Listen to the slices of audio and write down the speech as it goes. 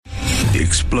the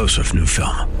explosive new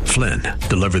film, Flynn,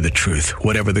 deliver the truth,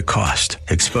 whatever the cost,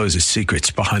 exposes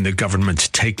secrets behind the government's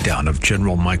takedown of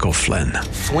General Michael Flynn.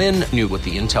 Flynn knew what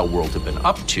the intel world had been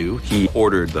up to. He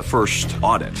ordered the first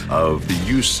audit of the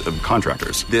use of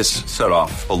contractors. This set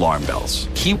off alarm bells.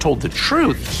 He told the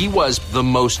truth. He was the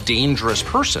most dangerous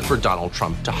person for Donald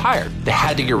Trump to hire. They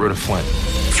had to get rid of Flynn.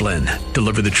 Flynn,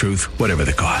 deliver the truth, whatever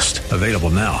the cost. Available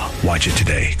now. Watch it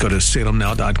today. Go to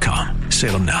salemnow.com.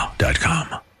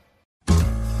 salemnow.com.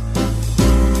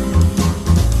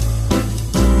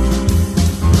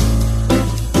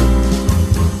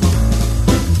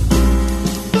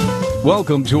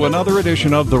 Welcome to another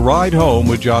edition of The Ride Home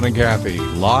with John and Kathy,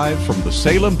 live from the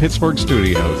Salem-Pittsburgh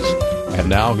studios. And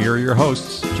now here are your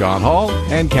hosts, John Hall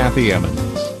and Kathy Emmons.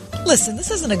 Listen,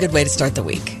 this isn't a good way to start the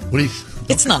week. What do you...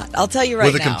 It's not. I'll tell you right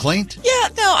now. With a complaint? Yeah,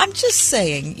 no, I'm just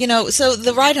saying. So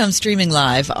the Ride Home streaming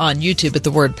live on YouTube at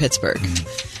The Word Pittsburgh.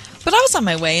 But I was on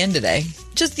my way in today,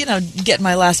 just, getting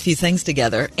my last few things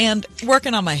together and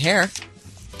working on my hair.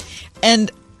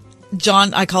 And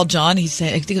I called John. He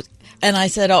said... And I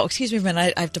said, "Oh, excuse me, man.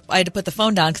 I had to put the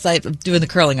phone down because I'm doing the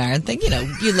curling iron thing.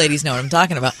 You ladies know what I'm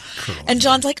talking about." And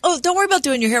John's like, "Oh, don't worry about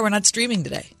doing your hair. We're not streaming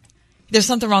today. There's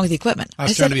something wrong with the equipment." I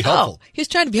was trying to be helpful. Oh, he was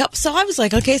trying to be helpful. So I was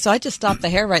like, okay. So I just stopped the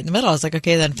hair right in the middle. I was like,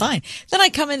 okay, then fine. Then I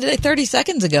come in today 30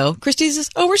 seconds ago. Christy says,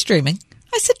 "Oh, we're streaming."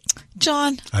 I said,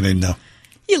 "John, I didn't know.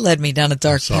 You led me down a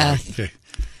dark path." Okay.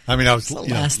 I mean, I was the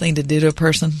last thing to do to a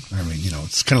person. I mean,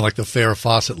 it's kind of like the Farrah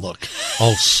Fawcett look,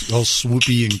 all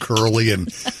swoopy and curly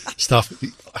and stuff.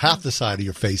 Half the side of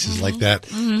your face is like that.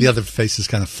 Mm-hmm. The other face is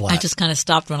kind of flat. I just kind of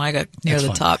stopped when I got near the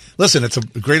top. Listen, it's a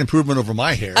great improvement over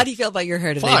my hair. How do you feel about your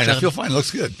hair today, Fine. John? I feel fine. It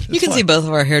looks good. You can see both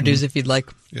of our hairdos if you'd like.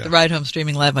 Yeah. The Ride Home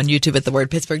streaming live on YouTube at The Word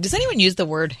Pittsburgh. Does anyone use the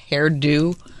word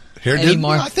hairdo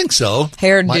anymore? I think so.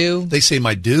 Hairdo. They say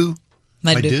my do.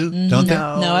 My do, don't they?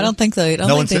 No, I don't think so. I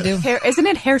don't think they do. Isn't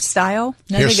it hairstyle?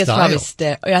 No, I think it's probably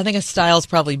I think a style is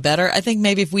probably better. I think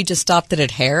maybe if we just stopped it at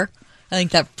hair, I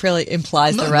think that really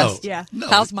implies the rest. No. Yeah. No.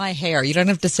 How's my hair? You don't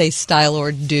have to say style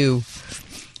or do.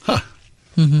 Huh.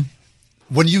 Mm-hmm.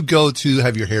 When you go to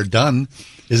have your hair done,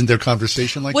 isn't there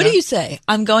conversation like that? What do you say?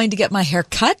 I'm going to get my hair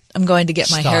cut. I'm going to get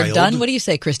my hair done. What do you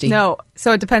say, Christy? No.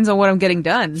 So it depends on what I'm getting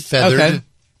done. Feathered. Okay.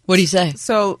 What do you say?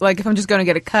 So, if I'm just going to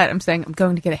get a cut, I'm saying I'm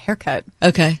going to get a haircut.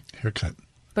 Okay. Haircut.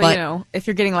 But if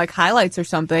you're getting highlights or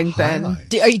something, then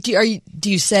do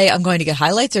you say I'm going to get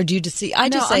highlights, or do you just see? I'm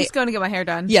just going to get my hair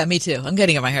done. Yeah, me too. I'm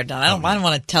getting my hair done. I don't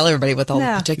want to tell everybody what all the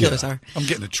particulars are. I'm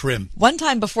getting a trim. One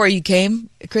time before you came,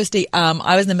 Christy,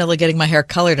 I was in the middle of getting my hair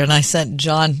colored, and I sent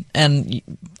John and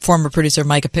former producer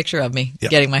Mike a picture of me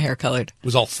getting my hair colored. It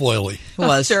was all foily. It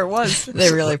was. Sure it was. They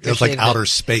really appreciated it. It was like outer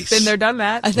space. Been there, done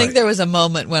that. I think there was a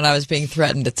moment when I was being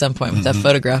threatened at some point with that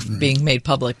photograph being made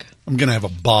public. I'm going to have a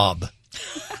bob.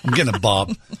 I'm getting a bob.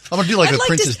 I'm going to do a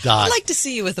Princess Di. I'd like to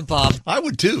see you with a bob. I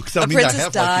would too. A Princess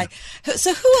Di.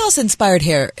 So who else inspired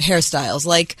hairstyles?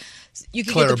 You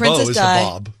could Clara get the Princess Bow is Di. a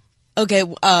bob.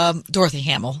 Okay, Dorothy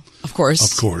Hamill, of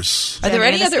course. Of course. Are there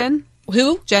any other?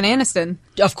 Who? Jen Aniston.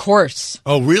 Of course.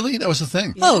 Oh, really? That was the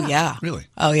thing? Yeah. Oh, yeah. Really?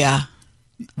 Oh, yeah.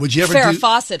 Would you ever Farrah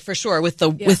Fawcett, for sure, with the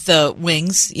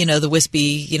wings, the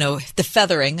wispy, the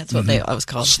feathering. That's what I was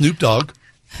called. Snoop Dogg.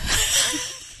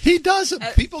 He does it.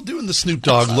 People doing the Snoop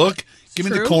Dogg look. Give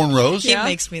me the cornrows. He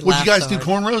makes me laugh. Would you guys so do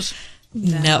hard. cornrows?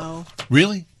 No.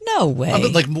 Really? No way.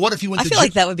 What if you went I feel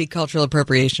like that would be cultural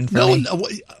appropriation for me. No,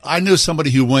 I know somebody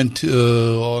who went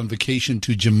on vacation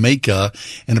to Jamaica,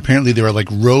 and apparently there are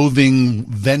roving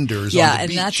vendors on the beach. Yeah,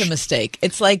 and that's a mistake.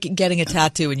 It's like getting a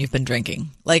tattoo when you've been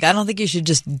drinking. I don't think you should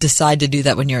just decide to do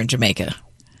that when you're in Jamaica.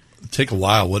 It'd take a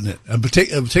while, wouldn't it?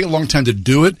 It would take a long time to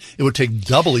do it. It would take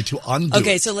doubly to undo it.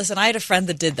 Okay, so listen, I had a friend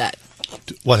that did that.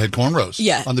 What, had cornrows?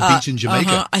 Yeah. On the beach in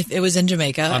Jamaica? It was in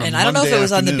Jamaica. And I don't know if it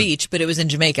was on the beach, but it was in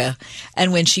Jamaica.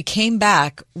 And when she came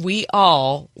back, we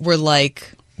all were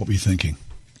like... What were you thinking?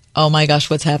 Oh, my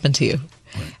gosh, what's happened to you?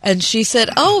 Right. And she said,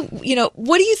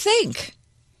 what do you think?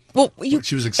 Well,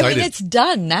 she was excited. I mean, it's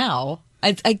done now.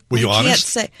 Were you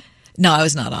honest? Can't say... No, I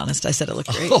was not honest. I said it looked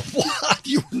great. Oh, what?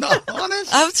 You were not honest?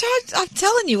 I'm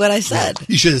telling you what I said.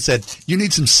 You should have said, you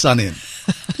need some sun-in.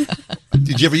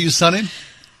 Did you ever use sun-in?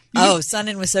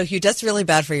 Sun-in was so huge. That's really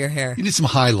bad for your hair. You need some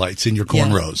highlights in your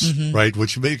cornrows, right?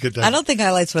 Which make it... I don't think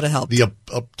highlights would have helped. The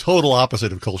total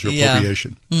opposite of cultural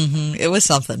appropriation. Mm-hmm. It was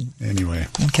something. Anyway.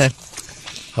 Okay.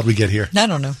 How'd we get here? I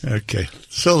don't know. Okay.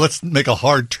 So let's make a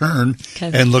hard turn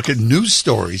and look at news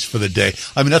stories for the day.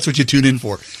 I mean, that's what you tune in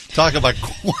for. Talk about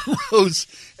cornrows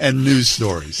and news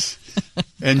stories.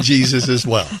 And Jesus as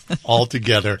well. All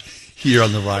together here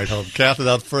on the ride home. Kath,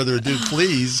 without further ado,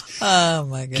 please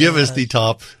give us the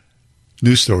top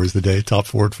news stories of the day. Top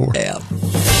 4 at 4. Yeah.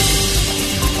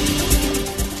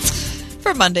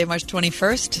 For Monday, March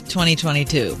 21st,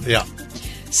 2022. Yeah.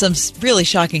 Some really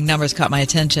shocking numbers caught my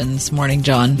attention this morning,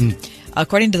 John.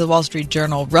 According to the Wall Street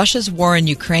Journal, Russia's war in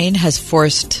Ukraine has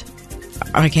forced,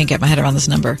 I can't get my head around this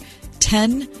number,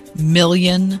 10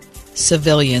 million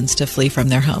civilians to flee from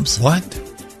their homes. What?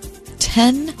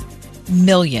 10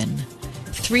 million.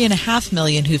 3.5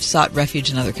 million who've sought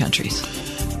refuge in other countries.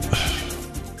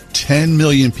 10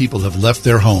 million people have left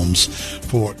their homes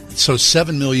so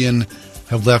 7 million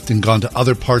have left and gone to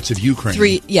other parts of Ukraine.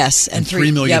 3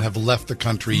 million have left the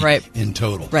country in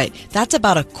total. Right. That's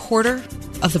about a quarter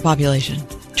of the population.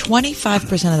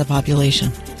 25% of the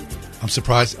population. I'm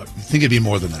surprised. I think it'd be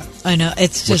more than that. I know.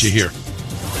 It's just what you hear.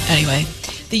 Anyway,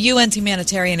 the UN's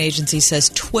humanitarian agency says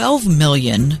 12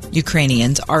 million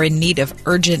Ukrainians are in need of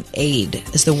urgent aid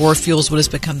as the war fuels what has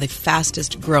become the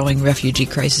fastest growing refugee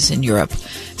crisis in Europe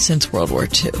since World War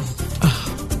II.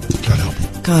 Oh. God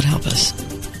help. God help us.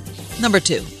 Number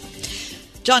 2.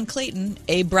 John Clayton,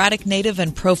 a Braddock native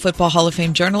and Pro Football Hall of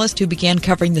Fame journalist who began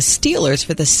covering the Steelers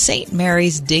for the St.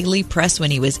 Mary's Daily Press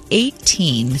when he was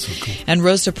 18 and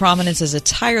rose to prominence as a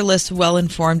tireless,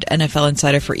 well-informed NFL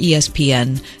insider for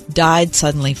ESPN, died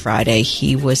suddenly Friday.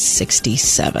 He was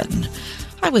 67.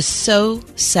 I was so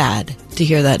sad to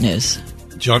hear that news.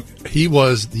 John, he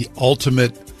was the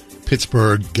ultimate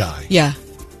Pittsburgh guy. Yeah.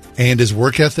 And his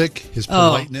work ethic, his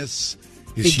politeness,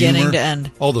 his beginning humor, to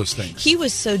end, all those things. He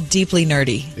was so deeply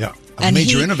nerdy. Yeah, a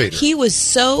major innovator. He was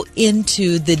so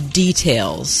into the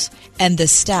details and the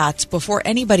stats before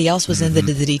anybody else was into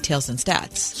the details and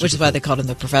stats, which is why they called him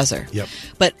the professor. Yep.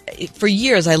 But for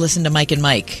years, I listened to Mike and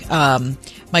Mike,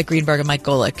 Mike Greenberg and Mike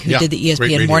Golick, who did the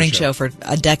ESPN morning show for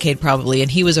a decade probably,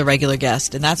 and he was a regular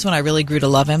guest, and that's when I really grew to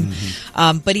love him.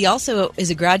 But he also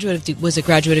was a graduate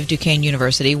of Duquesne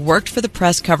University, worked for the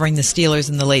press covering the Steelers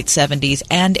in the late 70s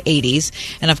and 80s,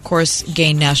 and of course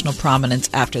gained national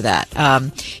prominence after that.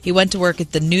 He went to work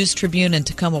at the News Tribune in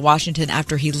Tacoma, Washington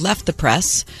after he left the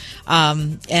press,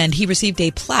 and he received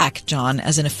a plaque, John,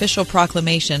 as an official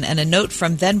proclamation and a note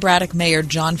from then Braddock Mayor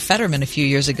John Fetterman a few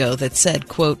years ago that said,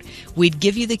 quote, "We'd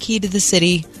give you the key to the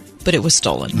city, but it was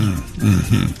stolen."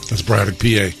 That's Braddock,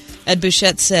 PA. Ed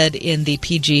Bouchette said in the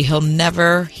PG,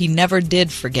 he never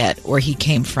did forget where he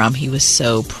came from. He was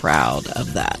so proud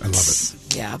of that. I love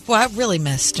it. Yeah. Boy, I really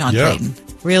miss John Clayton.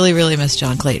 Really, really miss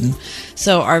John Clayton.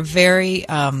 So our very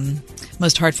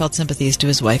most heartfelt sympathies to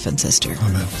his wife and sister.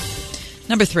 Amen.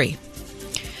 Number 3.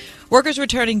 Workers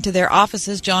returning to their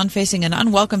offices, John, facing an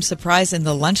unwelcome surprise in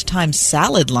the lunchtime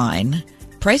salad line.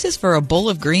 Prices for a bowl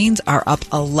of greens are up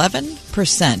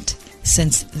 11%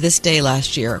 since this day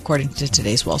last year, according to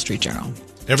today's Wall Street Journal.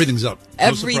 Everything's up. No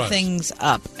Everything's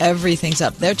surprise. up. Everything's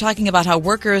up. They're talking about how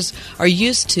workers are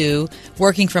used to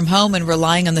working from home and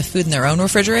relying on the food in their own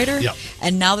refrigerator. Yep.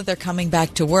 And now that they're coming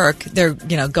back to work, they're,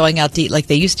 going out to eat like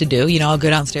they used to do. I'll go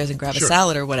downstairs and grab a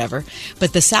salad or whatever.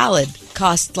 But the salad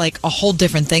costs like a whole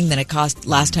different thing than it cost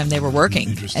last time they were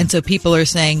working. And so people are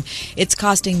saying it's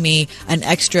costing me an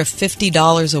extra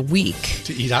 $50 a week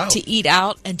to eat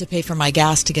out and to pay for my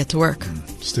gas to get to work.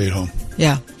 Stay at home.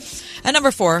 Yeah. And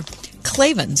number 4,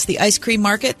 Clavin's, the ice cream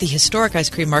market, the historic ice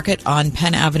cream market on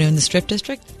Penn Avenue in the Strip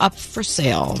District, up for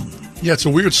sale. Yeah, it's a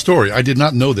weird story. I did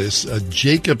not know this.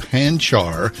 Jacob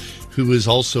Hanchar, who is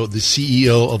also the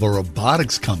CEO of a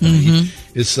robotics company,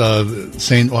 is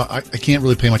saying, well, I can't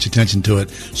really pay much attention to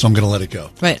it, so I'm going to let it go.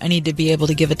 Right. I need to be able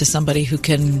to give it to somebody who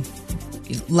can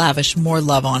lavish more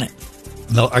love on it.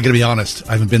 No, I got to be honest.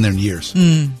 I haven't been there in years.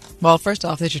 Well, first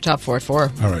off, that's your top 4 at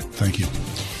 4. All right. Thank you.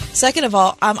 Second of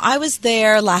all, I was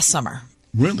there last summer.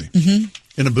 Really?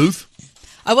 In a booth?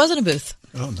 I was in a booth.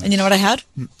 Oh, nice. And you know what I had?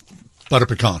 Butter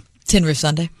pecan. Tin Roof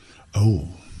Sundae. Oh,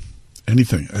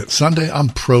 anything. Sunday, I'm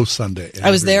pro Sunday.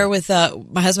 I was there with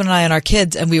my husband and I and our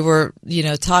kids, and we were,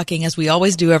 talking, as we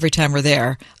always do every time we're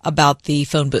there, about the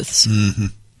phone booths.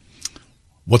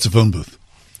 What's a phone booth?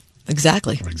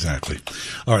 Exactly.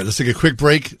 All right, let's take a quick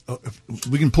break.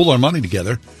 We can pull our money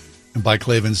together and buy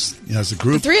Clavin's as a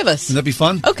group. The 3 of us. Wouldn't that be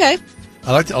fun? Okay.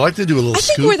 I like to do a little I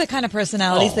think scoop. we're the kind of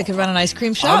personalities that could run an ice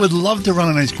cream shop. I would love to run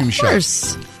an ice cream shop. Of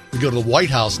course. We go to the White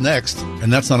House next,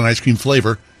 and that's not an ice cream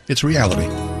flavor. It's reality.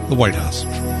 The White House.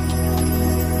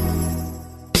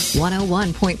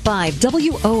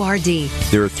 101.5 WORD.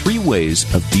 There are 3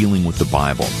 ways of dealing with the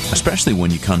Bible, especially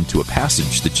when you come to a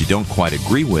passage that you don't quite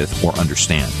agree with or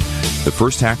understand. The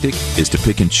first tactic is to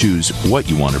pick and choose what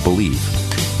you want to believe.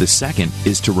 The second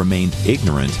is to remain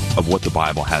ignorant of what the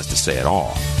Bible has to say at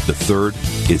all. The third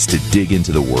is to dig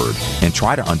into the Word and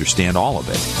try to understand all of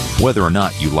it, whether or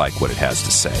not you like what it has to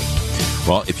say.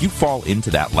 Well, if you fall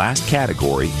into that last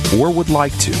category or would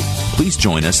like to, please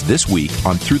join us this week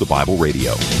on Through the Bible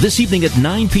Radio. This evening at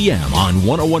 9 p.m. on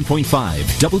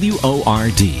 101.5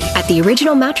 WORD. At the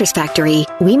Original Mattress Factory,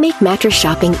 we make mattress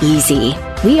shopping easy.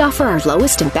 We offer our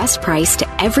lowest and best price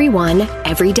to everyone,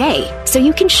 every day, so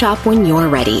you can shop when you're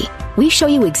ready. We show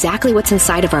you exactly what's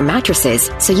inside of our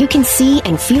mattresses so you can see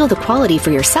and feel the quality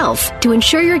for yourself to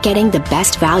ensure you're getting the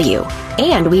best value.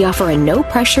 And we offer a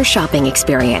no-pressure shopping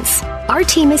experience. Our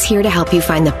team is here to help you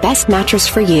find the best mattress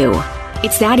for you.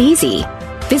 It's that easy.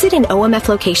 Visit an OMF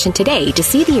location today to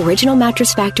see the Original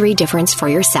Mattress Factory difference for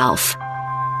yourself.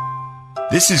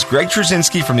 This is Greg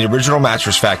Trzynski from the Original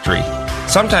Mattress Factory.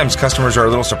 Sometimes customers are a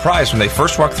little surprised when they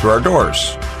first walk through our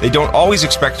doors. They don't always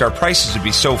expect our prices to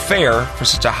be so fair for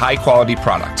such a high-quality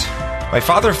product. My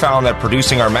father found that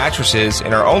producing our mattresses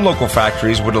in our own local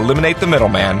factories would eliminate the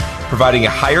middleman, providing a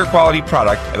higher quality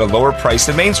product at a lower price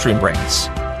than mainstream brands.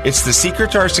 It's the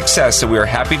secret to our success that we are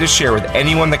happy to share with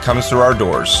anyone that comes through our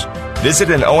doors.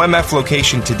 Visit an OMF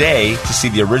location today to see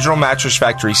the Original Mattress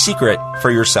Factory secret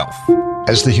for yourself.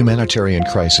 As the humanitarian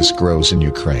crisis grows in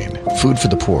Ukraine, Food for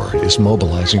the Poor is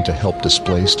mobilizing to help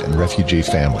displaced and refugee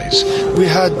families. We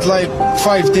had like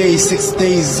 5 days, 6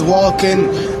 days walking,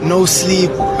 no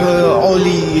sleep,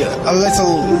 only a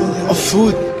little of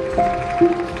food.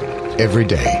 Every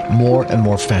day, more and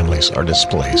more families are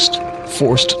displaced,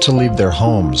 forced to leave their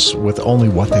homes with only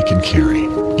what they can carry.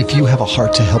 If you have a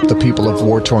heart to help the people of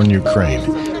war-torn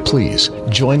Ukraine, please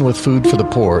join with Food for the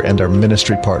Poor and our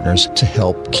ministry partners to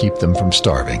help keep them from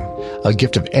starving. A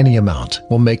gift of any amount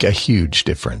will make a huge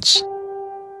difference.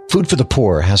 Food for the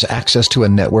Poor has access to a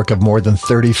network of more than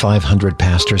 3,500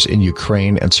 pastors in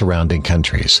Ukraine and surrounding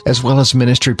countries, as well as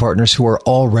ministry partners who are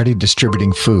already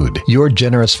distributing food. Your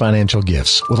generous financial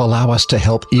gifts will allow us to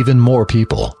help even more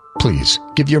people. Please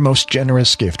give your most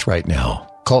generous gift right now.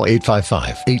 Call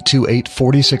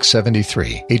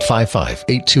 855-828-4673,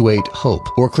 855-828-HOPE,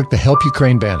 or click the Help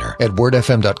Ukraine banner at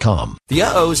wordfm.com. The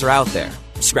uh-ohs are out there.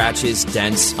 Scratches,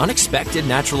 dents, unexpected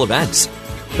natural events.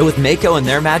 But with Maaco and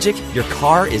their magic, your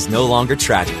car is no longer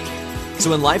tragic.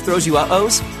 So when life throws you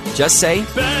uh-ohs, just say,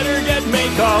 better get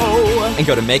Maaco! And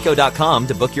go to Maaco.com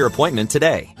to book your appointment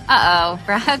today. Uh-oh,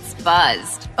 Brad's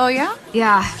buzzed. Oh, yeah?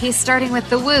 Yeah, he's starting with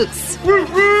the woots.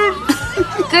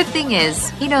 Good thing is,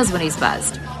 he knows when he's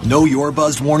buzzed. Know your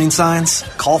buzzed warning signs?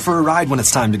 Call for a ride when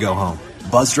it's time to go home.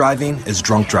 Buzz driving is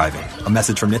drunk driving. A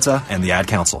message from NHTSA and the Ad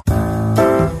Council.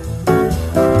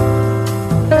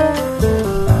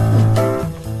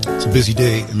 It's a busy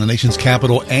day in the nation's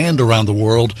capital and around the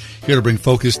world. Here to bring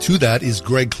focus to that is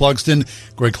Greg Clugston.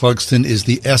 Greg Clugston is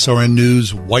the SRN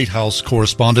News White House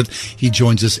correspondent. He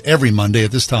joins us every Monday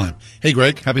at this time. Hey,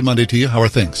 Greg, happy Monday to you. How are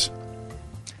things?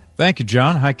 Thank you,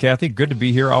 John. Hi, Kathy. Good to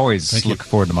be here. Always look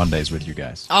forward to Mondays with you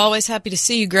guys. Always happy to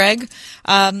see you, Greg.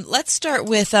 Let's start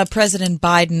with President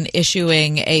Biden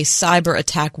issuing a cyber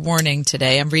attack warning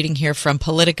today. I'm reading here from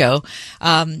Politico.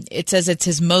 It says it's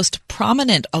his most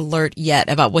prominent alert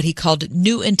yet about what he called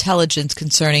new intelligence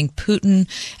concerning Putin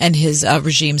and his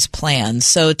regime's plans.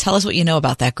 So tell us what you know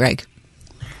about that, Greg.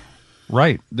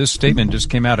 Right. This statement just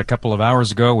came out a couple of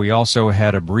hours ago. We also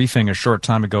had a briefing a short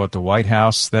time ago at the White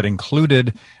House that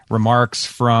included remarks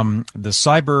from the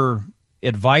cyber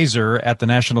advisor at the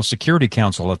National Security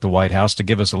Council at the White House to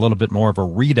give us a little bit more of a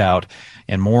readout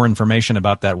and more information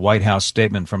about that White House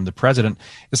statement from the president.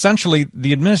 Essentially,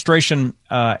 the administration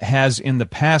has in the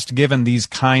past given these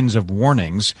kinds of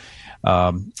warnings.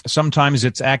 Sometimes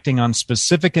it's acting on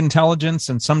specific intelligence,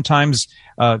 and sometimes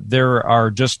there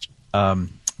are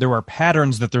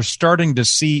patterns that they're starting to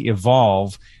see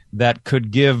evolve that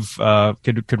could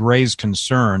could raise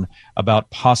concern about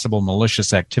possible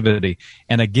malicious activity.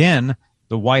 And again,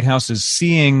 the White House is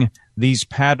seeing these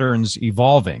patterns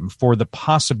evolving for the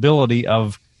possibility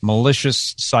of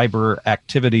malicious cyber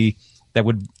activity that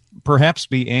would perhaps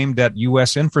be aimed at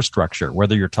U.S. infrastructure,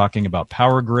 whether you're talking about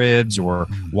power grids or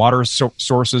water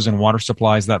sources and water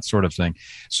supplies, that sort of thing.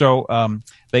 So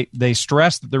they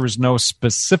stress that there is no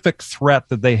specific threat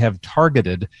that they have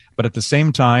targeted, but at the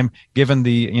same time, given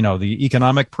the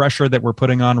economic pressure that we're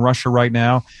putting on Russia right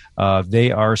now, they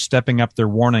are stepping up their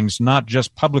warnings, not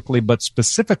just publicly, but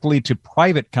specifically to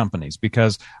private companies,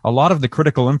 because a lot of the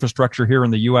critical infrastructure here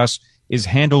in the U.S. is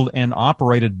handled and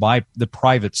operated by the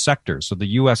private sector. So the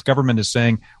U.S. government is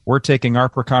saying, we're taking our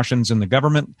precautions in the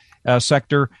government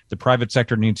sector. The private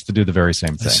sector needs to do the very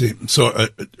same thing. I see. So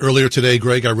earlier today,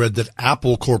 Greg, I read that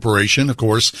Apple Corporation, of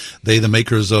course, the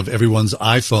makers of everyone's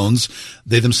iPhones,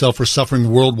 they themselves were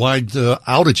suffering worldwide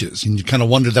outages. And you kind of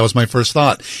wondered, that was my first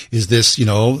thought. Is this,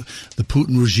 the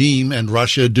Putin regime and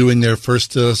Russia doing their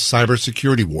first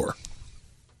cybersecurity war?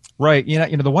 Right.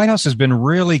 The White House has been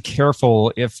really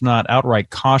careful, if not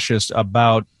outright cautious,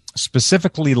 about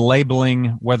specifically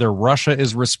labeling whether Russia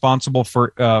is responsible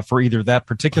for either that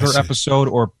particular episode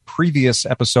or previous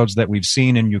episodes that we've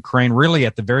seen in Ukraine. Really,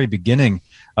 at the very beginning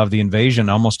of the invasion,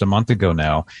 almost a month ago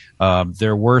now,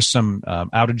 there were some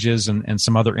outages and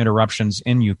some other interruptions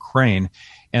in Ukraine.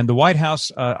 And the White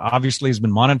House obviously has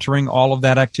been monitoring all of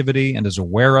that activity and is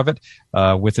aware of it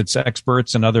with its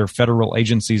experts and other federal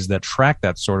agencies that track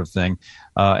that sort of thing.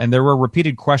 And there were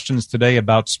repeated questions today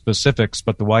about specifics,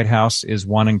 but the White House is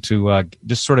wanting to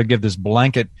just sort of give this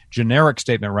blanket generic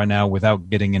statement right now without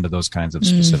getting into those kinds of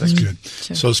specifics. Good.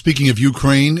 Sure. So speaking of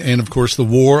Ukraine and, of course, the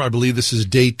war, I believe this is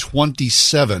day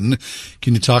 27.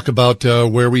 Can you talk about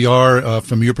where we are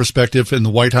from your perspective in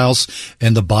the White House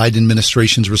and the Biden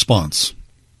administration's response?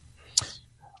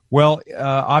 Well,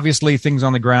 obviously, things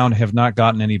on the ground have not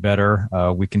gotten any better.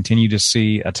 We continue to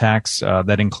see attacks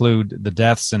that include the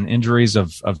deaths and injuries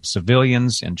of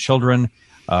civilians and children.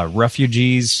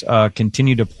 Refugees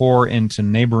continue to pour into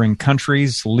neighboring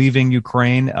countries, leaving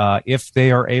Ukraine if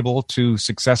they are able to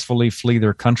successfully flee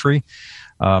their country.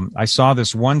 I saw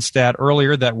this one stat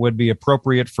earlier that would be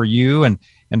appropriate for you and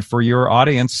for your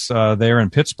audience there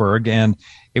in Pittsburgh, and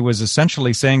it was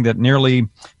essentially saying that nearly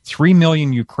 3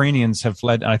 million Ukrainians have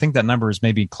fled. I think that number is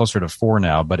maybe closer to 4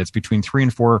 now, but it's between 3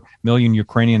 and 4 million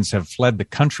Ukrainians have fled the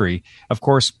country. Of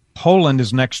course, Poland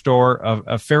is next door,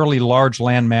 a fairly large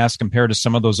landmass compared to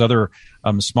some of those other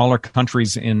smaller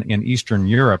countries in Eastern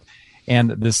Europe.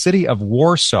 And the city of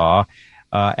Warsaw,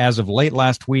 as of late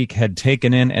last week, had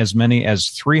taken in as many as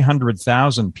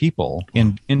 300,000 people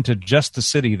into just the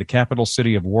city, the capital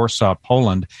city of Warsaw,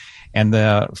 Poland. And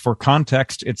for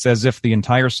context, it's as if the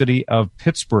entire city of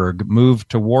Pittsburgh moved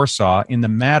to Warsaw in the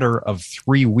matter of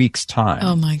 3 weeks' time.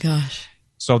 Oh, my gosh.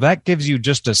 So that gives you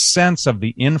just a sense of the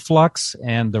influx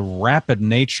and the rapid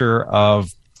nature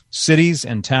of cities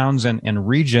and towns and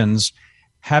regions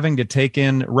having to take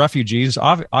in refugees.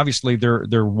 Obviously,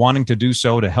 they're wanting to do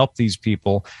so to help these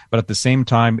people, but at the same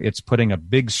time, it's putting a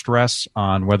big stress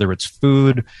on whether it's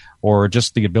food or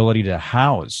just the ability to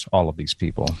house all of these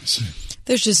people.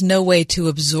 There's just no way to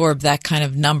absorb that kind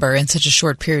of number in such a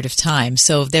short period of time.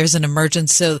 So if there's an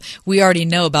emergency, so we already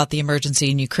know about the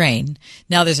emergency in Ukraine.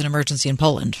 Now there's an emergency in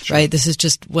Poland, right? This is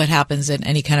just what happens in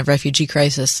any kind of refugee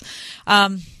crisis.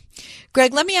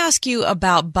 Greg, let me ask you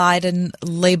about Biden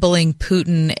labeling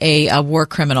Putin a war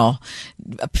criminal.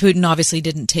 Putin obviously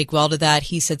didn't take well to that.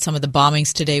 He said some of the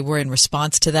bombings today were in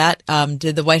response to that.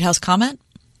 Did the White House comment?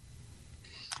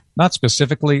 Not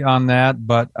specifically on that,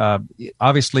 but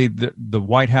obviously the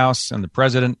White House and the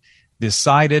president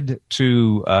decided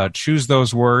to choose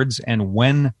those words and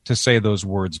when to say those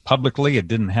words publicly. It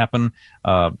didn't happen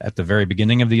at the very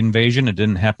beginning of the invasion. It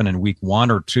didn't happen in week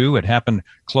 1 or 2. It happened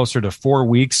closer to 4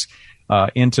 weeks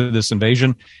into this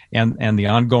invasion and the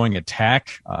ongoing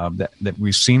attack that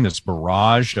we've seen, this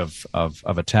barrage of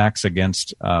attacks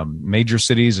against major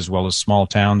cities as well as small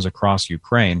towns across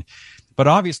Ukraine. But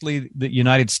obviously, the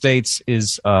United States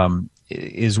is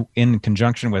in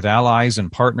conjunction with allies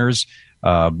and partners,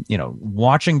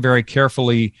 watching very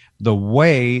carefully the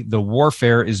way the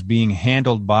warfare is being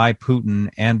handled by Putin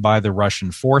and by the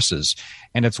Russian forces.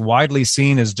 And it's widely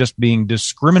seen as just being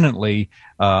discriminately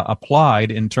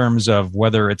applied in terms of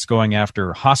whether it's going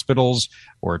after hospitals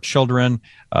or children,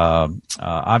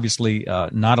 obviously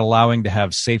not allowing to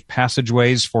have safe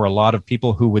passageways for a lot of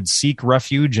people who would seek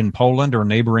refuge in Poland or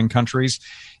neighboring countries.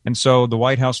 And so the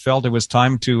White House felt it was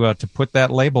time to put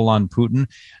that label on Putin,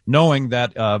 knowing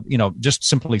that just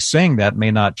simply saying that may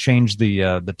not change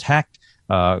the tact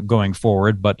going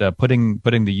forward, but putting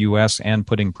the U.S. and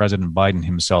putting President Biden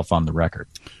himself on the record.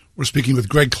 We're speaking with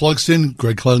Greg Clugston.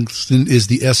 Greg Clugston is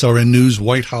the SRN News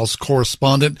White House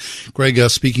correspondent. Greg,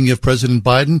 speaking of President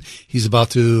Biden, he's about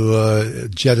to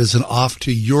jettison off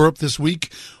to Europe this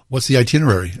week. What's the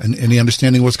itinerary? And any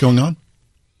understanding of what's going on?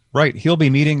 Right. He'll be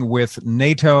meeting with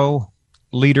NATO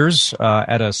leaders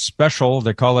at a special,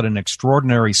 they call it an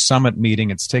extraordinary summit meeting.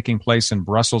 It's taking place in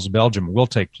Brussels, Belgium. Will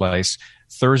take place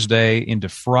Thursday into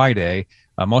Friday,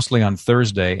 mostly on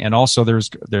Thursday. And also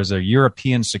there's a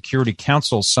European Security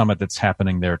Council summit that's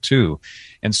happening there too.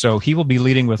 And so he will be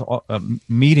leading with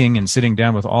meeting and sitting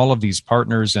down with all of these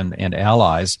partners and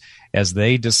allies as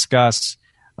they discuss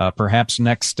perhaps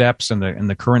next steps in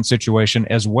the current situation,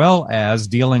 as well as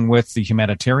dealing with the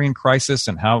humanitarian crisis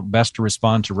and how best to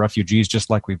respond to refugees, just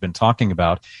like we've been talking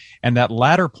about. And that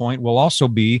latter point will also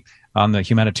be on the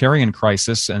humanitarian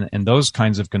crisis and those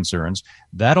kinds of concerns.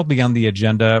 That'll be on the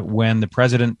agenda when the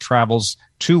president travels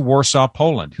to Warsaw,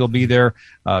 Poland. He'll be there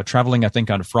traveling, I think,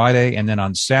 on Friday, and then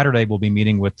on Saturday we'll be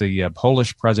meeting with the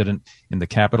Polish president in the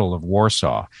capital of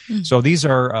Warsaw. So this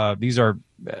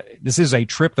is a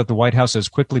trip that the White House has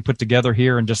quickly put together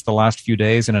here in just the last few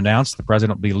days and announced. The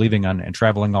president will be leaving and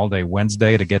traveling all day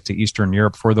Wednesday to get to Eastern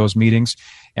Europe for those meetings.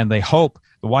 And the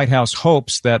White House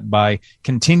hopes that by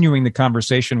continuing the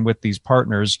conversation with these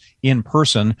partners in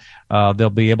person, they'll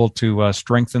be able to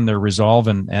strengthen their resolve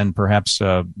and perhaps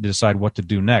decide what to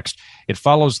do next. It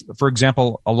follows, for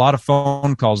example, a lot of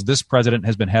phone calls this president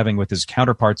has been having with his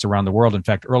counterparts around the world. In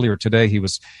fact, earlier today, he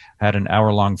had an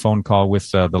hour-long phone call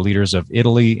with the leaders of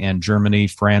Italy and Germany,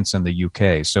 France, and the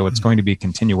UK. So it's going to be a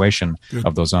continuation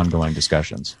of those ongoing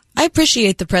discussions. I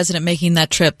appreciate the president making that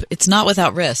trip. It's not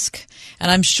without risk.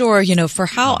 And I'm sure, for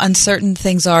how uncertain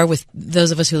things are with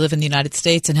those of us who live in the United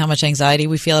States and how much anxiety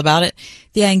we feel about it,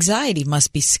 the anxiety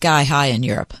must be sky high in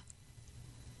Europe.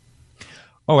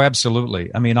 Oh, absolutely.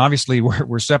 I mean, obviously,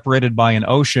 we're separated by an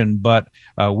ocean, but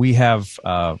we have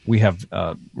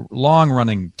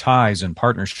long-running ties and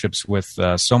partnerships with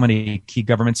so many key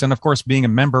governments. And, of course, being a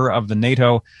member of the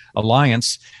NATO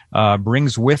alliance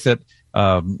brings with it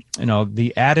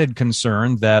the added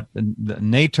concern that the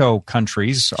NATO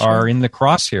countries are in the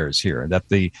crosshairs here, that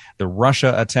the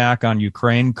Russia attack on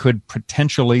Ukraine could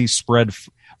potentially spread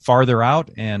farther out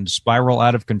and spiral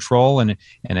out of control and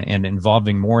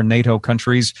involving more NATO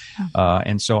countries.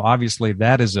 And so obviously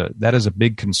that is a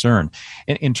big concern.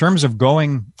 In terms of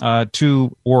going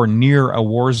to or near a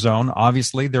war zone,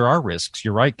 obviously there are risks.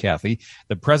 You're right, Kathy.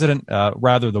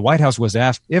 The White House was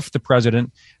asked if the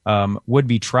president would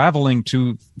be traveling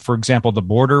to, for example, the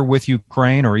border with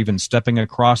Ukraine or even stepping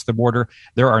across the border.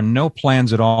 There are no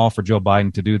plans at all for Joe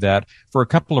Biden to do that for a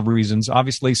couple of reasons.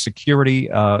 Obviously, security,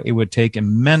 it would take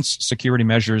immense security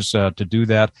measures to do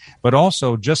that, but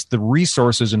also just the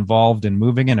resources involved in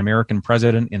moving an American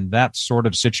president in that sort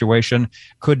of situation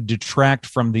could detract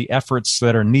from the efforts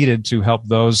that are needed to help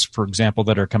those, for example,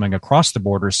 that are coming across the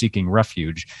border seeking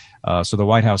refuge. So the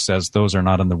White House says those are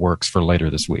not in the works for later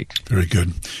this week. Very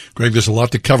good. Greg, there's a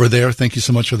lot to cover there. Thank you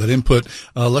so much for that input.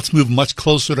 Let's move much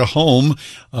closer to home.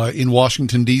 In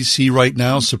Washington, D.C. right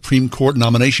now, Supreme Court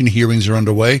nomination hearings are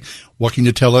underway. What can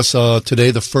you tell us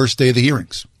today, the first day of the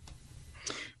hearings?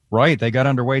 Right. They got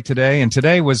underway today. And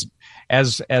today was,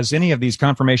 as any of these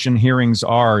confirmation hearings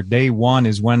are, day one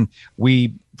is when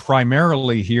we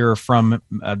primarily hear from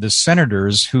the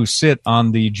senators who sit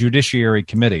on the Judiciary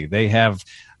Committee. They have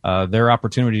their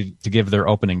opportunity to give their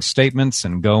opening statements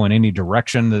and go in any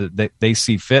direction that they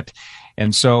see fit.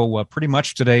 And so pretty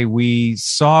much today we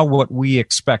saw what we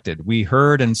expected. We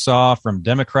heard and saw from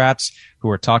Democrats who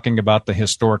are talking about the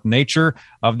historic nature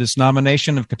of this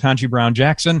nomination of Ketanji Brown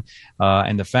Jackson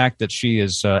and the fact that she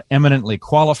is eminently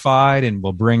qualified and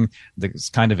will bring this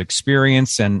kind of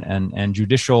experience and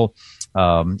judicial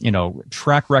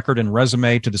track record and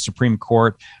resume to the Supreme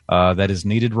Court that is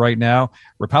needed right now.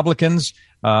 Republicans,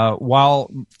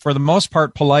 while for the most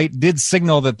part polite, did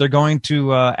signal that they're going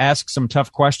to ask some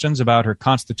tough questions about her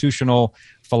constitutional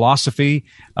philosophy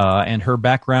and her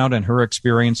background and her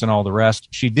experience and all the rest.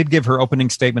 She did give her opening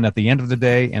statement at the end of the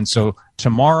day, and so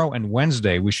tomorrow and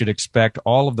Wednesday we should expect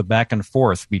all of the back and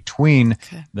forth between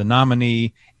the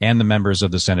nominee and the members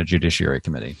of the Senate Judiciary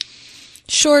Committee.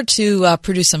 Sure to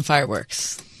produce some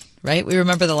fireworks, right? We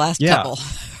remember the last couple.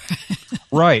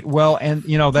 Right. Well, and,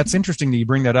 that's interesting that you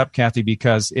bring that up, Kathy,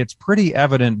 because it's pretty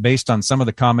evident based on some of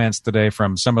the comments today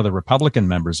from some of the Republican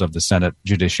members of the Senate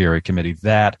Judiciary Committee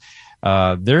that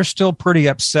they're still pretty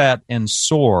upset and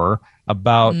sore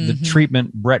about the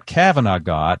treatment Brett Kavanaugh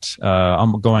got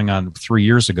going on 3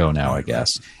 years ago now, I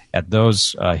guess, at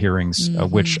those hearings,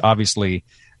 which obviously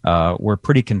we're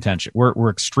pretty contentious. We're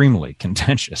extremely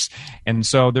contentious. And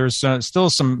so there's still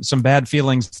some bad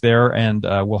feelings there, and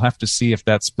we'll have to see if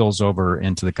that spills over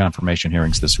into the confirmation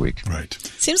hearings this week. Right.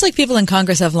 Seems like people in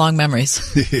Congress have long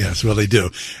memories. Yes, well, they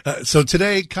do. So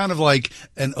today, kind of like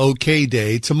an okay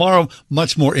day. Tomorrow,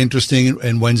 much more interesting,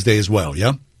 and Wednesday as well,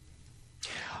 yeah?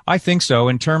 I think so,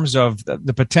 in terms of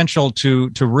the potential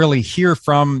to really hear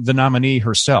from the nominee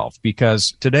herself,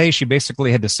 because today she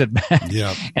basically had to sit back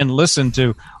and listen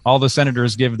to all the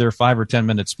senators give their 5 or 10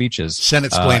 minute speeches.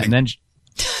 Senate-splaining. And then,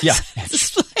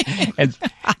 and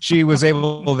she was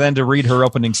able then to read her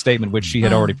opening statement, which she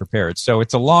had already prepared. So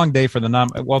it's a long day for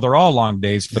the well, they're all long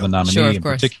days for the nominee in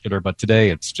particular, but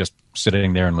today it's just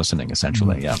sitting there and listening,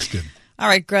 essentially. That's good. All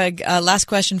right, Greg, last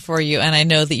question for you, and I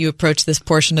know that you approach this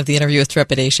portion of the interview with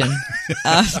trepidation.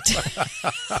 As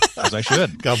I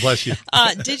should. God bless you.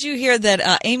 Did you hear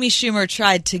that Amy Schumer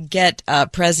tried to get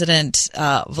President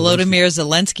Volodymyr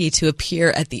Zelensky to appear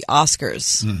at the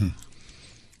Oscars? Mm-hmm.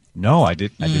 No, I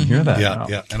didn't hear that. Yeah, no.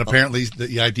 yeah. And apparently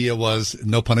the idea was,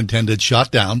 no pun intended,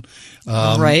 shot down.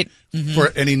 Right. Mm-hmm.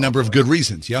 For any number of good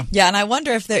reasons, yeah. Yeah, and I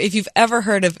wonder if you've ever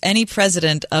heard of any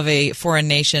president of a foreign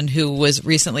nation who was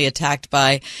recently attacked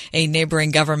by a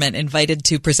neighboring government invited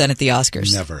to present at the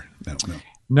Oscars. Never. No.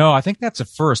 No, I think that's a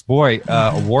first. Boy,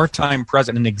 a wartime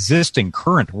president, an existing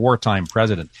current wartime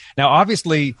president. Now,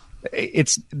 obviously,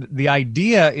 the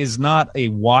idea is not a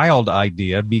wild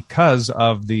idea because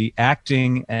of the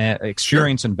acting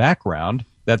experience and background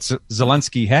that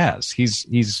Zelensky has.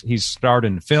 He's starred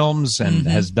in films and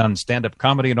has done stand-up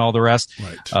comedy and all the rest.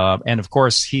 Right. And of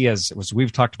course, he has, as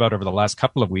we've talked about over the last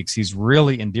couple of weeks, he's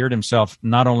really endeared himself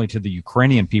not only to the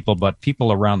Ukrainian people but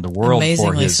people around the world.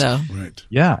 Amazingly for his, so. Right.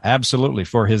 Yeah, absolutely,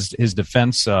 for his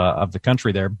defense of the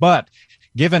country there. But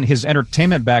given his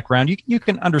entertainment background, you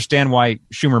can understand why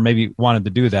Schumer maybe wanted to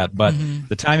do that, but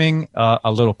the timing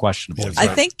a little questionable.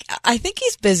 I think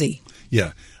he's busy.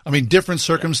 Yeah. I mean, different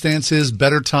circumstances,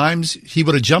 better times, he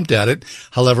would have jumped at it.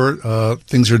 However,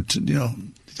 things are, he's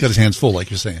got his hands full,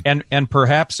 like you're saying. And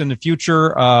perhaps in the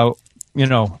future,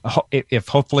 if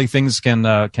hopefully things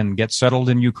can get settled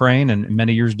in Ukraine and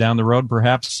many years down the road,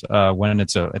 perhaps when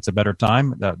it's a better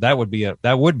time, that would be a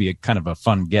kind of a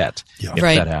fun get if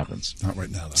that happens. Not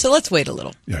right now, though. So let's wait a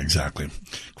little. Yeah, exactly.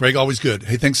 Greg, always good.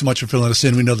 Hey, thanks so much for filling us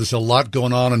in. We know there's a lot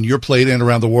going on your plate and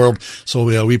around the world,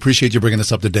 so we appreciate you bringing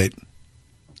us up to date.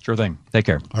 Sure thing. Take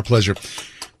care. Our pleasure.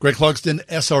 Greg Clugston,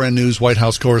 SRN News White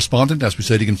House correspondent. As we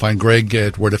said, you can find Greg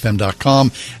at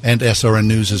wordfm.com and SRN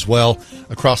News as well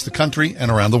across the country and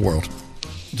around the world.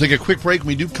 We'll take a quick break. When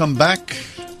we do come back.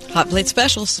 Hot plate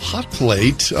specials. Hot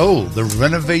plate. Oh, the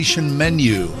renovation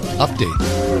menu update.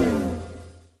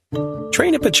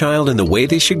 Train up a child in the way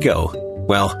they should go.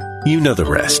 Well, you know the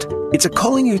rest. It's a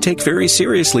calling you take very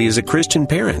seriously as a Christian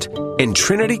parent. And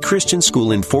Trinity Christian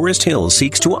School in Forest Hills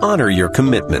seeks to honor your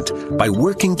commitment by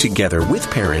working together with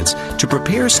parents to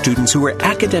prepare students who are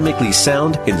academically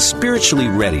sound and spiritually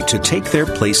ready to take their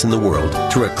place in the world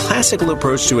through a classical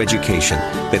approach to education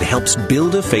that helps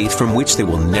build a faith from which they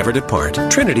will never depart.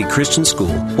 Trinity Christian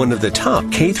School, one of the top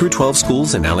K-12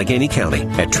 schools in Allegheny County,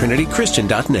 at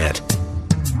trinitychristian.net.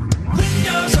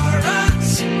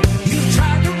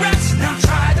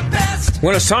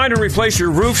 When it's time to replace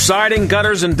your roof, siding,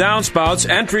 gutters, and downspouts,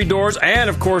 entry doors, and,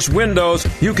 of course, windows,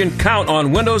 you can count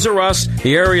on Windows R Us,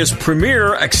 the area's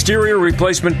premier exterior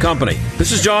replacement company.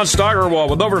 This is John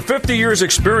Steigerwald. With over 50 years'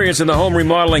 experience in the home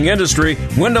remodeling industry,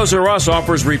 Windows R Us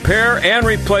offers repair and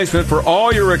replacement for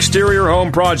all your exterior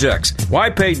home projects.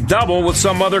 Why pay double with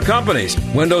some other companies?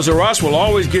 Windows R Us will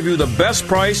always give you the best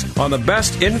price on the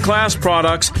best in-class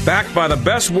products, backed by the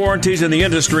best warranties in the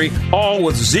industry, all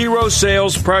with zero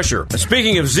sales pressure.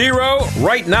 Speaking of zero,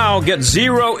 right now get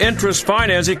zero interest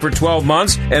financing for 12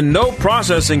 months and no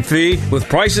processing fee with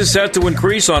prices set to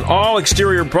increase on all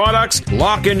exterior products.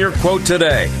 Lock in your quote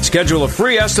today. Schedule a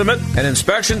free estimate and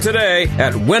inspection today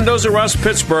at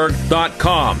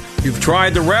WindowsRUsPittsburgh.com. You've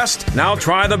tried the rest, now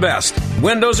try the best.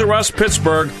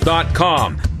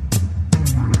 WindowsRUsPittsburgh.com.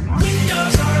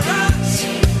 Windows R Us.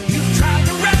 You've tried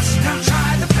the rest, now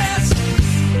try the best.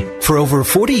 For over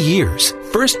 40 years,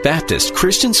 First Baptist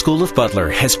Christian School of Butler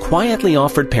has quietly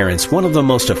offered parents one of the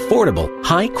most affordable,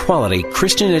 high-quality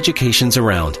Christian educations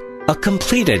around. A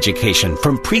complete education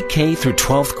from pre-K through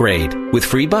 12th grade, with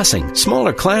free busing,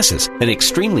 smaller classes, an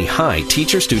extremely high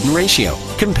teacher-student ratio,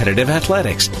 competitive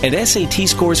athletics, and SAT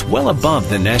scores well above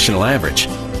the national average.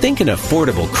 Think an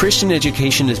affordable Christian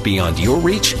education is beyond your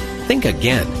reach? Think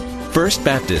again. First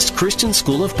Baptist Christian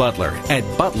School of Butler at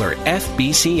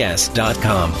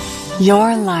butlerfbcs.com.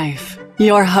 Your life,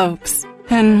 your hopes,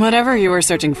 and whatever you were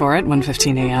searching for at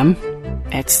 1:15 a.m.,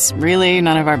 it's really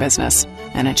none of our business,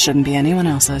 and it shouldn't be anyone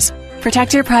else's.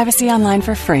 Protect your privacy online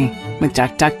for free with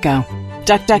DuckDuckGo.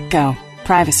 DuckDuckGo.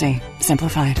 Privacy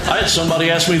simplified. I had somebody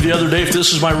ask me the other day if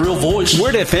this is my real voice.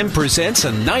 Word FM presents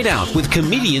a night out with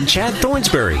comedian Chad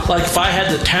Thornsberry. Like if I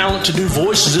had the talent to do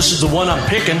voices, this is the one I'm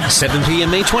picking. 7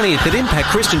 p.m. May 20th at Impact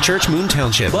Christian Church, Moon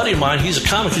Township. A buddy of mine, he's a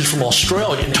comic, he's from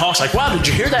Australia, and talks like, wow, did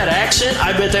you hear that accent?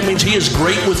 I bet that means he is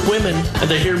great with women. And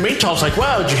they hear me talk like,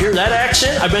 wow, did you hear that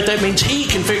accent? I bet that means he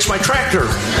can fix my tractor.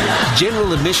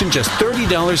 General admission just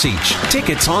 $30 each.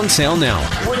 Tickets on sale now.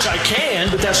 Which I can,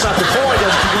 but that's not the point.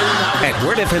 At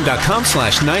wordfm.com/nightout.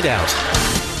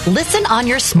 Listen on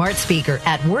your smart speaker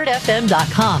at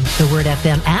wordfm.com, the Word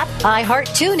FM app, iHeart,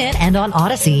 TuneIn, and on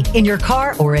Odyssey. In your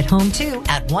car or at home, too,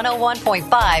 at 101.5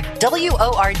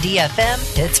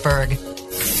 WORD-FM, Pittsburgh.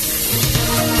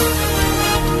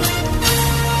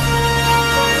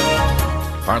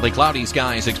 Partly cloudy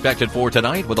skies expected for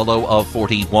tonight with a low of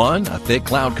 41. A thick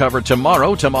cloud cover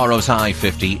tomorrow. Tomorrow's high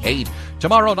 58.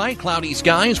 Tomorrow night, cloudy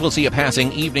skies. We'll see a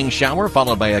passing evening shower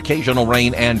followed by occasional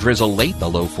rain and drizzle late, the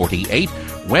low 48.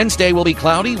 Wednesday will be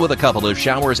cloudy with a couple of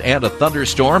showers and a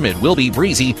thunderstorm. It will be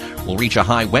breezy. We'll reach a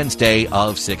high Wednesday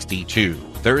of 62.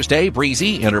 Thursday,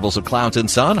 breezy, intervals of clouds and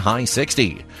sun, high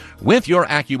 60. With your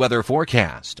AccuWeather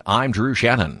forecast, I'm Drew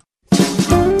Shannon.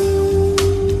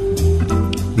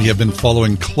 We have been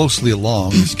following closely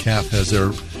along as CAF has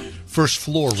their first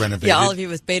floor renovated. Yeah, all of you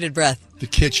with bated breath. The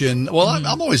kitchen. Well,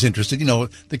 I'm always interested. You know,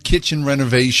 the kitchen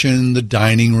renovation, the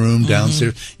dining room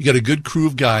downstairs. You got a good crew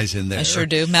of guys in there. I sure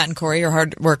do. Matt and Corey are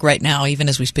hard at work right now, even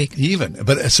as we speak.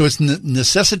 But so it's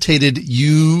necessitated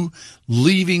you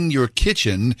leaving your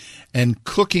kitchen and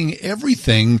cooking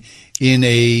everything in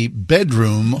a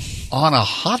bedroom on a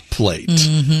hot plate.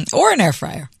 Mm-hmm. Or an air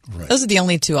fryer. Right. Those are the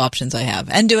only two options I have.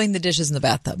 And doing the dishes in the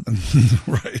bathtub.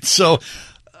 Right. So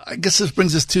I guess this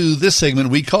brings us to this segment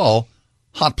we call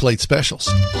Hot Plate Specials.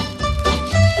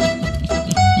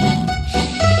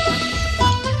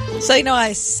 So,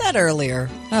 I said earlier,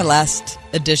 our last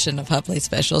edition of Hot Plate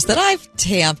Specials, that I've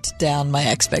tamped down my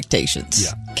expectations.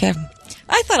 Yeah. Okay.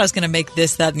 I thought I was going to make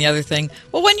this, that, and the other thing.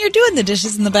 Well, when you're doing the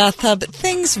dishes in the bathtub,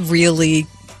 things really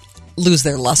lose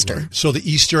their luster. Right. So the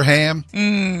Easter ham?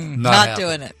 Not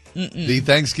doing it. Mm-mm. The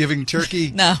Thanksgiving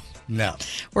turkey? No.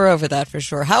 We're over that for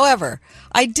sure. However,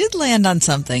 I did land on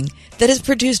something that has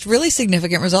produced really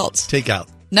significant results. Takeout.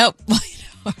 Nope.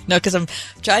 No, because I'm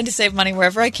trying to save money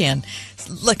wherever I can.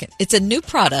 Look, it's a new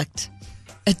product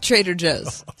at Trader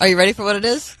Joe's. Are you ready for what it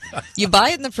is? You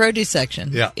buy it in the produce section.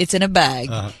 Yeah. It's in a bag.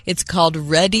 It's called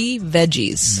Ready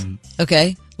Veggies.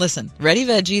 Okay? Listen, Ready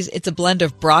Veggies, it's a blend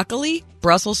of broccoli,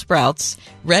 Brussels sprouts,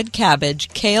 red cabbage,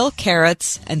 kale,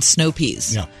 carrots, and snow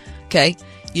peas. Yeah. Okay?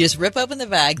 You just rip open the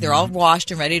bag. They're all washed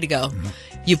and ready to go.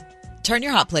 You turn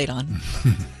your hot plate on.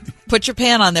 Put your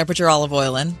pan on there. Put your olive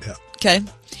oil in. Yeah. Okay?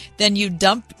 Then you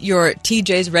dump your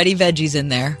TJ's Ready Veggies in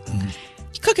there.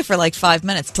 You cook it for like 5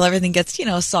 minutes till everything gets,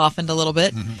 softened a little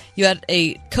bit. You add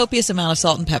a copious amount of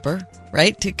salt and pepper,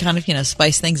 right, to kind of,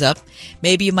 spice things up.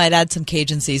 Maybe you might add some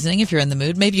Cajun seasoning if you're in the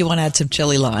mood. Maybe you want to add some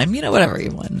chili lime, whatever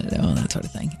you want to do, that sort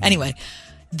of thing. Anyway,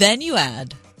 then you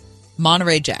add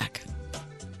Monterey Jack.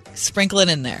 Sprinkle it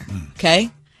in there,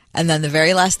 okay? And then the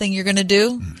very last thing you're going to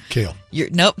do... Kale.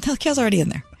 Nope, kale's already in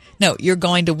there. No, you're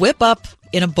going to whip up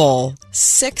in a bowl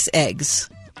 6 eggs,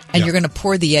 and you're going to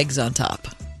pour the eggs on top.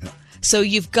 Yeah. So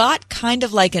you've got kind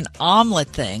of like an omelet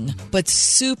thing, but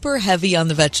super heavy on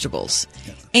the vegetables.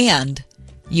 Yeah. And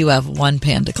you have one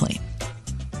pan to clean.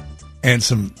 And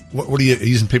some, what are you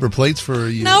using, paper plates for?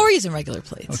 No, we're using regular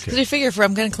plates. Okay. Because I figure if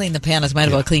I'm going to clean the pan, I might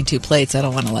as well clean 2 plates. I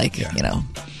don't want to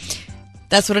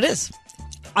That's what it is.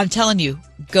 I'm telling you,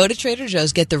 go to Trader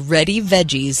Joe's, get the Ready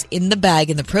Veggies in the bag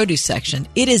in the produce section.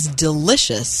 It is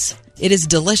delicious. It is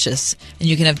delicious. And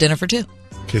you can have dinner for 2.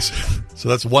 Okay, so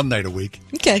that's one night a week.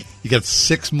 Okay. You got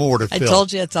 6 more to fill. I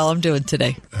told you that's all I'm doing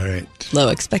today. All right. Low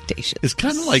expectations. It's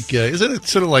kind of like, isn't it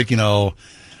sort of like,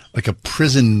 like a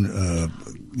prison,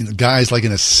 guys like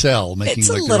in a cell making it's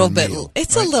like a little their own bit. meal,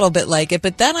 it's right? a little bit like it,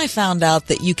 but then I found out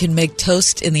that you can make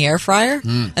toast in the air fryer,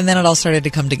 and then it all started to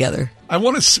come together. I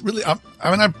want to really. I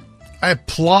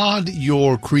applaud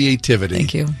your creativity.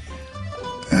 Thank you.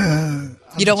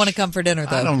 You don't want to come for dinner,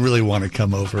 though. I don't really want to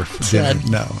come over for dinner.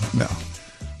 No.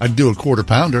 I'd do a quarter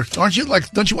pounder. Don't you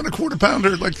want a quarter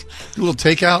pounder? Like do a little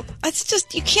takeout? It's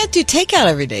just, you can't do takeout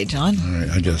every day, John. All right,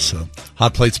 I guess so.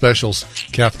 Hot plate specials.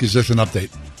 Kath gives us an update.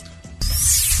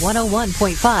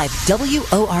 101.5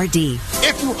 WORD.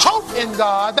 If you hope in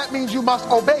God, that means you must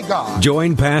obey God.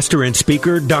 Join pastor and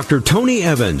speaker Dr. Tony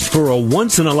Evans for a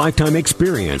once-in-a-lifetime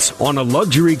experience on a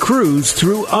luxury cruise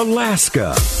through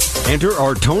Alaska. Enter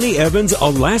our Tony Evans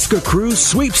Alaska Cruise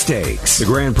Sweepstakes. The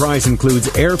grand prize includes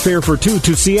airfare for 2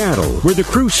 to Seattle, where the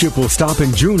cruise ship will stop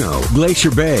in Juneau, Glacier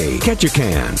Bay,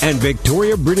 Ketchikan, and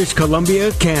Victoria, British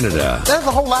Columbia, Canada. There's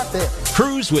a whole lot there.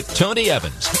 Cruise with Tony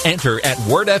Evans. Enter at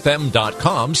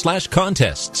wordfm.com/cruise.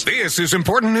 TaxRateRealty.com/contests. This is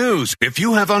important news. If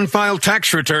you have unfiled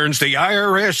tax returns, the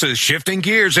IRS is shifting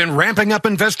gears and ramping up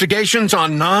investigations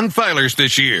on non-filers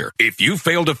this year. If you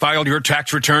fail to file your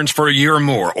tax returns for a year or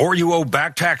more, or you owe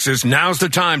back taxes, now's the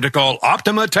time to call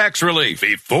Optima Tax Relief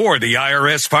before the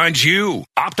IRS finds you.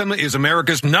 Optima is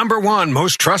America's #1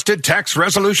 most trusted tax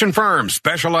resolution firm,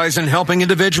 specialized in helping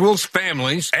individuals,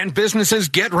 families, and businesses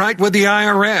get right with the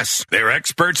IRS. They're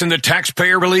experts in the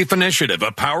Taxpayer Relief Initiative,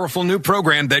 a powerful new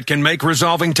program that can make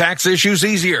resolving tax issues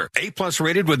easier. A+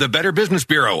 rated with the Better Business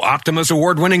Bureau, Optima's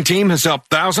award-winning team has helped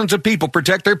thousands of people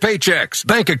protect their paychecks,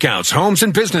 bank accounts, homes,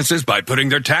 and businesses by putting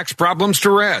their tax problems to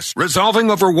rest,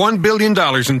 resolving over $1 billion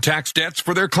in tax debts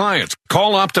for their clients.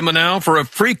 Call Optima now for a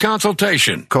free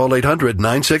consultation. Call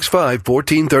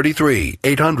 800-965-1433.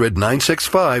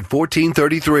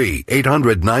 800-965-1433.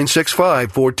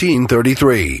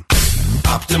 800-965-1433.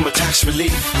 Optima Tax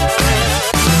Relief.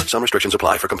 Some restrictions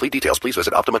apply. For complete details, please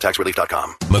visit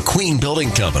OptimaTaxRelief.com. McQueen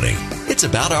Building Company. It's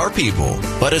about our people,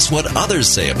 but it's what others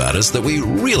say about us that we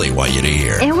really want you to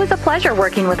hear. It was a pleasure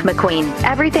working with McQueen.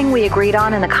 Everything we agreed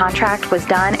on in the contract was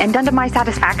done and done to my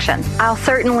satisfaction. I'll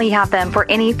certainly have them for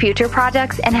any future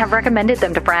projects and have recommended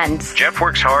them to friends. Jeff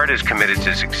works hard, is committed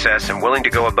to success, and willing to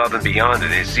go above and beyond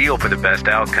in his zeal for the best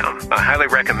outcome. I highly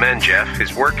recommend Jeff,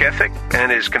 his work ethic,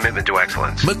 and his commitment to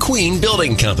excellence. McQueen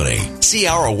Building Company. See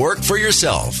our work for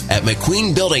yourself at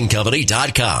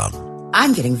McQueenBuildingCompany.com.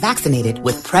 I'm getting vaccinated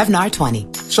with Prevnar 20.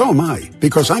 So am I,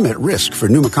 because I'm at risk for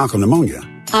pneumococcal pneumonia.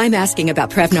 I'm asking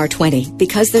about Prevnar 20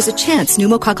 because there's a chance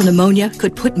pneumococcal pneumonia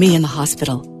could put me in the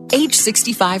hospital. Age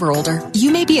 65 or older,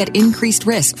 you may be at increased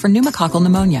risk for pneumococcal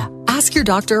pneumonia. Ask your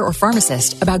doctor or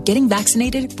pharmacist about getting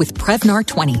vaccinated with Prevnar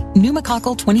 20,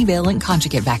 pneumococcal 20-valent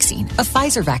conjugate vaccine, a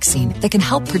Pfizer vaccine that can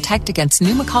help protect against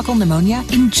pneumococcal pneumonia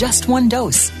in just one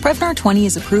dose. Prevnar 20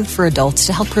 is approved for adults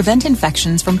to help prevent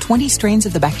infections from 20 strains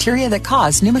of the bacteria that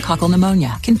cause pneumococcal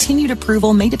pneumonia. Continued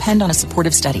approval may depend on a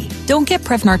supportive study. Don't get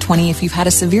Prevnar 20 if you've had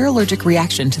a severe allergic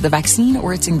reaction to the vaccine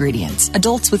or its ingredients.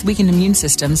 Adults with weakened immune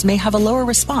systems may have a lower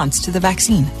response to the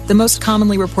vaccine. The most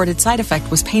commonly reported side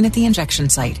effect was pain at the injection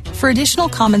site. For additional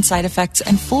common side effects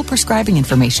and full prescribing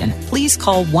information, please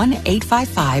call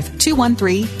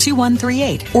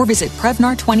 1-855-213-2138 or visit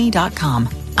Prevnar20.com.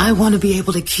 I want to be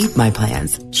able to keep my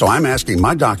plans. So I'm asking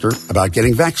my doctor about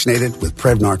getting vaccinated with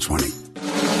Prevnar 20.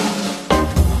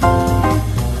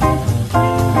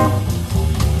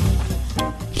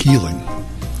 Healing.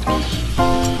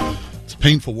 It's a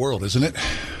painful world, isn't it?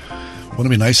 Wouldn't it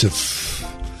be nice if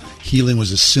healing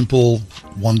was a simple,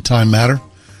 one-time matter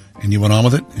and you went on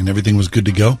with it and everything was good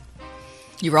to go?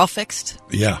 You were all fixed?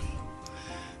 Yeah.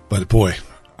 But boy,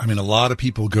 I mean, a lot of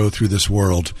people go through this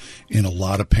world in a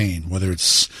lot of pain, whether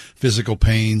it's physical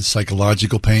pain,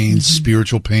 psychological pain,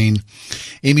 spiritual pain.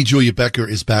 Amy Julia Becker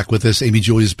is back with us. Amy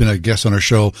Julia has been a guest on our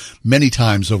show many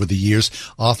times over the years,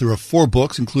 author of 4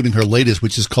 books, including her latest,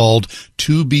 which is called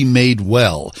To Be Made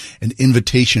Well, an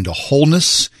invitation to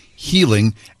wholeness,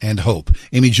 healing, and hope.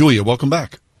 Amy Julia, welcome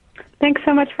back. Thanks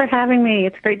so much for having me.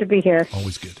 It's great to be here.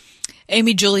 Always good.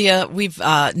 Amy Julia, we've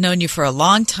known you for a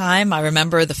long time. I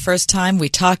remember the first time we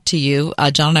talked to you,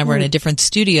 John and I were in a different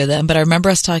studio then, but I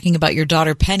remember us talking about your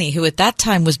daughter Penny, who at that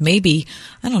time was maybe,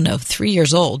 3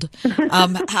 years old.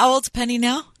 How old's Penny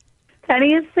now?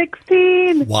 Penny is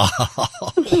 16. Wow.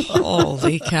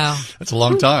 Holy cow. That's a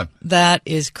long time. That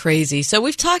is crazy. So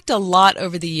we've talked a lot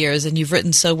over the years, and you've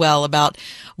written so well about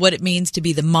what it means to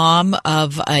be the mom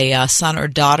of a son or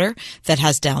daughter that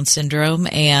has Down syndrome.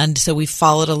 And so we've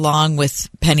followed along with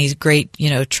Penny's great,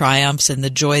 triumphs and the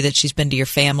joy that she's been to your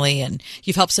family. And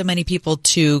you've helped so many people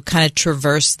to kind of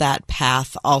traverse that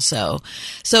path also.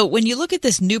 So when you look at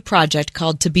this new project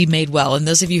called To Be Made Well, and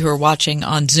those of you who are watching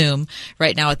on Zoom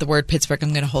right now at the Word Pittsburgh, I'm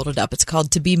going to hold it up. It's called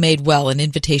To Be Made Well, an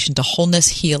invitation to wholeness,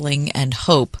 healing, and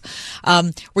hope.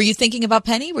 Were you thinking about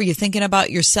Penny? Were you thinking about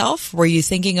yourself? Were you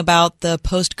thinking about the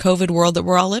post-COVID world that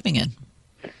we're all living in?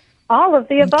 All of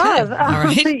the above. Okay. All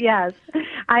right. Yes.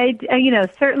 I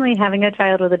certainly having a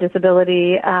child with a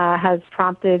disability has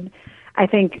prompted, I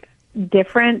think, a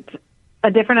different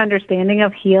understanding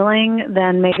of healing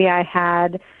than maybe I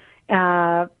had,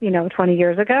 20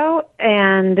 years ago.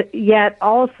 And yet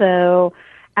also,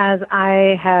 as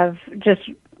I have just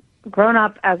grown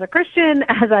up as a Christian,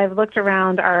 as I've looked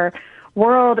around our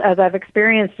world, as I've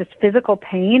experienced just physical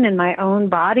pain in my own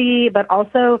body, but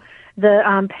also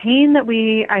the pain that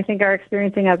we, I think, are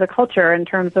experiencing as a culture in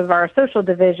terms of our social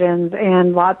divisions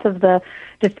and lots of the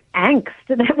just angst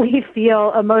that we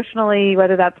feel emotionally,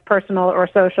 whether that's personal or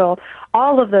social,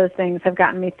 all of those things have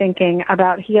gotten me thinking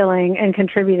about healing and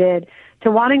contributed to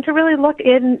wanting to really look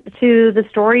into the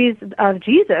stories of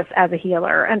Jesus as a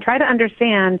healer and try to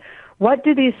understand what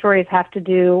do these stories have to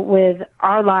do with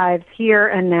our lives here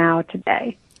and now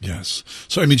today. Yes.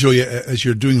 So, I mean, Julia, as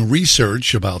you're doing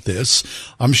research about this,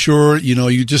 I'm sure,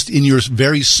 you just in your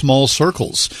very small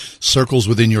circles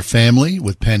within your family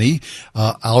with Penny,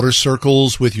 outer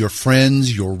circles with your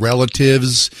friends, your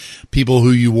relatives, people who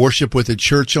you worship with at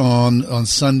church on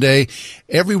Sunday,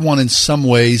 everyone in some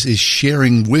ways is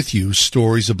sharing with you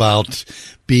stories about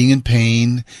being in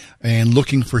pain and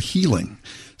looking for healing.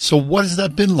 So what has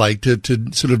that been like to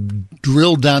sort of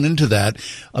drill down into that?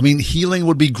 I mean, healing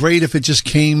would be great if it just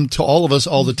came to all of us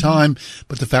all the time.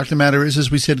 But the fact of the matter is,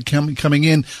 as we said, coming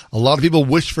in, a lot of people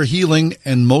wish for healing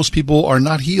and most people are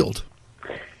not healed.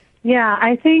 Yeah,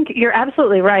 I think you're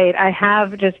absolutely right. I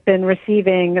have just been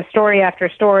receiving story after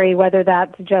story, whether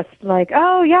that's just like,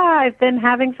 oh, yeah, I've been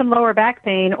having some lower back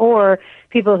pain, or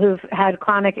people who've had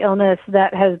chronic illness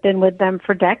that has been with them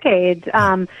for decades,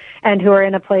 and who are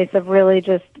in a place of really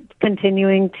just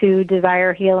continuing to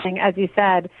desire healing, as you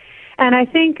said. And I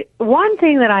think one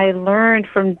thing that I learned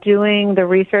from doing the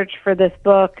research for this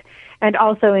book, and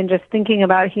also in just thinking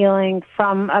about healing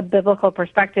from a biblical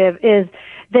perspective, is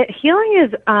that healing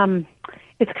is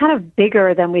it's kind of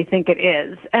bigger than we think it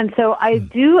is. And so I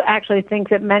do actually think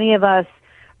that many of us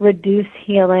reduce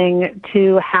healing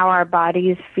to how our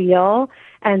bodies feel,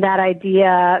 and that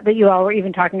idea that you all were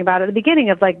even talking about at the beginning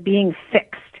of like being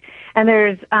fixed. And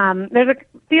there's a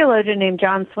theologian named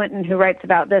John Swinton who writes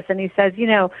about this, and he says,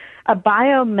 a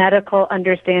biomedical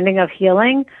understanding of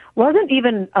healing wasn't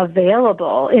even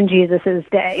available in Jesus's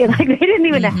day. Like they didn't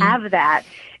even have that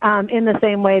in the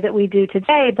same way that we do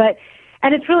today.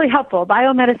 And it's really helpful.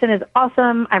 Biomedicine is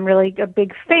awesome. I'm really a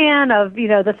big fan of,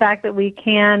 the fact that we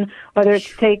can, whether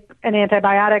it's take an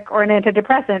antibiotic or an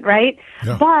antidepressant, right?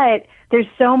 Yeah. But there's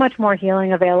so much more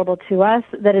healing available to us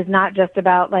that is not just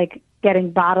about like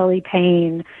getting bodily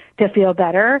pain to feel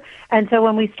better. And so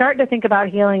when we start to think about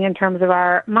healing in terms of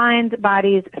our minds,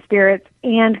 bodies, spirits,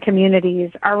 and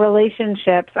communities, our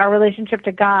relationships, our relationship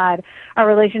to God, our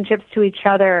relationships to each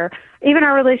other, even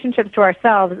our relationships to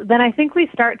ourselves, then I think we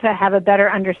start to have a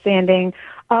better understanding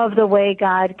of the way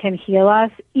God can heal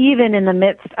us, even in the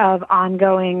midst of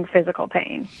ongoing physical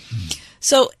pain.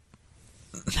 So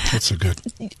that's a good...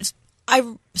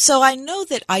 I know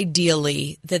that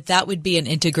ideally that would be an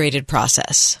integrated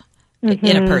process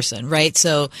in a person, right?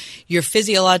 So your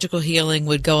physiological healing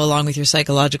would go along with your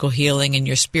psychological healing and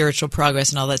your spiritual progress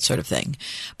and all that sort of thing.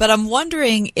 But I'm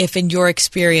wondering if in your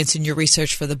experience, in your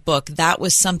research for the book, that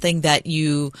was something that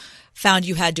you found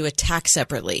you had to attack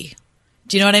separately.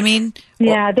 Do you know what I mean?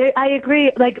 Yeah, I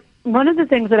agree. Like one of the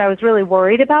things that I was really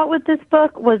worried about with this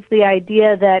book was the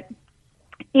idea that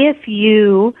if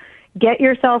you get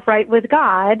yourself right with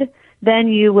God, then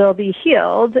you will be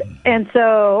healed. And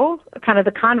so kind of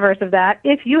the converse of that,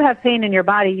 if you have pain in your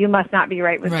body, you must not be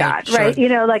right with God, right?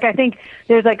 Sure. I think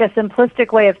there's like a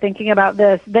simplistic way of thinking about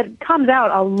this that comes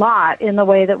out a lot in the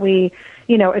way that we,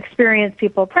 experience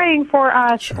people praying for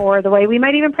us, or the way we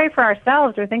might even pray for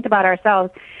ourselves or think about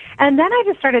ourselves. And then I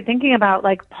just started thinking about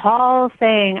like Paul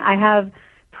saying, I have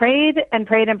prayed and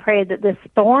prayed and prayed that this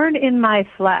thorn in my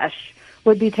flesh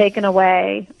would be taken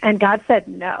away, and God said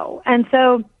no. And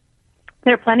so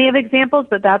there are plenty of examples,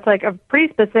 but that's like a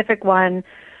pretty specific one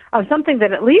of something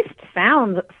that at least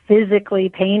sounds physically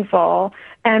painful,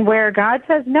 and where God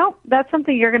says, nope, that's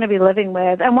something you're going to be living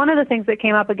with. And one of the things that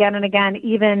came up again and again,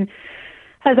 even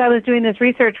as I was doing this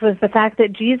research, was the fact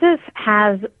that Jesus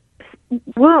has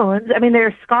wounds. I mean, there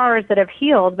are scars that have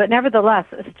healed, but nevertheless,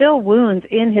 still wounds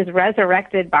in his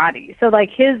resurrected body. So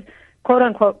like his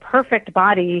quote-unquote perfect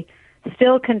body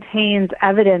still contains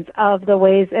evidence of the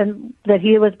ways that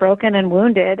he was broken and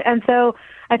wounded. And so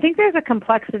I think there's a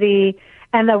complexity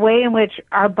and the way in which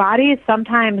our bodies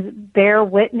sometimes bear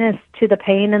witness to the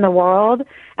pain in the world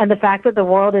and the fact that the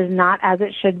world is not as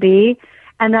it should be.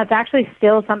 And that's actually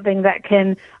still something that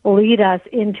can lead us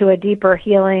into a deeper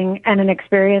healing and an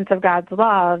experience of God's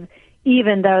love,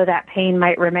 even though that pain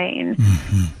might remain.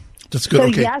 Mm-hmm. That's good. So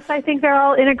okay. Yes, I think they're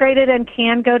all integrated and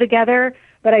can go together.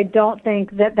 But I don't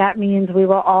think that means we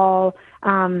will all,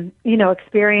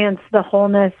 experience the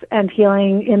wholeness and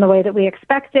healing in the way that we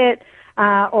expect it,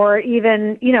 or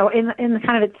even, in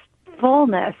kind of its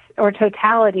fullness or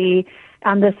totality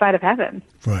on this side of heaven.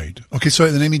 Right. Okay, so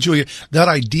then, Amy Julia, that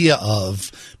idea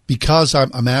of because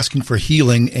I'm asking for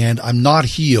healing and I'm not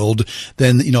healed,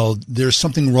 then, there's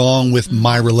something wrong with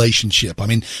my relationship. I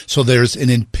mean, so there's an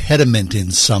impediment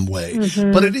in some way.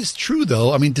 Mm-hmm. But it is true,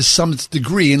 though, to some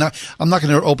degree, and I'm not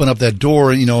going to open up that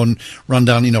door, and run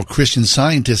down, Christian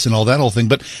Scientists and all that whole thing.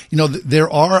 But,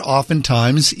 there are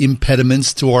oftentimes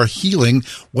impediments to our healing,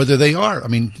 whether they are,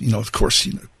 of course,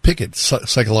 pick it,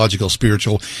 psychological,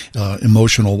 spiritual,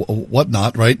 emotional,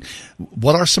 whatnot, right?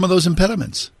 What are some of those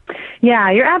impediments?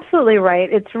 Yeah, you're absolutely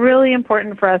right. It's really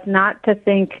important for us not to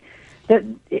think that,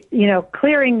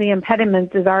 clearing the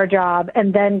impediments is our job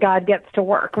and then God gets to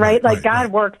work, right?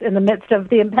 God works in the midst of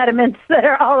the impediments that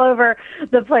are all over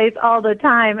the place all the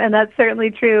time. And that's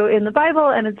certainly true in the Bible,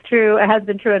 and it has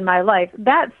been true in my life.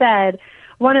 That said,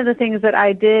 one of the things that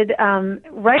I did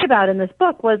write about in this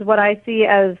book was what I see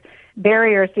as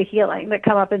barriers to healing that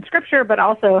come up in Scripture, but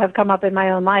also have come up in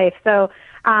my own life. So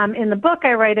in the book,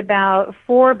 I write about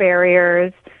 4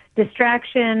 barriers: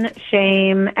 distraction,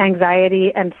 shame,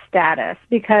 anxiety, and status,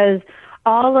 because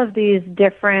all of these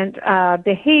different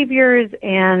behaviors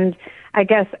and, I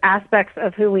guess, aspects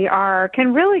of who we are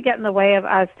can really get in the way of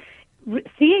us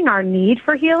seeing our need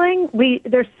for healing.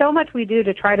 There's so much we do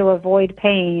to try to avoid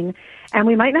pain, and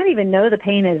we might not even know the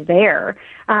pain is there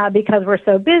because we're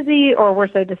so busy or we're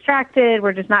so distracted,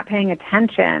 we're just not paying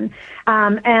attention.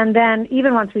 And then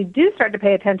even once we do start to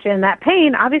pay attention, that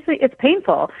pain, obviously it's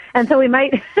painful. And so we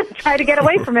might try to get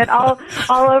away from it all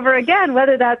over again,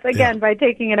 whether that's, again, by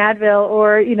taking an Advil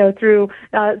or, through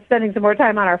spending some more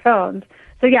time on our phones.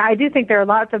 So, yeah, I do think there are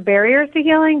lots of barriers to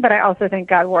healing, but I also think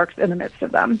God works in the midst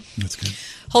of them. That's good.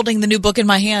 Holding the new book in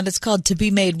my hand, it's called To Be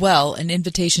Made Well, An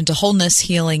Invitation to Wholeness,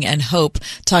 Healing, and Hope,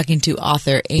 talking to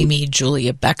author Amy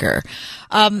Julia Becker.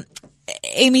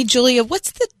 Amy Julia, what's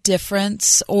the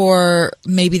difference, or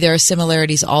maybe there are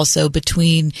similarities also,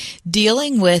 between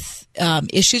dealing with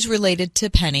issues related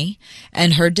to Penny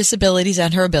and her disabilities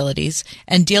and her abilities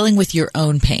and dealing with your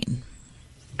own pain?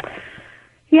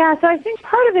 Yeah, so I think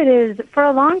part of it is, for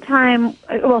a long time,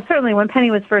 well, certainly when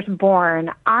Penny was first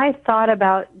born, I thought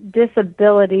about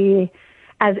disability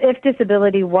as if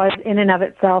disability was in and of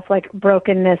itself like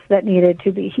brokenness that needed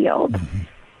to be healed.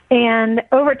 Mm-hmm. And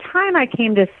over time, I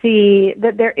came to see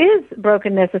that there is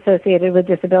brokenness associated with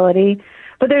disability,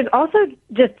 but there's also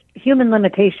just human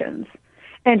limitations.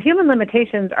 And human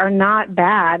limitations are not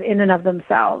bad in and of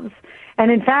themselves. And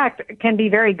in fact, can be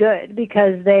very good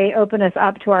because they open us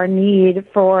up to our need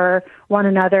for one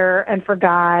another and for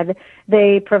God.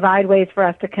 They provide ways for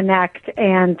us to connect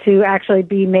and to actually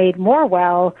be made more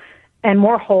well and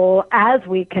more whole as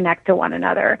we connect to one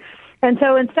another. And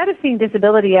so instead of seeing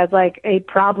disability as like a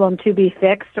problem to be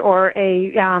fixed or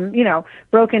a,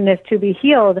 brokenness to be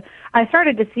healed, I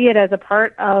started to see it as a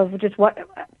part of just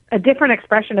a different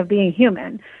expression of being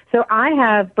human. So I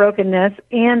have brokenness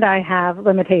and I have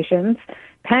limitations.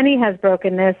 Penny has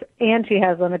brokenness and she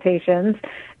has limitations.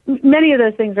 Many of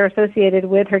those things are associated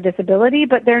with her disability,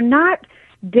 but they're not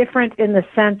different in the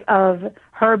sense of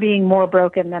her being more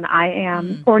broken than I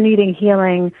am or needing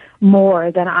healing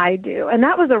more than I do. And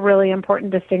that was a really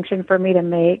important distinction for me to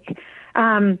make.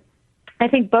 I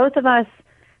think both of us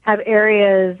have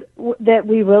areas that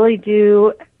we really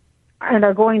do and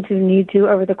are going to need to,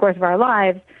 over the course of our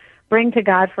lives, bring to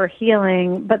God for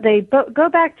healing, but they go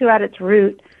back to, at its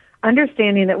root,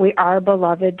 understanding that we are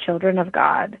beloved children of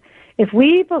God. If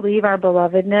we believe our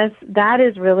belovedness, that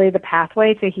is really the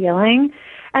pathway to healing.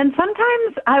 And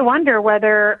sometimes I wonder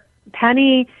whether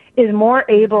Penny is more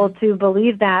able to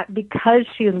believe that because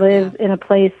she lives in a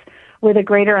place with a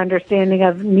greater understanding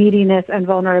of neediness and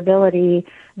vulnerability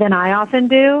than I often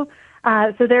do.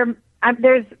 So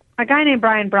there's a guy named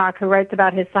Brian Brock who writes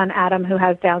about his son Adam, who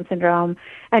has Down syndrome,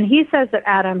 and he says that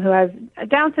Adam, who has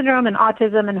Down syndrome and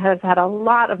autism and has had a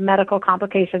lot of medical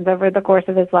complications over the course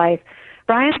of his life,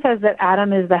 Brian says that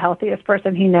Adam is the healthiest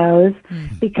person he knows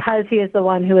because he is the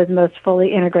one who is most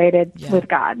fully integrated with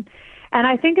God. And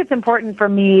I think it's important for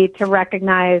me to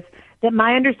recognize that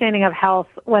my understanding of health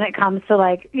when it comes to,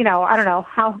 like, I don't know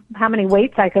how many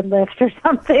weights I could lift or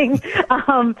something,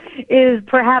 is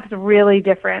perhaps really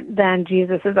different than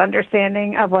Jesus's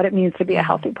understanding of what it means to be a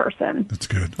healthy person. That's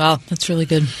good. Wow, that's really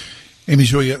good. Amy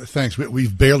Julia, thanks.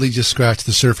 We've barely just scratched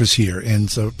the surface here, and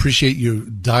so appreciate you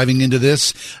diving into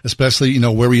this, especially,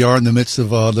 where we are in the midst of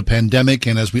the pandemic,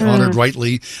 and as we honored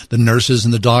rightly the nurses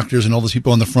and the doctors and all those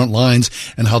people on the front lines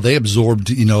and how they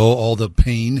absorbed, all the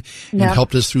pain and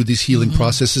helped us through these healing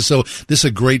processes. So this is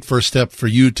a great first step for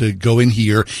you to go in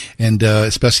here and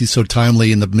especially so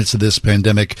timely in the midst of this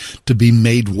pandemic to be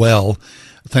made well.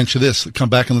 Thanks for this. Come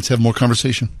back and let's have more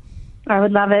conversation. I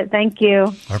would love it. Thank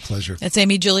you. Our pleasure. It's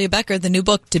Amy Julia Becker, the new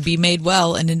book, To Be Made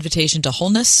Well, an invitation to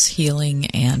wholeness, healing,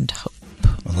 and hope.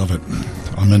 I love it.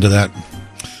 I'm into that.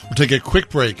 We'll take a quick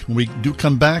break. When we do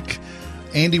come back,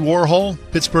 Andy Warhol,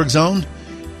 Pittsburgh's own,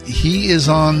 he is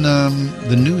on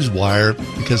the Newswire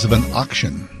because of an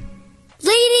auction.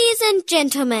 Ladies and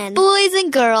gentlemen, boys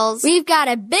and girls, we've got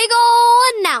a big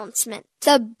ol' announcement.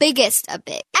 The biggest of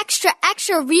big. Extra,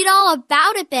 extra, read all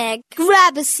about it big.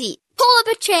 Grab a seat. Pull up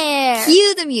a chair.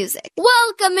 Cue the music.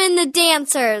 Welcome in the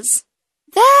dancers.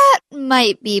 That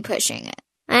might be pushing it.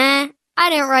 I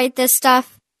didn't write this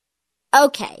stuff.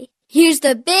 Okay, here's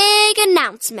the big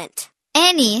announcement.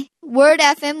 Any Word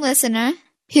FM listener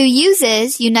who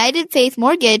uses United Faith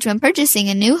Mortgage when purchasing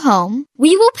a new home,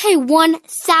 we will pay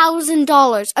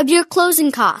 $1,000 of your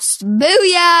closing costs.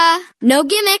 Booyah! No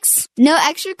gimmicks, no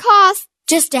extra cost,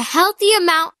 just a healthy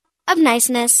amount of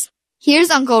niceness.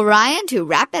 Here's Uncle Ryan to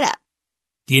wrap it up.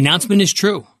 The announcement is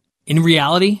true. In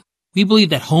reality, we believe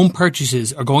that home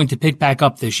purchases are going to pick back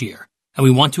up this year, and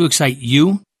we want to excite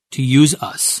you to use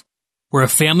us. We're a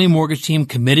family mortgage team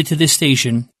committed to this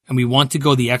station, and we want to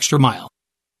go the extra mile.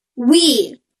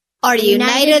 We are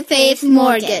United Faith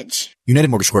Mortgage. United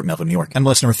Mortgage Corp, Melville, New York.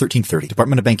 MLS number 1330.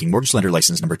 Department of Banking. Mortgage Lender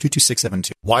License number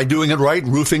 22672. Why doing it right?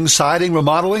 Roofing, siding,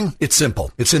 remodeling? It's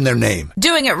simple. It's in their name.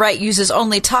 Doing it right uses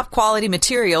only top quality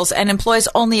materials and employs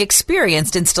only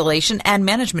experienced installation and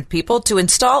management people to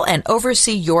install and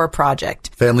oversee your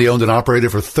project. Family owned and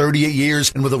operated for 38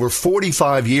 years, and with over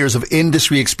 45 years of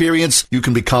industry experience, you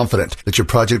can be confident that your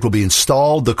project will be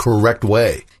installed the correct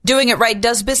way. Doing it right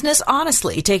does business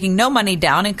honestly, taking no money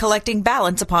down and collecting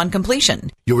balance upon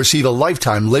completion. You'll receive a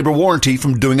lifetime labor warranty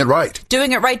from Doing It Right.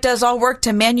 Doing It Right does all work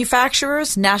to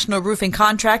manufacturers, National Roofing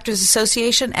Contractors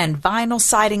Association, and Vinyl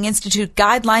Siding Institute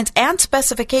guidelines and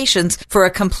specifications for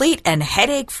a complete and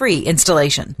headache-free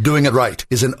installation. Doing It Right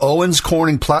is an Owens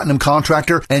Corning Platinum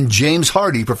contractor and James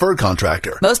Hardy preferred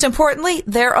contractor. Most importantly,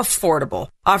 they're affordable,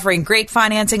 offering great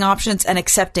financing options and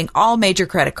accepting all major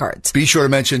credit cards. Be sure to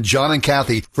mention John and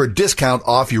Kathy for a discount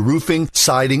off your roofing,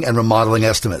 siding, and remodeling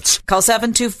estimates. Call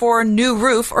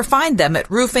 724-NEW-ROOF or find them at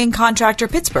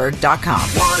roofingcontractorpittsburgh.com.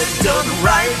 Want it done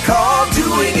right, call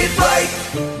Doing It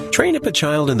Right. Train up a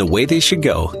child in the way they should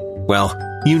go. Well,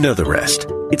 you know the rest.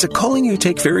 It's a calling you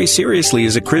take very seriously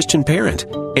as a Christian parent.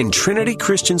 And Trinity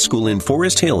Christian School in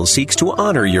Forest Hills seeks to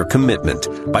honor your commitment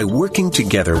by working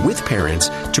together with parents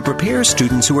to prepare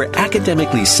students who are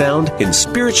academically sound and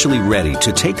spiritually ready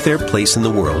to take their place in the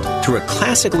world through a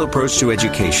classical approach to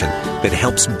education that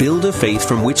helps build a faith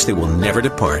from which they will never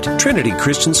depart. Trinity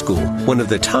Christian School, one of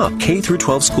the top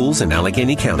K-12 schools in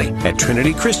Allegheny County at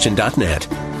trinitychristian.net.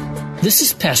 This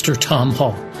is Pastor Tom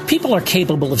Hall. People are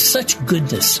capable of such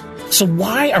goodness. So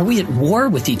why are we at war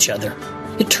with each other?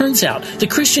 It turns out the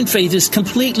Christian faith is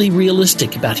completely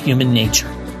realistic about human nature.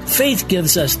 Faith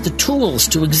gives us the tools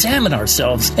to examine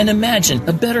ourselves and imagine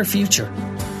a better future.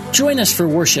 Join us for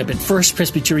worship at First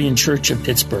Presbyterian Church of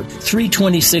Pittsburgh,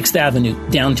 326th Avenue,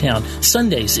 downtown,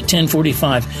 Sundays at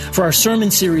 10:45 for our sermon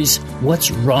series,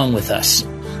 What's Wrong With Us?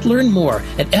 Learn more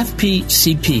at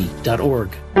fpcp.org.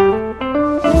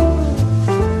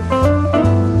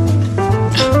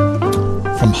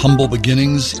 From humble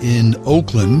beginnings in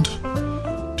Oakland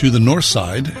to the north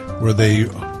side, where they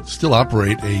still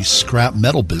operate a scrap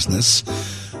metal business,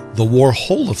 the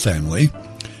Warhol family,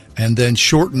 and then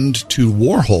shortened to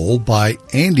Warhol by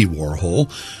Andy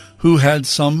Warhol, who had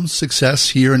some success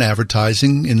here in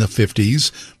advertising in the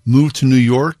 50s, moved to New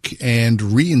York, and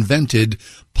reinvented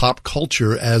pop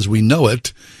culture as we know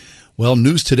it. Well,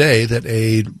 news today that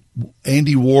a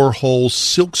Andy Warhol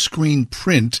silkscreen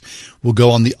print will go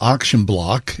on the auction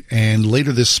block, and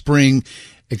later this spring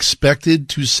expected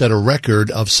to set a record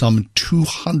of some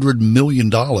 $200 million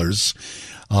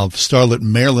of starlet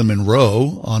Marilyn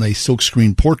Monroe on a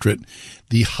silkscreen portrait,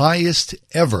 the highest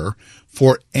ever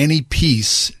for any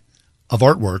piece of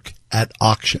artwork at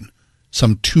auction,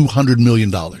 some $200 million.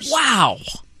 Wow.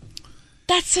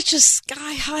 That's such a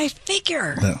sky-high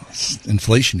figure.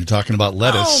 Inflation. You're talking about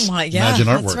lettuce. Oh, my, yeah. Imagine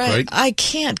artwork, that's right? I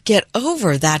can't get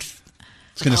over that.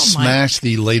 It's going to smash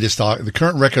the latest. The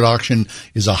current record auction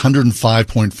is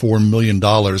 $105.4 million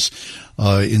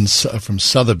from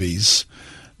Sotheby's.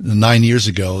 9 years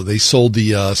ago, they sold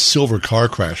the silver car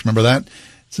crash. Remember that?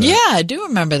 Yeah, I do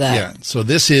remember that. Yeah. So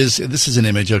this is an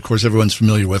image, of course, everyone's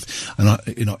familiar with.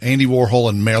 Andy Warhol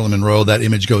and Marilyn Monroe. That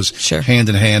image goes hand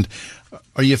in hand.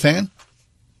 Are you a fan?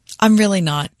 I'm really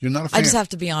not. You're not a fan? I just have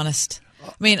to be honest.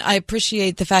 I mean, I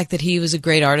appreciate the fact that he was a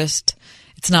great artist.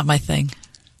 It's not my thing.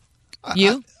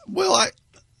 You?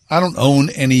 I don't own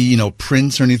any,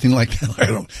 prints or anything like that. I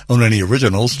don't own any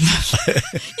originals.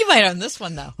 You might own this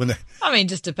one, though.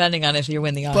 Just depending on if you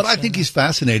win the auction. But I think he's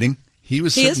fascinating. He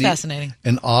is fascinating.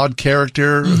 An odd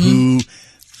character who,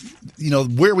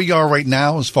 where we are right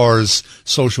now as far as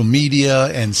social media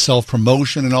and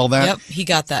self-promotion and all that. Yep, he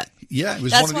got that. Yeah, it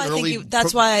was That's one of the early...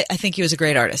 That's why I think he was a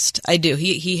great artist. I do.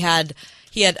 He had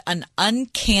an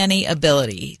uncanny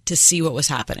ability to see what was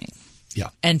happening. Yeah.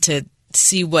 And to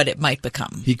see what it might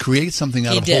become. He creates something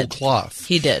out of whole cloth.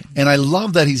 He did. And I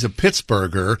love that he's a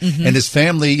Pittsburgher, and his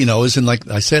family, is in, like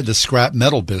I said, the scrap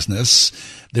metal business.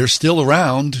 They're still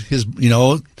around.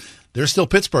 They're still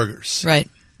Pittsburghers. Right.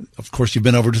 Of course, you've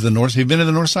been over to the north. Have you been to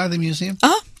the north side of the museum?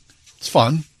 It's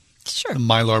fun. Sure. The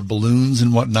Mylar balloons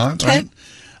and whatnot, right?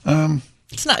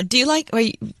 It's not. Do you like?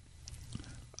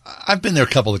 I've been there a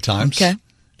couple of times. Okay.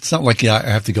 It's not like I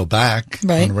have to go back.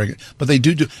 Right. On a regular, but they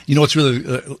do. It's really,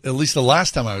 at least the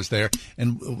last time I was there,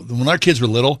 and when our kids were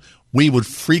little, we would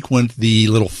frequent the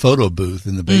little photo booth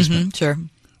in the basement. Sure.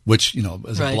 Which,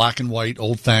 is a black and white,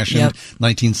 old-fashioned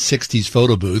 1960s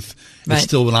photo booth. It's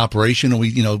still in operation, and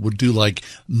we, would do like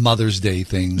Mother's Day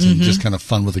things and just kind of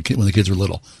fun with when the kids were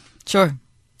little. Sure.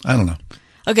 I don't know.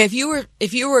 Okay, if you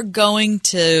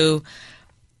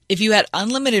had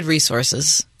unlimited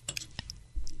resources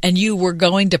and you were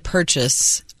going to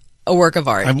purchase a work of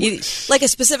art, like a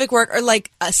specific work or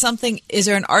like something, is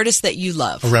there an artist that you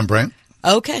love? A Rembrandt.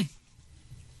 Okay.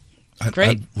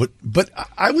 Great. But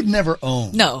I would never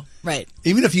own. No, right.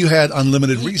 Even if you had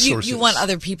unlimited resources. You want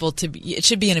other people to be, it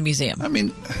should be in a museum.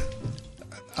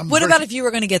 What about if you were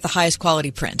going to get the highest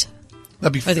quality print?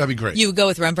 That'd be great. You would go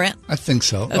with Rembrandt? I think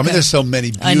so. Okay. There's so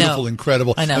many beautiful,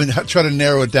 incredible. I know. Try to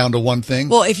narrow it down to one thing.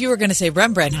 Well, if you were going to say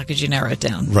Rembrandt, how could you narrow it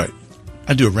down? Right.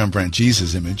 I'd do a Rembrandt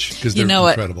Jesus image because they're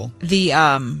incredible. The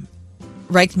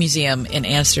Rijksmuseum in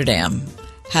Amsterdam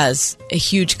has a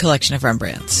huge collection of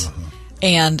Rembrandts.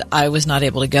 And I was not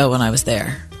able to go when I was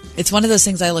there. It's one of those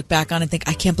things I look back on and think,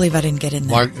 I can't believe I didn't get in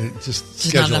there.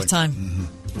 Just not enough time.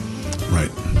 Mm-hmm. Right.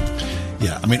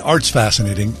 Yeah, art's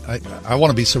fascinating. I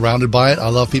want to be surrounded by it. I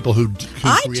love people who create it.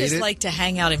 I just like to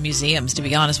hang out in museums, to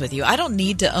be honest with you. I don't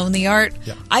need to own the art.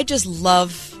 Yeah. I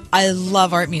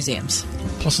love art museums.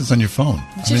 Plus, it's on your phone.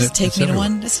 Just take me to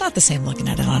one. It's not the same looking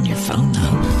at it on your phone,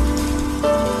 though.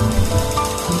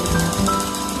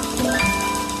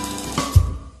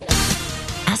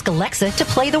 Ask Alexa to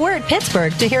play the word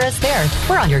Pittsburgh to hear us there.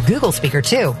 We're on your Google speaker,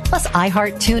 too. Plus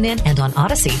iHeart, TuneIn, and on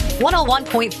Odyssey.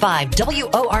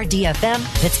 101.5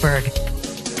 WORD-FM, Pittsburgh.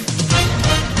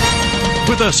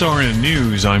 With SRN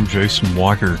News, I'm Jason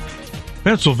Walker.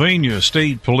 Pennsylvania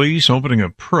State Police opening a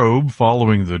probe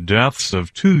following the deaths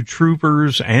of 2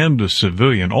 troopers and a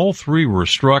civilian. All 3 were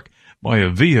struck by a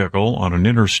vehicle on an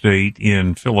interstate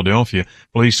in Philadelphia.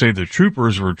 Police say the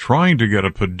troopers were trying to get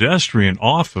a pedestrian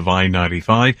off of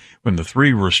I-95 when the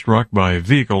 3 were struck by a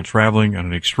vehicle traveling at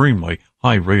an extremely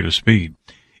high rate of speed.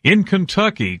 In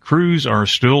Kentucky, crews are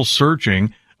still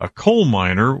searching. A coal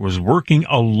miner was working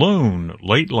alone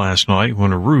late last night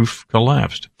when a roof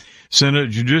collapsed. Senate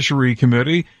Judiciary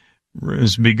Committee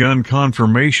has begun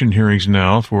confirmation hearings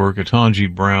now for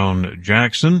Ketanji Brown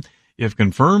Jackson. If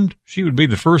confirmed, she would be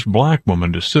the first black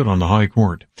woman to sit on the high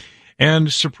court.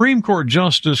 And Supreme Court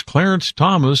Justice Clarence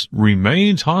Thomas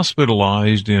remains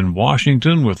hospitalized in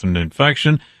Washington with an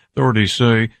infection. Authorities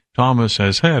say Thomas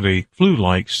has had a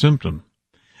flu-like symptom.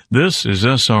 This is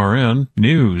SRN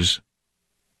News.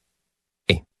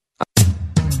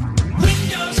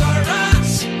 Windows are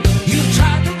us. You've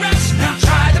tried the rest, now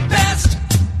try the best.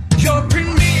 Your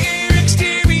premier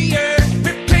exterior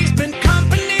replacement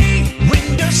company.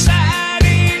 Windows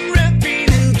siding, roofing,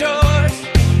 and doors.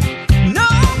 No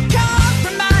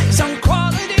compromise on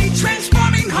quality,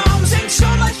 transforming homes and so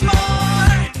much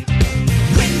more.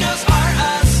 Windows are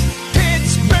us.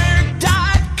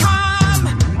 Pittsburgh.com.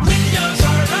 Windows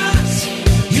are us.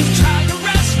 You've tried the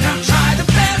rest, now try the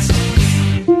best.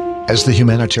 As the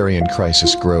humanitarian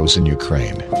crisis grows in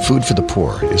Ukraine, Food for the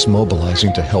Poor is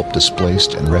mobilizing to help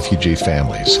displaced and refugee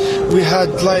families. We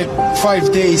had like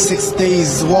 5 days, 6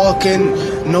 days walking,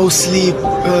 no sleep,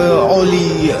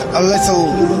 only a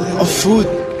little of food.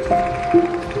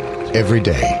 Every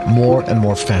day, more and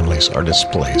more families are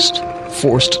displaced,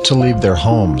 forced to leave their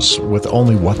homes with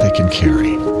only what they can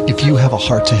carry. If you have a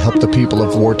heart to help the people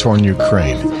of war-torn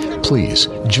Ukraine, please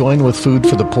join with Food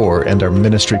for the Poor and our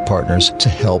ministry partners to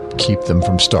help keep them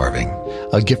from starving.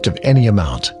 A gift of any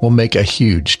amount will make a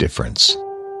huge difference.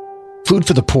 Food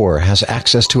for the Poor has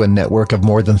access to a network of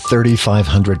more than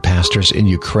 3,500 pastors in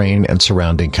Ukraine and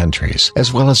surrounding countries,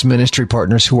 as well as ministry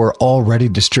partners who are already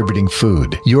distributing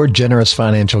food. Your generous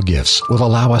financial gifts will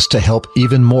allow us to help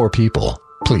even more people.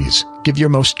 Please give your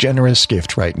most generous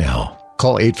gift right now.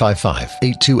 Call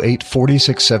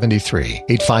 855-828-4673,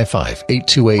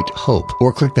 855-828-HOPE,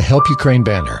 or click the Help Ukraine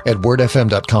banner at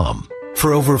wordfm.com.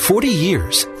 For over 40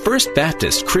 years, First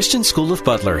Baptist Christian School of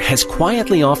Butler has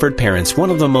quietly offered parents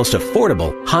one of the most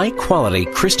affordable, high-quality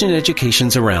Christian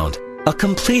educations around. A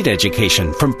complete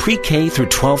education from pre-K through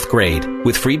 12th grade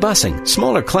with free busing,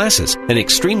 smaller classes, an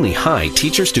extremely high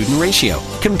teacher-student ratio,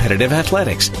 competitive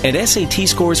athletics, and SAT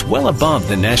scores well above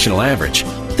the national average.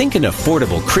 Think an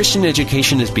affordable Christian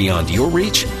education is beyond your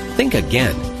reach? Think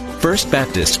again. First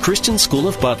Baptist Christian School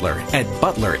of Butler at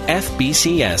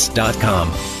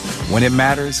butlerfbcs.com. When it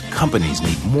matters, companies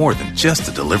need more than just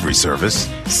a delivery service.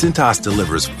 Cintas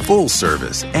delivers full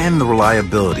service and the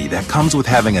reliability that comes with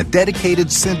having a dedicated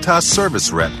Cintas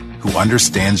service rep who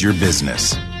understands your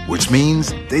business, which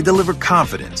means they deliver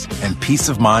confidence and peace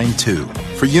of mind too.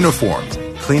 For uniforms,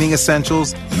 cleaning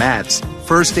essentials, mats,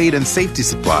 first aid and safety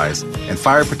supplies, and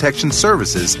fire protection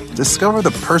services, discover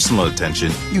the personal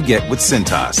attention you get with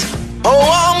Cintas. Oh,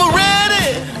 I'm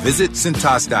ready! Visit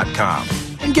Cintas.com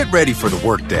and get ready for the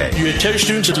workday. You tell your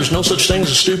students that there's no such thing as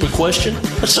a stupid question?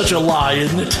 That's such a lie,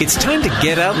 isn't it? It's time to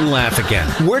get out and laugh again.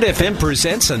 Word FM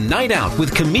presents a night out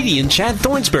with comedian Chad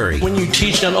Thornsberry. When you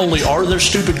teach, not only are there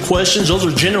stupid questions, those are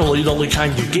generally the only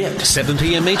kind you get. 7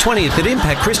 p.m. May 20th at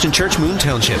Impact Christian Church, Moon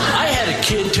Township. I had a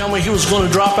kid tell me he was going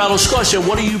to drop out of school. I said,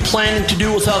 what are you planning to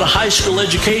do without a high school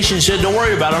education? He said, don't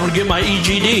worry about it. I'm going to get my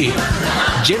EGD.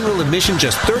 General admission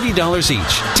just $30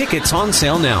 each. Tickets on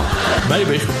sale now.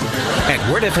 Maybe. At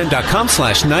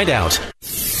wordfm.com/nightout.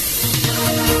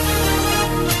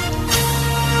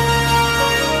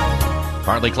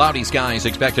 Partly cloudy skies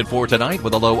expected for tonight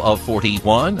with a low of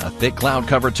 41. A thick cloud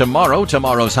cover tomorrow.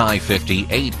 Tomorrow's high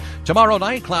 58. Tomorrow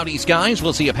night, cloudy skies.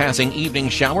 We'll see a passing evening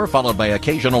shower followed by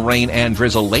occasional rain and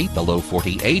drizzle late, the low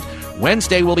 48.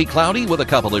 Wednesday will be cloudy with a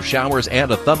couple of showers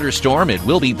and a thunderstorm. It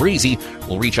will be breezy.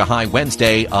 We'll reach a high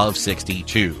Wednesday of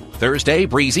 62. Thursday,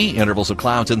 breezy, intervals of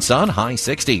clouds and sun, high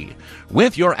 60.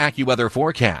 With your AccuWeather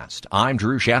forecast, I'm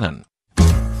Drew Shannon.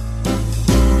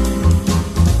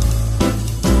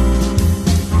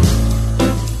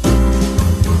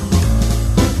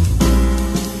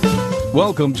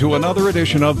 Welcome to another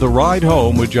edition of The Ride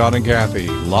Home with John and Kathy,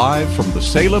 live from the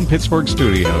Salem-Pittsburgh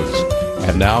studios.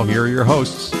 And now here are your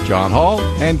hosts, John Hall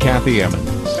and Kathy Emmons.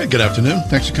 Hey, good afternoon.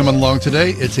 Thanks for coming along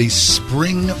today. It's a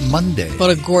spring Monday.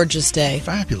 What a gorgeous day.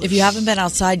 Fabulous. If you haven't been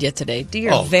outside yet today, do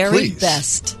your very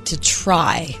best to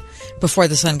try before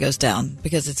the sun goes down,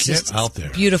 because it's just out there.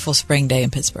 A beautiful spring day in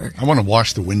Pittsburgh. I want to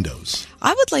wash the windows.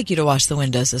 I would like you to wash the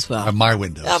windows as well. My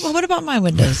windows. What about my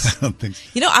windows? I don't think so.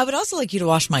 You know, I would also like you to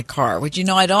wash my car, which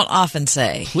I don't often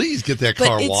say. Please get that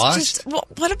car washed.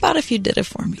 What about if you did it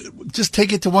for me? Just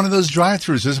take it to one of those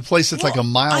drive-thrus. There's a place that's like a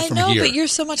mile from here. I know, but you're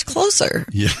so much closer.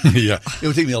 Yeah. It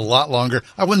would take me a lot longer.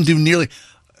 I wouldn't do nearly.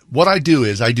 What I do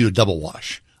is I do a double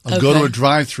wash. I'll go to a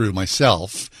drive-thru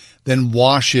myself, then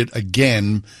wash it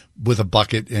again with a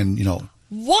bucket and,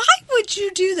 Why would you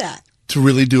do that? To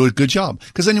really do a good job.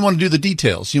 Because then you want to do the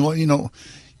details. You want,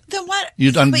 Then what?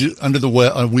 You under the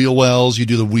wheel wells, you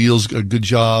do the wheels a good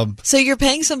job. So you're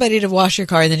paying somebody to wash your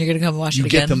car, and then you're going to come wash it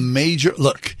again? You get the major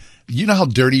look. You know how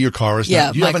dirty your car is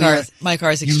now? Yeah, my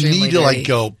car is extremely dirty. You need to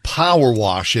go power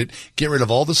wash it, get rid of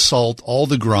all the salt, all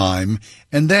the grime,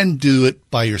 and then do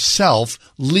it by yourself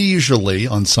leisurely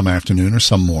on some afternoon or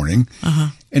some morning,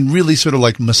 and really sort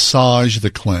of massage the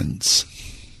cleanse.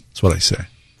 That's what I say.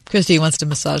 Christy wants to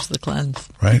massage the cleanse.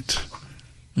 Right.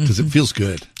 Because it feels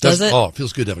good. Does it? Oh, it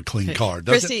feels good to have a clean car,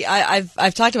 doesn't Christy,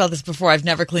 I've talked about this before. I've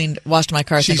never washed my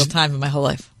car a single time in my whole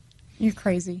life. You're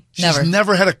crazy. She's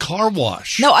never had a car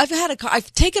wash. No,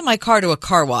 I've taken my car to a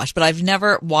car wash, but I've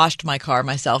never washed my car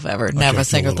myself ever. Never a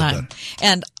single time.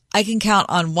 And I can count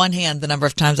on one hand the number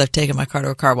of times I've taken my car to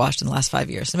a car wash in the last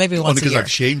 5 years. So maybe once a year. Because I've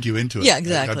shamed you into it. Yeah,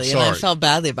 exactly. And I felt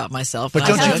badly about myself. But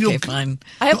don't you feel fine?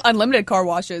 I have unlimited car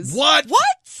washes. What?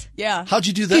 Yeah. How'd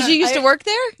you do that? Because you used to work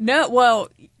there? No, well,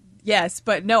 yes,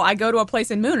 but no, I go to a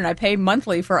place in Moon and I pay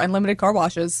monthly for unlimited car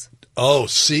washes. Oh,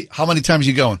 see? How many times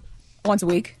are you going? Once a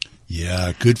week.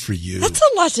 Yeah, good for you. That's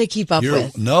a lot to keep up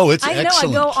with. No, it's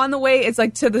excellent. I go on the way. It's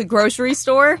to the grocery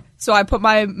store. So I put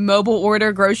my mobile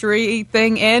order grocery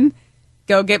thing in,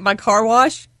 go get my car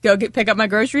wash, pick up my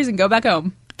groceries, and go back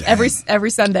home. Dang. Every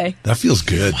Sunday. That feels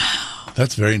good. Wow.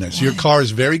 That's very nice. So your car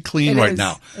is very clean right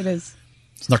now. It is.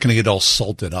 It's not going to get all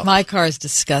salted up. My car is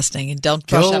disgusting, and don't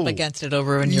brush up against it. It'll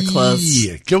ruin your clothes.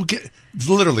 Yeah, go get. It's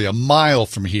literally a mile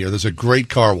from here. There's a great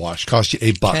car wash. Cost you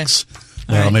 $8. Okay.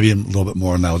 Well, maybe a little bit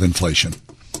more now with inflation.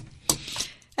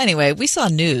 Anyway, we saw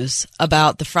news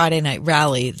about the Friday night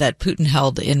rally that Putin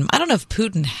held in, I don't know if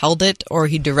Putin held it or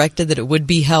he directed that it would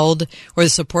be held, or the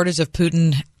supporters of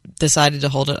Putin decided to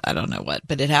hold it. I don't know what,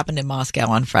 but it happened in Moscow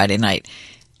on Friday night.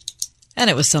 And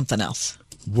it was something else.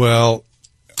 Well,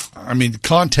 I mean,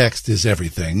 context is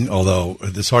everything, although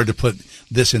it's hard to put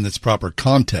this in its proper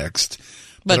context.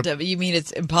 But you mean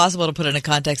it's impossible to put in a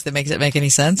context that makes it make any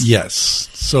sense? Yes.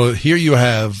 So here you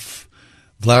have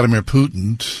Vladimir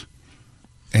Putin,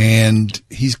 and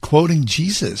he's quoting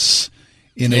Jesus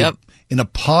in a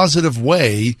positive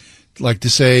way, like to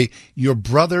say, your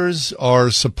brothers are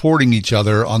supporting each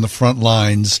other on the front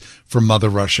lines for Mother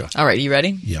Russia. All right, you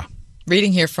ready? Yeah.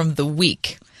 Reading here from The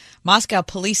Week. Moscow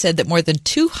police said that more than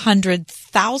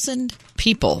 200,000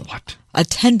 people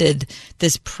attended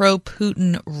this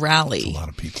pro-Putin rally. That's a lot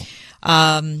of people.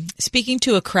 Speaking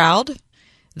to the crowd,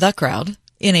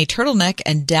 in a turtleneck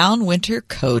and down winter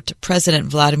coat, President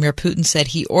Vladimir Putin said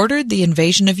he ordered the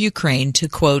invasion of Ukraine to,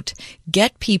 quote,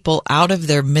 get people out of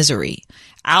their misery,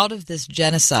 out of this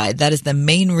genocide. That is the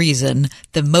main reason,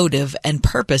 the motive, and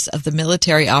purpose of the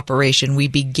military operation we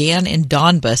began in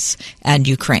Donbas and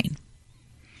Ukraine.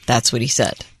 That's what he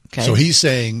said. Okay. So he's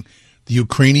saying the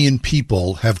Ukrainian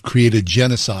people have created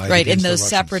genocide. Right, in against those the Russians.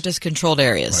 separatist-controlled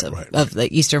areas of the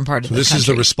eastern part of the country. So this is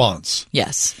the response.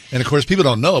 Yes. And, of course, people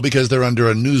don't know because they're under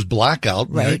a news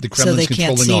blackout. Right. The Kremlin's so they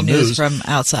can't controlling see all news from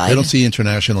outside. They don't see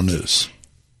international news.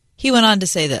 He went on to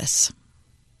say this.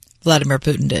 Vladimir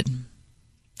Putin did.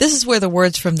 This is where the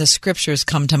words from the scriptures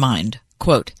come to mind.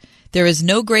 Quote, there is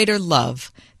no greater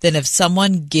love than if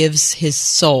someone gives his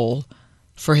soul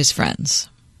for his friends.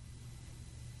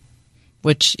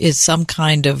 Which is some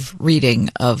kind of reading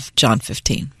of John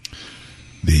 15.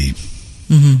 The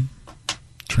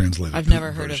translated I've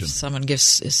never heard version. of someone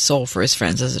gives his soul for his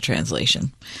friends as a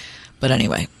translation. But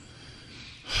anyway.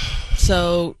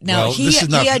 So now he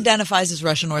identifies as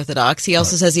Russian Orthodox. He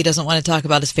also says he doesn't want to talk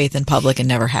about his faith in public and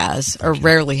never has, or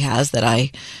rarely has that I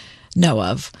know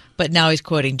of. But now he's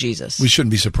quoting Jesus. We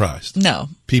shouldn't be surprised. No.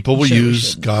 People will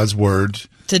use God's word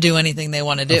to do anything they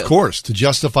want to do. Of course, to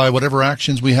justify whatever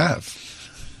actions we have.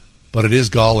 But it is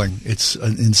galling. It's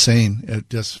insane.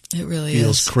 It really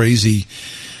feels crazy.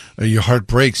 Your heart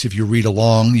breaks if you read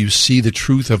along. You see the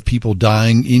truth of people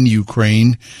dying in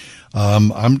Ukraine.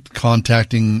 I'm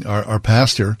contacting our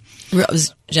pastor.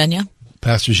 Zhenya?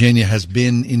 Pastor Zhenya has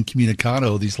been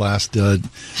incommunicado these last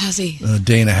Has he?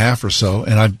 Day and a half or so,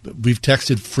 and we've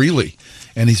texted freely,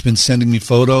 and he's been sending me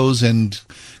photos and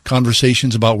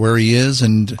conversations about where he is,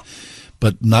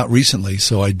 but not recently.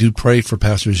 So I do pray for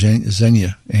Pastor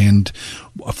Zhenya and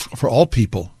for all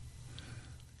people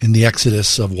in the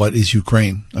exodus of what is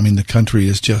Ukraine. I mean, the country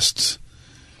is just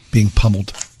being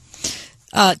pummeled.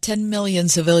 10 million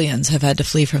civilians have had to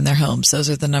flee from their homes. Those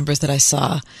are the numbers that I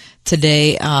saw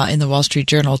today in the Wall Street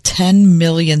Journal. 10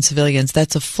 million civilians.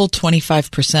 That's a full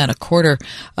 25%, a quarter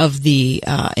of the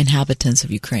inhabitants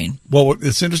of Ukraine. Well,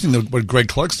 it's interesting that what Greg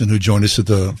Clugston, who joined us at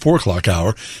the 4 o'clock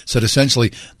hour, said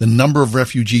essentially the number of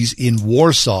refugees in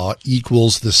Warsaw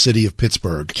equals the city of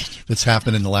Pittsburgh. That's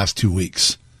happened in the last 2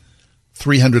 weeks.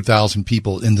 300,000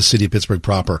 people in the city of Pittsburgh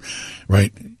proper,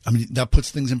 right? I mean, that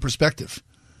puts things in perspective.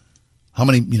 How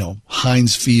many,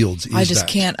 Heinz Fields is that? I just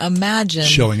can't imagine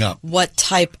showing up. What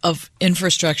type of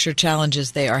infrastructure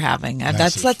challenges they are having.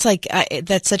 That's such a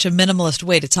minimalist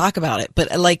way to talk about it. But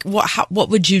what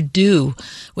would you do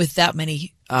with that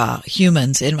many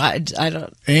humans? And I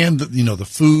don't. And the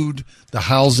food, the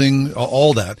housing,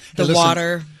 all that. The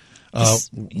water.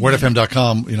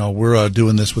 WordFM.com. We're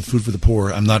doing this with Food for the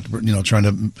Poor. I'm not, trying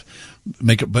to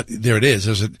make it, but there it is.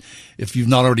 If you've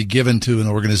not already given to an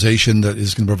organization that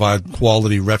is going to provide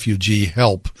quality refugee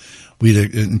help,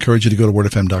 we'd encourage you to go to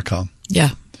WordFM.com. Yeah.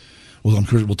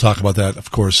 We'll talk about that, of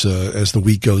course, as the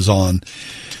week goes on.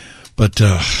 But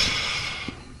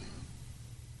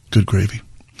good gravy.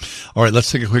 All right,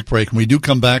 let's take a quick break. When we do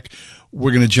come back,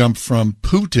 we're going to jump from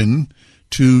Putin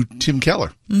to Tim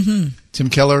Keller. Mm-hmm. Tim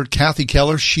Keller, Kathy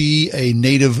Keller, she a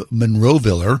native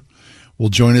Monroeviller, will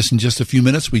join us in just a few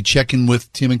minutes. We check in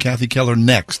with Tim and Kathy Keller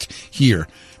next here.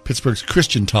 Pittsburgh's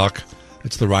Christian Talk.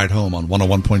 It's The Ride Home on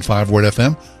 101.5 Word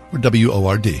FM or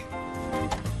WORD.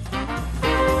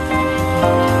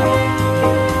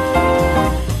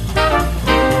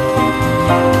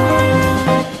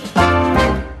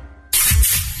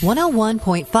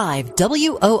 .5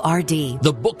 WORD.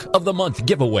 The Book of the Month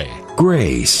giveaway.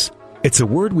 Grace. It's a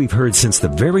word we've heard since the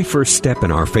very first step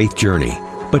in our faith journey.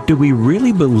 But do we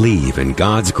really believe in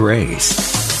God's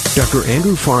grace? Dr.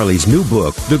 Andrew Farley's new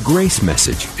book, The Grace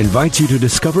Message, invites you to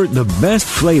discover the best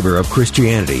flavor of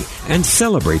Christianity and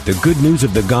celebrate the good news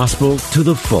of the gospel to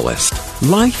the fullest.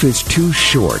 Life is too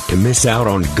short to miss out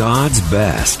on God's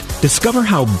best. Discover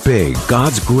how big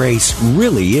God's grace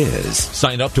really is.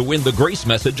 Sign up to win The Grace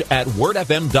Message at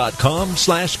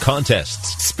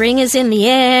wordfm.com/contests. Spring is in the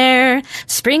air.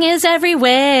 Spring is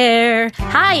everywhere.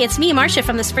 Hi, it's me, Marcia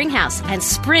from the Spring House, and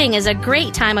spring is a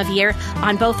great time of year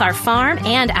on both our farm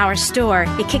and our store.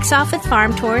 It kicks off with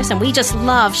farm tours, and we just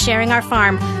love sharing our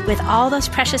farm with all those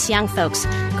precious young folks.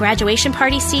 Graduation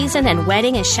party season and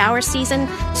wedding and shower season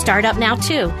start up now,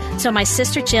 too. So my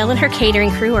sister Jill and her catering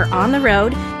crew are on the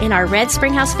road in our red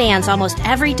Springhouse vans almost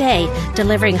every day,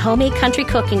 delivering homemade country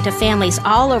cooking to families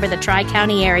all over the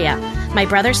Tri-County area. My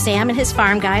brother Sam and his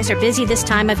farm guys are busy this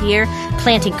time of year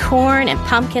planting corn and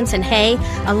pumpkins and hay,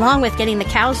 along with getting the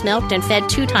cows milked and fed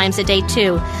 2 times a day,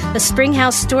 too. The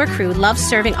Springhouse store crew loves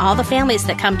serving all the families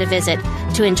that come to visit,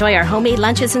 to enjoy our homemade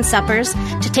lunches and suppers,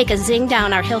 to take a zing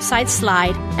down our hillside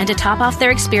slide, and to top off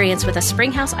their experience with a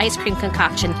Springhouse ice cream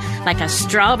concoction like a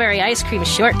strawberry ice cream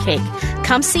shortcake.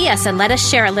 Come see us and let us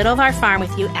share a little of our farm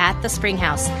with you at the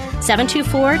Springhouse.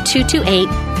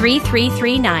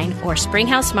 724-228-3339 or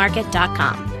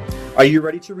springhousemarket.com. Are you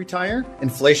ready to retire?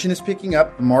 Inflation is picking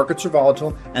up, the markets are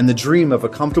volatile, and the dream of a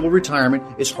comfortable retirement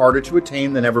is harder to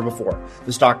attain than ever before.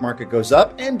 The stock market goes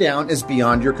up and down is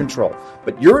beyond your control,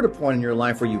 but you're at a point in your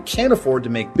life where you can't afford to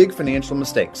make big financial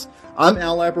mistakes. I'm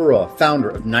Al Labaroa, founder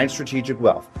of Knight Strategic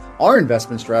Wealth. Our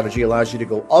investment strategy allows you to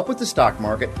go up with the stock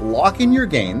market, lock in your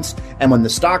gains, and when the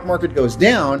stock market goes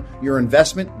down, your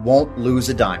investment won't lose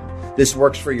a dime. This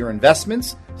works for your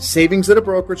investments, savings at a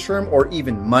brokerage firm, or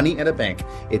even money at a bank.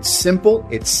 It's simple,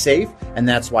 it's safe, and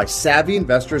that's why savvy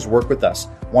investors work with us.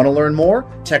 Want to learn more?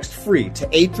 Text FREE to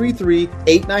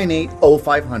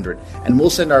 833-898-0500, and we'll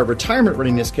send our retirement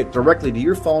readiness kit directly to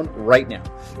your phone right now.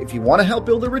 If you want to help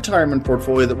build a retirement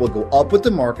portfolio that will go up with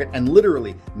the market and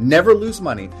literally never lose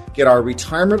money, get our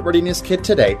retirement readiness kit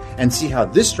today and see how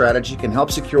this strategy can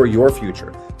help secure your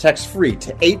future. Text FREE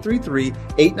to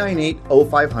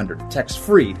 833-898-0500. Text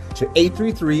FREE to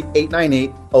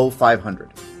 833-898-0500.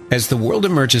 As the world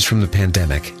emerges from the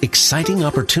pandemic, exciting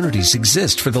opportunities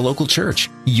exist for the local church.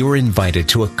 You're invited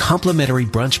to a complimentary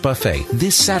brunch buffet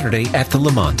this Saturday at the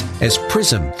Lamont as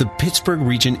PRISM, the Pittsburgh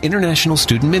Region International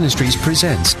Student Ministries,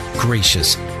 presents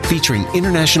Gracious, featuring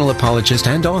international apologist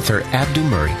and author Abdu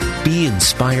Murray. Be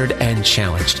inspired and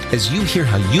challenged as you hear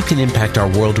how you can impact our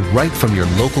world right from your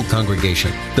local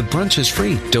congregation. The brunch is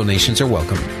free. Donations are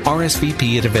welcome.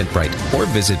 RSVP at Eventbrite or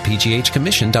visit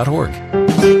pghcommission.org.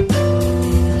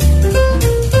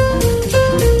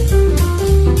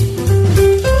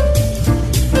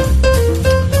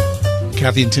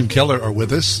 Kathy and Tim Keller are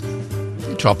with us.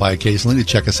 They drop by occasionally to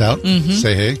check us out,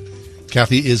 say hey.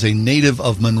 Kathy is a native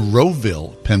of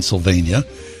Monroeville, Pennsylvania.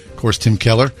 Of course, Tim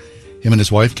Keller, him and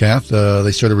his wife, Kath,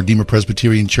 they started Redeemer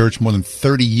Presbyterian Church more than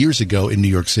 30 years ago in New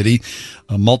York City.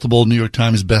 Multiple New York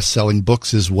Times best-selling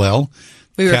books as well.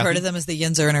 We refer to them as the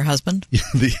Yinzer and her husband.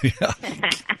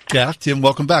 Kath, Tim,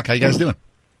 welcome back. How you guys doing?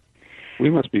 We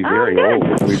must be very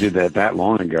old. We did that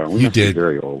long ago. We must be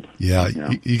very old. Yeah,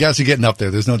 you guys are getting up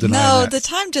there. There's no denying No, that. the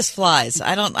time just flies.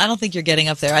 I don't think you're getting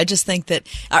up there. I just think that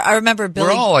I remember Billy.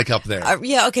 We're all like up there.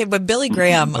 Yeah, okay. But Billy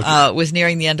Graham was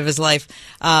nearing the end of his life.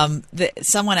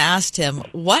 Someone asked him,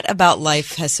 "What about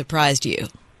life has surprised you?"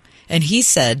 And he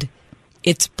said,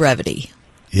 "It's brevity."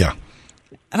 Yeah.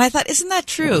 And I thought, isn't that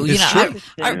true? It's true.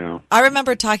 I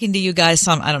remember talking to you guys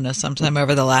sometime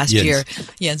over the last year,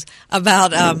 Jens,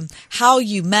 about how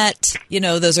you met,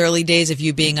 those early days of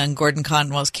you being on Gordon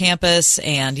Conwell's campus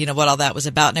and, what all that was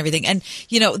about and everything. And,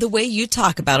 the way you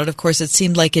talk about it, of course, it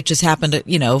seemed like it just happened,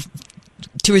 2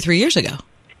 or 3 years ago.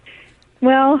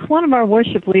 Well, one of our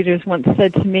worship leaders once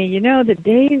said to me, the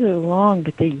days are long,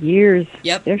 but the years,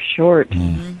 they're short.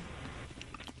 Mm-hmm.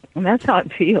 And that's how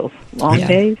it feels. Long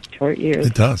days, short years.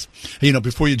 It does. Hey,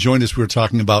 before you joined us, we were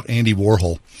talking about Andy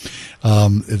Warhol.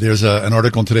 There's an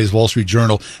article in today's Wall Street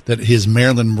Journal that his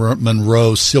Marilyn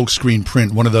Monroe silkscreen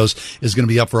print, one of those, is going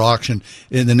to be up for auction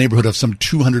in the neighborhood of some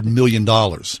 $200 million.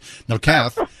 Now,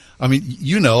 Kath,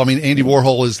 Andy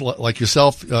Warhol is like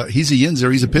yourself. He's a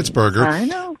Yinzer. He's a Pittsburgher. I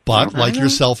know. But like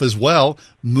yourself as well,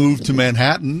 moved to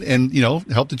Manhattan and,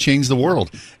 helped to change the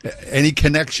world. Any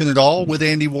connection at all with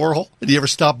Andy Warhol? Did you ever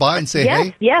stop by and say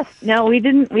hey? Yes. No, we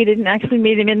didn't actually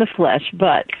meet him in the flesh,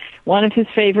 but one of his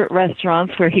favorite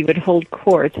restaurants where he would hold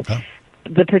court,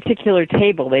 the particular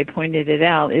table, they pointed it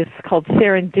out, is called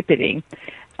Serendipity.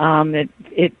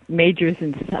 It majors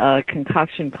in a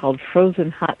concoction called frozen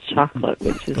hot chocolate,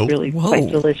 which is really quite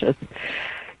delicious.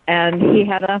 And he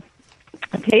had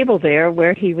a table there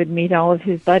where he would meet all of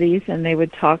his buddies, and they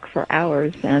would talk for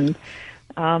hours. And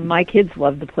my kids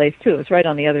loved the place too. It was right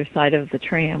on the other side of the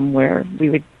tram where we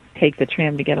would take the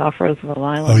tram to get off Roosevelt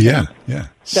Island. Oh, yeah, yeah.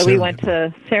 So we went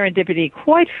to Serendipity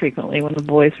quite frequently when the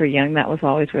boys were young. That was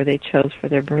always where they chose for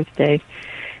their birthday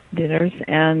dinners.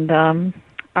 And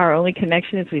our only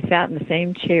connection is we sat in the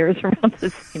same chairs around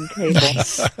the same table.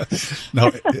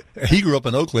 Now, he grew up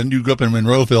in Oakland. You grew up in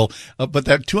Monroeville. But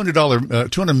that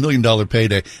 $200 million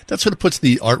payday, that sort of puts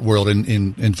the art world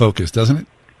in focus, doesn't it?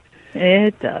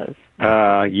 It does.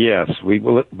 Yes, we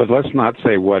will, but let's not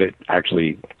say what it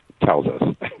actually tells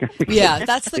us. Yeah,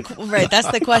 that's the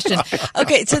question.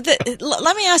 Okay, so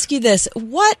let me ask you this: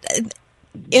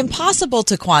 impossible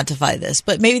to quantify this,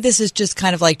 but maybe this is just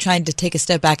kind of like trying to take a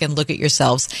step back and look at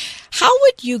yourselves. How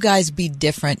would you guys be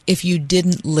different if you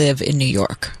didn't live in New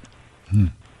York?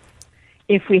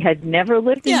 If we had never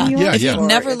lived in New York? If you'd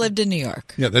never lived in New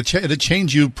York. Yeah, that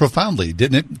changed you profoundly,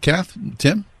 didn't it, Kath?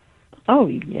 Tim? Oh,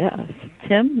 yes.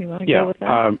 Tim, you want to go with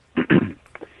that?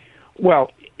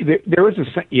 Well, there was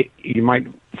you might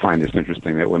find this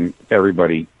interesting that when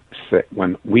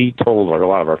we told a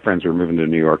lot of our friends we were moving to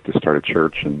New York to start a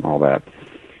church and all that,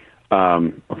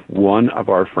 one of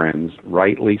our friends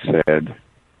rightly said,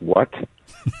 "What?"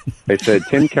 They said,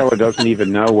 "Tim Keller doesn't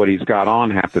even know what he's got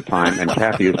on half the time, and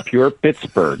Kathy is pure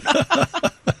Pittsburgh."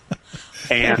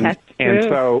 and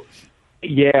so,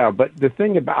 yeah, but the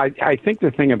thing about I think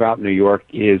the thing about New York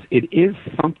is it is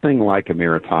something like a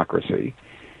meritocracy,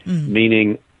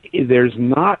 meaning there's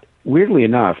not, weirdly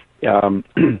enough,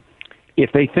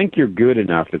 if they think you're good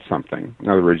enough at something, in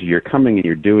other words, you're coming and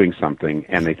you're doing something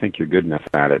and they think you're good enough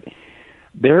at it,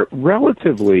 they're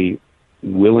relatively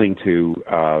willing to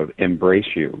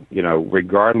embrace you,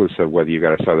 regardless of whether you've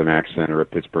got a Southern accent or a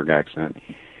Pittsburgh accent.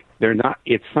 They're not.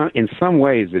 In some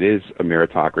ways, it is a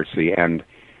meritocracy, and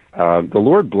the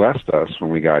Lord blessed us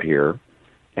when we got here,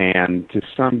 and to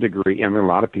some degree, a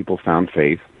lot of people found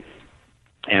faith.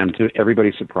 And to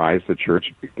everybody's surprise, the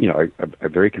church, a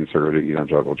very conservative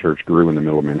evangelical church, grew in the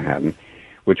middle of Manhattan,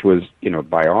 which was,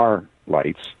 by our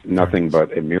lights, nothing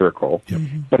but a miracle.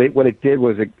 But what it did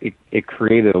was it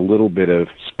created a little bit of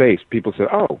space. People said,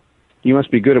 "Oh, you must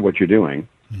be good at what you're doing,"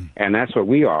 and that's what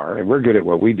we are, and we're good at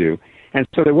what we do. And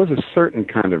so there was a certain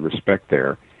kind of respect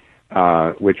there,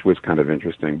 which was kind of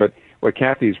interesting. But what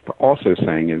Kathy's also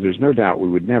saying is there's no doubt we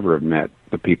would never have met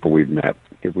the people we've met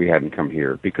if we hadn't come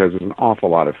here, because there's an awful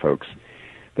lot of folks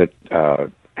that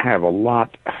have a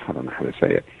lot, I don't know how to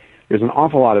say it, there's an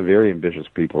awful lot of very ambitious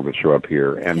people that show up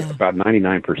here, and about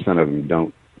 99% of them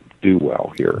don't do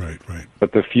well here. Right.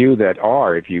 But the few that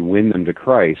are, if you win them to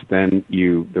Christ, then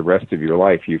the rest of your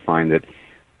life, you find that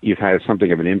you've had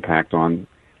something of an impact on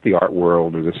the art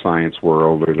world or the science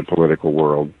world or the political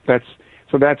world. That's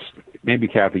maybe,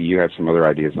 Kathy, you have some other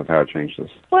ideas of how to change this.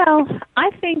 Well,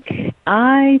 I think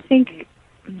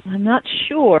I'm not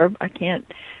sure. I can't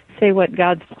say what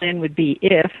God's plan would be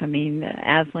if.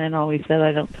 Aslan always said,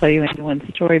 "I don't tell you anyone's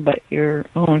story but your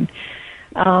own."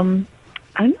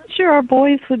 I'm not sure our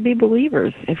boys would be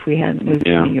believers if we hadn't moved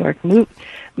to New York.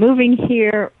 Moving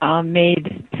here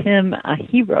made Tim a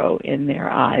hero in their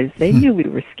eyes. They knew we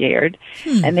were scared,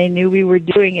 and they knew we were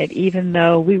doing it even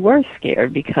though we were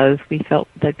scared because we felt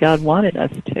that God wanted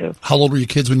us to. How old were your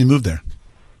kids when you moved there?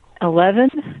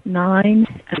 11, 9,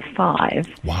 and 5.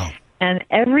 Wow. And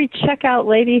every checkout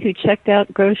lady who checked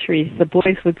out groceries, the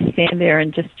boys would stand there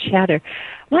and just chatter.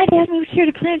 "My dad moved here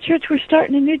to plant church. We're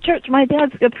starting a new church. My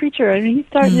dad's a preacher. He's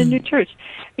starting a new church."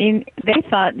 They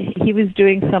thought he was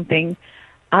doing something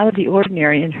out of the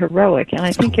ordinary and heroic. And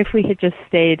I think if we had just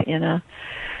stayed in a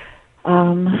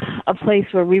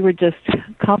place where we were just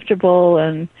comfortable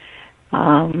and,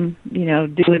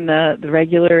 doing the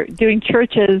regular, doing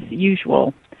church as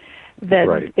usual,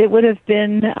 that it would have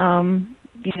been,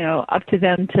 up to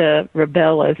them to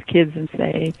rebel as kids and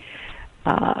say,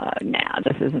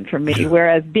 this isn't for me.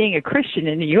 Whereas being a Christian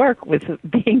in New York was a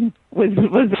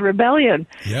rebellion.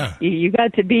 Yeah. You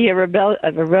got to be a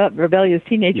rebellious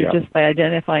teenager just by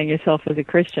identifying yourself as a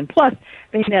Christian. Plus,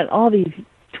 they met all these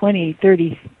 20,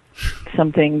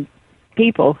 30-something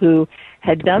people who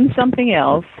had done something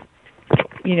else,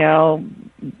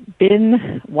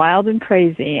 been wild and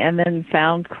crazy, and then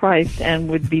found Christ and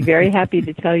would be very happy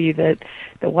to tell you that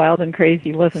the wild and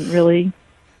crazy wasn't really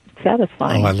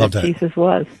satisfying Oh, I love that. Jesus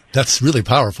was. That's really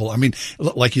powerful. I mean,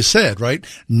 like you said, right?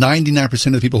 99%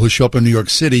 of the people who show up in New York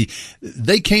City,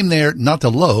 they came there not to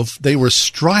loaf. They were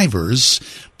strivers,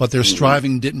 but their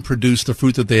striving didn't produce the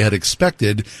fruit that they had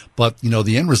expected. But,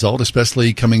 the end result,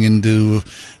 especially coming into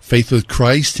faith with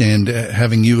Christ and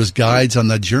having you as guides on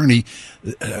that journey,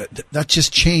 that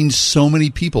just changed so many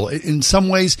people. In some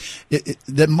ways,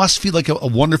 that must feel like a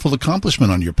wonderful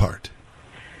accomplishment on your part.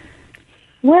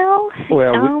 Well,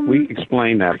 we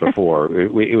explained that before.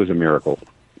 It was a miracle.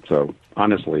 So,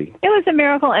 honestly. It was a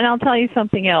miracle, and I'll tell you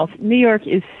something else. New York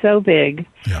is so big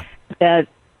that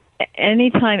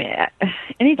anytime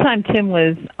Tim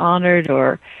was honored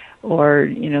or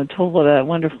told what a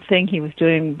wonderful thing he was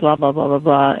doing, blah, blah, blah, blah,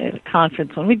 blah, at a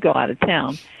conference, when we'd go out of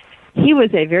town, he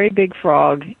was a very big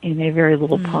frog in a very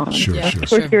little pond. Sure. Of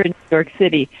course, here in New York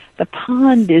City, the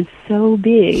pond is so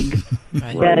big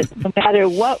that no matter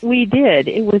what we did,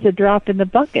 it was a drop in the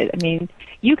bucket. I mean,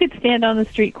 you could stand on the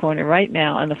street corner right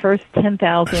now, and the first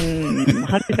 10,000,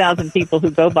 100,000 people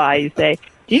who go by, you say,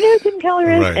 "Do you know who Tim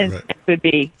Keller is?" And it would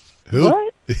be, who?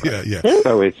 What? Yeah.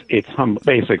 So it's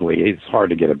basically, it's hard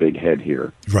to get a big head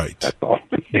here. Right. That's all.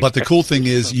 But the cool thing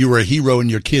is you were a hero in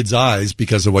your kids' eyes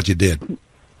because of what you did.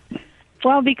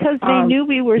 Well, because they knew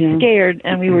we were scared,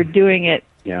 and we were doing it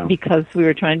because we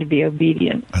were trying to be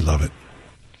obedient. I love it.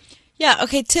 Yeah,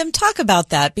 okay, Tim, talk about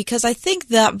that, because I think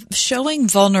that showing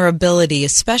vulnerability,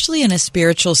 especially in a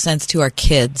spiritual sense to our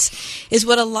kids, is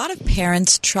what a lot of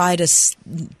parents try to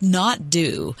not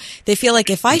do. They feel like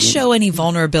if I show any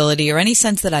vulnerability or any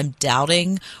sense that I'm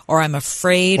doubting or I'm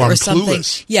afraid or or I'm something,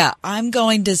 clueless. I'm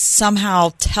going to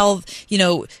somehow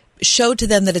show to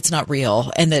them that it's not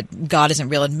real and that God isn't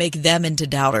real and make them into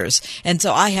doubters. And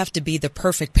so I have to be the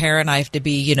perfect parent. I have to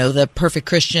be, the perfect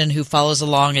Christian who follows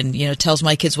along and, tells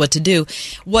my kids what to do.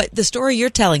 What the story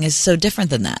you're telling is so different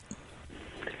than that.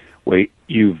 Wait,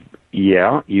 you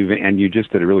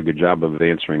just did a really good job of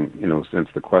answering, since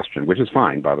the question, which is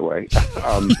fine, by the way.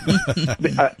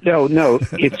 No,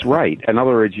 it's right. In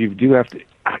other words, you do have to,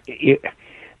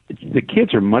 the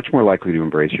kids are much more likely to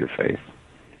embrace your faith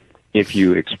if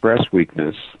you express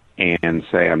weakness and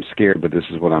say, "I'm scared, but this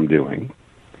is what I'm doing,"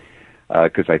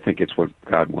 because I think it's what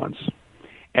God wants.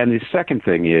 And the second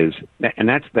thing is, and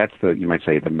that's the, you might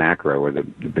say, the macro or the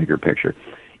bigger picture.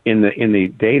 In the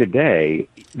day-to-day,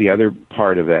 the other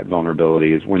part of that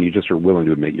vulnerability is when you just are willing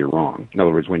to admit you're wrong. In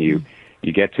other words, when you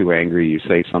get too angry, you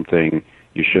say something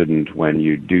you shouldn't, when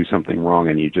you do something wrong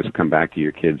and you just come back to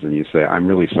your kids and you say, "I'm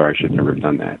really sorry, I should never have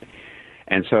done that."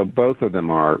 And so both of them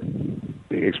are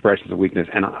expressions of weakness.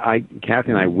 And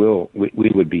Kathy and I we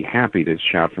would be happy to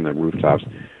shout from the rooftops,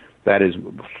 that is a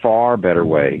far better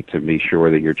way to be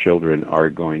sure that your children are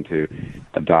going to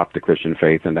adopt the Christian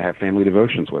faith and to have family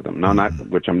devotions with them.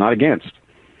 Which I'm not against,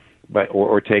 but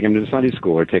or take them to Sunday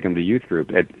school or take them to youth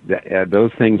group.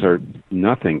 Those things are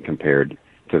nothing compared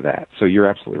to that. So you're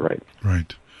absolutely right.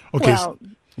 Right. Okay. Well,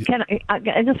 can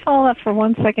I just follow up for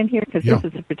 1 second here, because this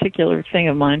is a particular thing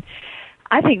of mine.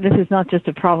 I think this is not just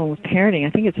a problem with parenting. I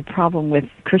think it's a problem with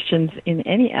Christians in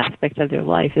any aspect of their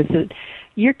life, is that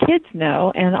your kids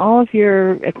know and all of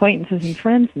your acquaintances and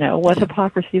friends know what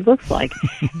hypocrisy looks like.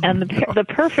 And the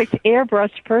perfect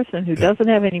airbrushed person who doesn't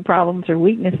have any problems or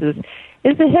weaknesses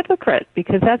is a hypocrite,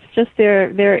 because that's just their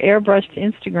airbrushed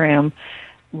Instagram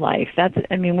life.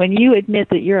 When you admit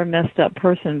that you're a messed up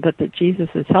person but that Jesus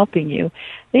is helping you,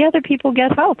 the other people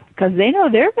get hope because they know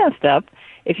they're messed up.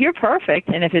 If you're perfect,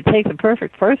 and if it takes a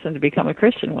perfect person to become a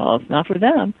Christian, well, it's not for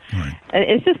them. Right.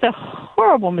 It's just a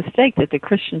horrible mistake that the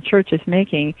Christian church is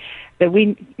making, that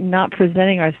we not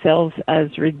presenting ourselves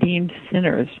as redeemed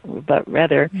sinners, but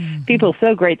rather people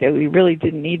so great that we really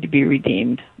didn't need to be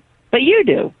redeemed. But you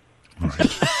do.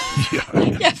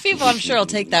 Right. Yeah, people I'm sure will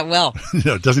take that well.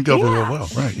 It doesn't go over real well.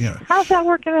 Right, yeah. How's that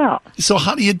working out? So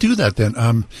how do you do that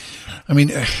then?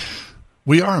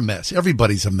 We are a mess.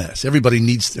 Everybody's a mess. Everybody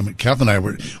needs, Kath and I,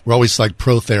 we're always like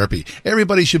pro-therapy.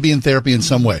 Everybody should be in therapy in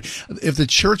some way. If the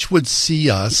church would see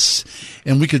us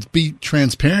and we could be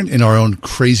transparent in our own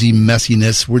crazy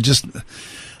messiness, we're just,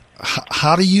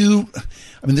 how do you,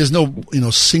 there's no,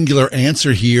 singular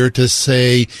answer here to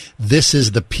say this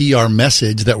is the PR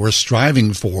message that we're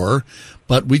striving for,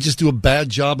 but we just do a bad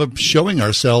job of showing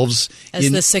ourselves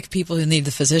as the sick people who need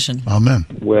the physician. Amen.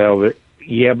 Well,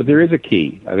 yeah, but there is a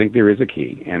key. I think there is a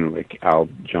key, and I'll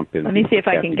jump in. Let me see if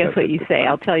I can guess what you say.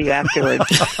 I'll tell you afterwards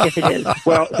if it is.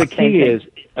 Well, the key is,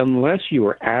 unless you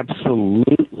are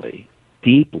absolutely,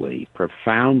 deeply,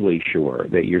 profoundly sure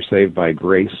that you're saved by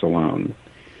grace alone,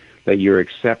 that you're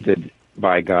accepted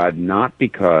by God not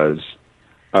because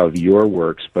of your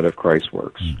works, but of Christ's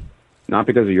works. not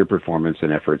because of your performance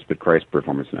and efforts, but Christ's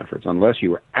performance and efforts. Unless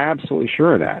you are absolutely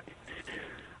sure of that,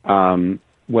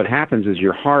 what happens is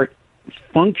your heart,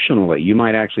 functionally, you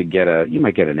might actually get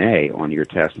an A on your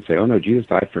test and say, "Oh no, Jesus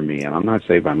died for me, and I'm not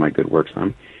saved by my good works.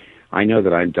 I know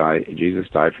that Jesus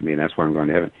died for me, and that's why I'm going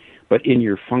to heaven." But in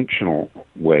your functional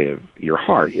way of your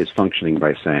heart is functioning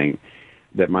by saying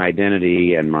that my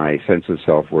identity and my sense of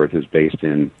self-worth is based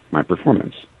in my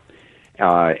performance.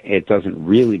 It doesn't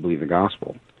really believe the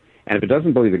gospel. And if it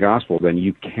doesn't believe the gospel, then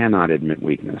you cannot admit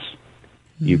weakness.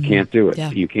 You can't do it.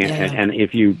 Yeah. You can't. Yeah. And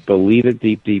if you believe it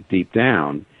deep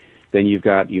down, then you've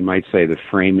got, you might say, the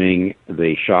framing,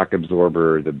 the shock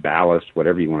absorber, the ballast,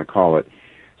 whatever you want to call it,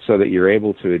 so that you're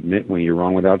able to admit when you're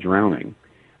wrong without drowning.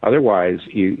 Otherwise,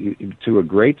 you, to a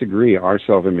great degree, our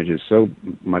self-image is so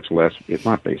much less, it's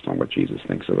not based on what Jesus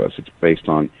thinks of us. It's based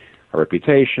on our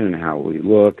reputation, how we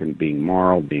look, and being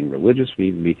moral, being religious.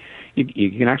 You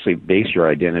can actually base your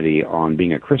identity on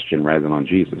being a Christian rather than on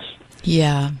Jesus.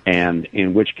 Yeah. And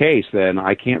in which case, then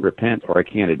I can't repent or I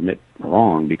can't admit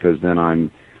wrong, because then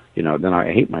then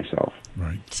I hate myself.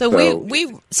 Right. So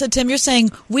Tim, you're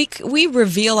saying we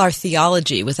reveal our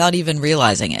theology without even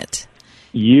realizing it.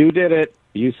 You did it.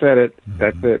 You said it.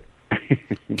 That's it.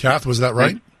 Kath, was that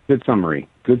right? Good summary.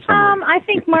 Good summary. I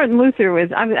think Martin Luther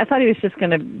was. I thought he was just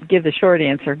going to give the short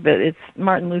answer, but it's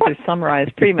Martin Luther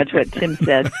summarized pretty much what Tim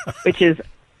said, which is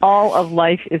all of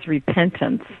life is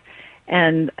repentance.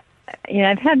 And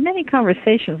I've had many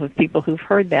conversations with people who've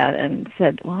heard that and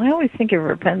said, "Well, I always think of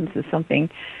repentance as something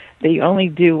that you only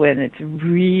do when it's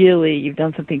really, you've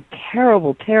done something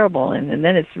terrible, and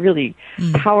then it's really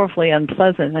powerfully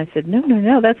unpleasant." And I said,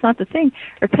 no, that's not the thing.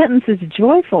 Repentance is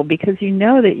joyful because you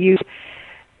know that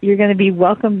you're going to be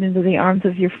welcomed into the arms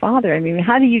of your Father. I mean,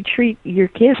 how do you treat your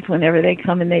kids whenever they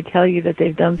come and they tell you that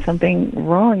they've done something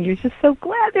wrong? You're just so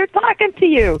glad they're talking to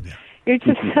you. You're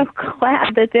just so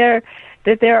glad that they're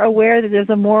aware that there's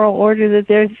a moral order that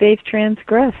they've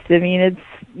transgressed. I mean,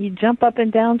 you jump up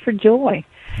and down for joy.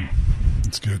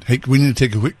 That's good. Hey, we need to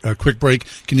take a quick break.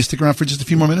 Can you stick around for just a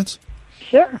few more minutes?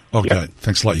 Sure. Okay. Yep.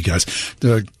 Thanks a lot, you guys.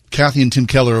 Kathy and Tim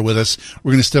Keller are with us.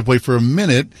 We're going to step away for a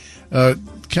minute.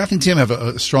 Kathy and Tim have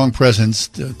a strong presence.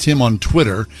 Tim on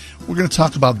Twitter. We're going to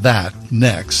talk about that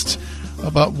next.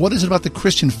 About what is it about the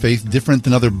Christian faith different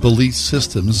than other belief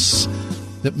systems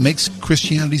that makes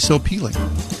Christianity so appealing?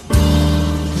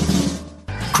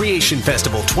 Creation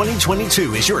Festival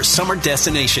 2022 is your summer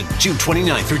destination. June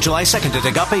 29th through July 2nd at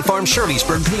Agape Farm,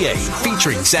 Shirleysburg, PA.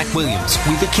 Featuring Zach Williams,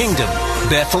 We the Kingdom,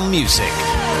 Bethel Music,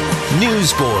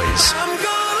 Newsboys,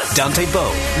 Dante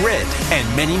Bowe, Red, and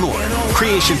many more.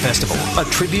 Creation Festival, a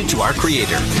tribute to our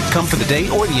Creator. Come for the day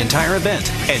or the entire event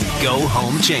and go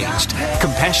home changed.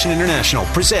 Compassion International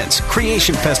presents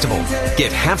Creation Festival.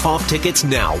 Get half-off tickets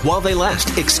now while they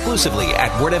last, exclusively at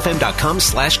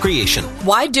wordfm.com/creation.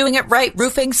 Why Doing It Right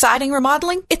Roofing, Siding,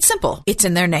 Remodeling? It's simple. It's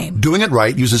in their name. Doing It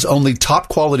Right uses only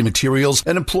top-quality materials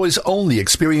and employs only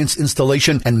experienced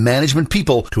installation and management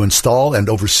people to install and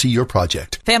oversee your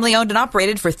project. Family owned and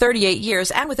operated for 38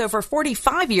 years, and with over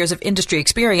 45 years of industry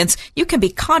experience, you can be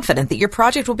confident that your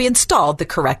project will be installed the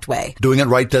correct way. Doing It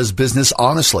Right does business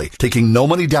honestly, taking no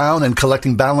money down and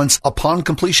collecting balance upon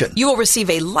completion. You will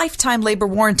receive a lifetime labor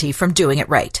warranty from Doing It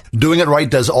Right. Doing It Right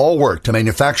does all work to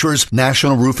manufacturers,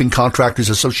 National Roofing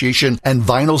Contractors Association, and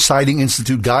Vinyl Siding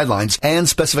Institute guidelines and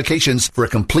specifications for a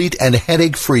complete and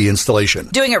headache-free installation.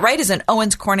 Doing It Right is an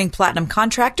Owens Corning Platinum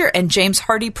contractor and James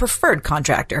Hardy preferred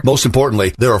contractor. Most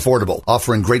importantly, they're affordable,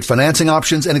 offering great financing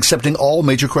options and accepting all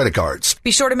major credit cards.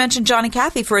 Be sure to mention John and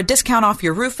Kathy for a discount off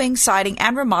your roofing, siding,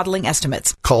 and remodeling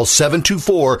estimates. Call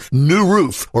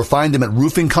 724-NEW-ROOF or find them at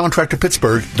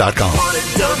roofingcontractorpittsburgh.com. Want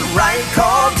it done right,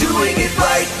 call Doing It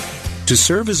Right. To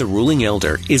serve as a ruling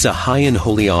elder is a high and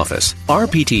holy office.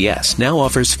 RPTS now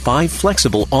offers 5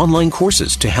 flexible online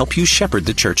courses to help you shepherd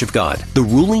the Church of God. The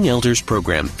Ruling Elders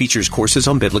program features courses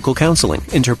on biblical counseling,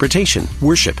 interpretation,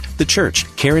 worship, the church,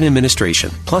 care and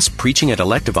administration, plus preaching at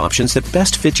elective options that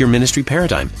best fit your ministry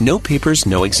paradigm. No papers,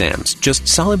 no exams, just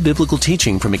solid biblical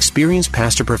teaching from experienced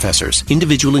pastor professors.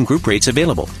 Individual and group rates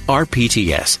available.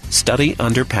 RPTS. Study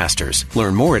under pastors.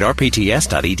 Learn more at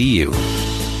rpts.edu.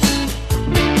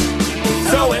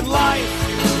 So in life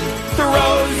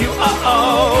throws you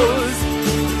uh-ohs,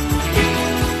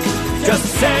 just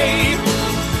say,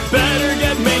 better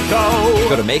get Mako.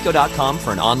 Go to Mako.com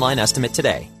for an online estimate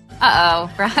today.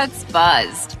 Uh-oh, Brad's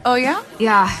buzzed. Oh, yeah?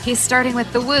 Yeah, he's starting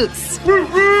with the woots.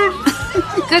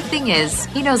 Good thing is,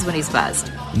 he knows when he's buzzed.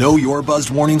 Know your buzzed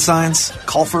warning signs?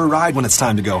 Call for a ride when it's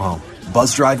time to go home.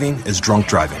 Buzz driving is drunk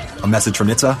driving. A message from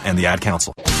NHTSA and the Ad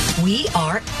Council. We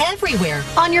are everywhere.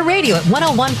 On your radio at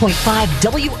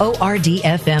 101.5 WORD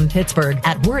FM Pittsburgh,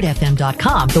 at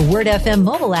wordfm.com, the Word FM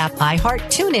mobile app, iHeart,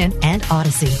 TuneIn, and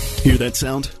Odyssey. Hear that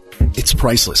sound? It's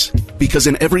priceless. Because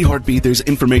in every heartbeat, there's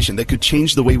information that could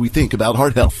change the way we think about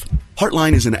heart health.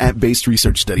 Heartline is an app-based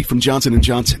research study from Johnson &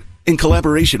 Johnson in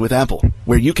collaboration with Apple,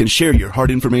 where you can share your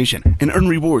heart information and earn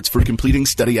rewards for completing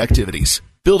study activities,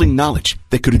 building knowledge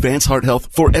that could advance heart health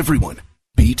for everyone,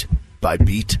 beat by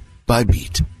beat by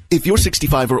beat. If you're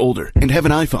 65 or older and have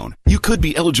an iPhone, you could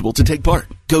be eligible to take part.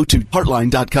 Go to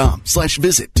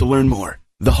heartline.com/visit to learn more.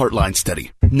 The Heartline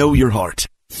Study. Know your heart.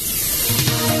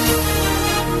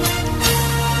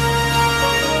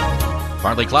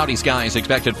 Partly cloudy skies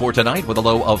expected for tonight with a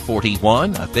low of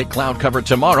 41. A thick cloud cover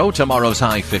tomorrow. Tomorrow's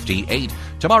high 58.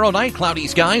 Tomorrow night, cloudy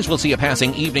skies. We'll see a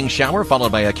passing evening shower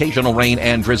followed by occasional rain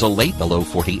and drizzle late, the low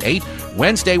 48.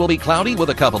 Wednesday will be cloudy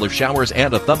with a couple of showers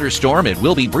and a thunderstorm. It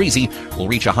will be breezy. We'll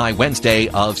reach a high Wednesday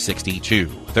of 62.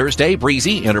 Thursday,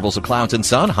 breezy, intervals of clouds and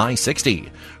sun, high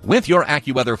 60. With your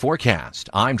AccuWeather forecast,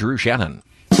 I'm Drew Shannon.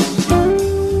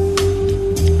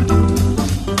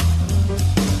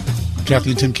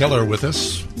 Kathy and Tim Keller are with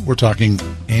us. We're talking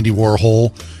Andy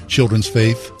Warhol, Children's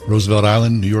Faith, Roosevelt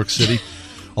Island, New York City,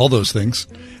 all those things.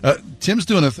 Tim's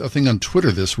doing a thing on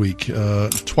Twitter this week.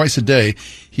 Twice a day,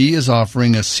 he is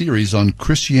offering a series on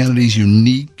Christianity's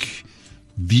unique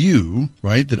view,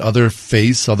 right, that other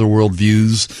faiths, other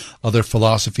worldviews, other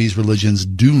philosophies, religions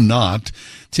do not.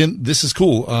 Tim, this is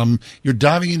cool. You're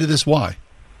diving into this. Why?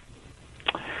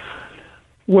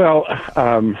 Well,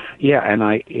 yeah, and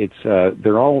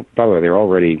they're all, by the way, they're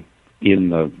already in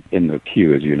the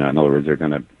queue, as you know. In other words, they're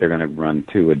gonna run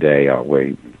 2 a day all the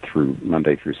way through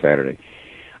Monday through Saturday.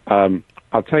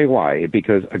 I'll tell you why.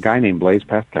 Because a guy named Blaise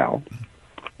Pascal,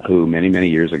 who many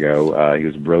years ago, he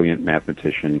was a brilliant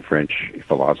mathematician, French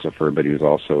philosopher, but he was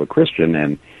also a Christian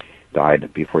and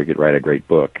died before he could write a great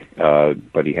book.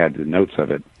 But he had the notes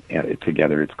of it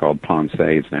together. It's called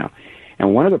Pensées now.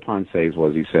 And one of the Pensées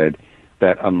was, he said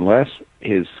that unless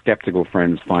his skeptical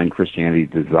friends find Christianity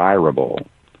desirable,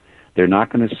 they're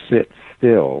not going to sit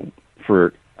still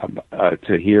for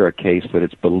to hear a case that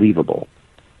it's believable.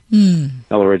 In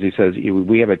other words, he says,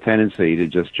 we have a tendency to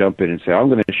just jump in and say, I'm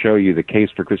going to show you the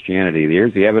case for Christianity.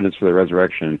 Here's the evidence for the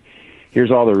resurrection. Here's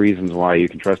all the reasons why you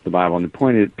can trust the Bible. And the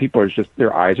point is, people are just,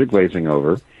 their eyes are glazing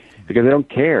over because they don't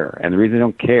care. And the reason they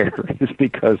don't care is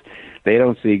because they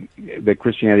don't see that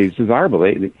Christianity is desirable.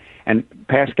 And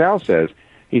Pascal says,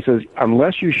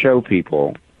 unless you show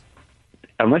people,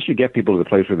 unless you get people to the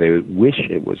place where they wish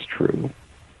it was true,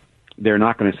 they're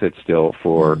not going to sit still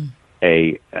for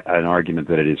an argument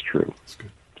that it is true.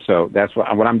 So that's what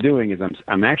I'm doing is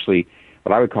I'm actually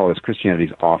what I would call is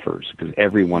Christianity's offers, because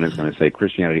everyone is going to say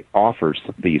Christianity offers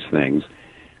these things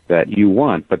that you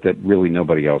want, but that really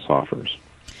nobody else offers.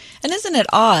 And isn't it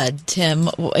odd, Tim,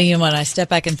 when I step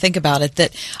back and think about it,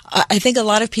 that I think a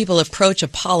lot of people approach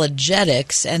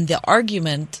apologetics and the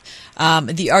argumentative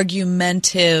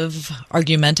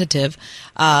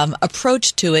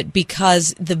approach to it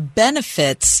because the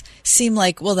benefits seem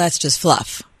like, well, that's just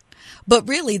fluff. But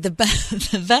really, the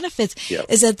benefits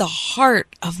is at the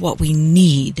heart of what we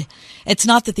need. It's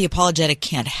not that the apologetic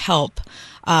can't help,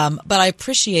 but I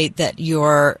appreciate that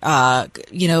you're,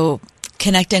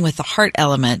 connecting with the heart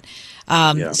element.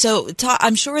 So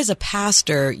I'm sure as a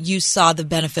pastor, you saw the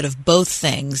benefit of both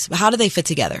things. How do they fit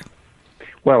together?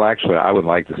 Well, actually, I would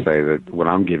like to say that what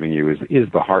I'm giving you is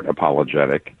the heart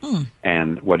apologetic,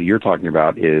 and what you're talking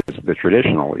about is the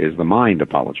traditional, is the mind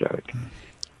apologetic.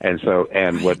 And so,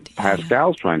 what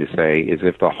Pascal's trying to say is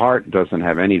if the heart doesn't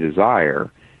have any desire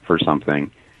for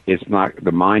something,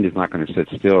 the mind is not going to sit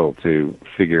still to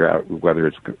figure out whether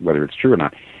it's true or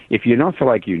not. If you don't feel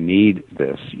like you need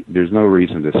this, there's no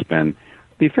reason to spend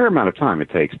the fair amount of time it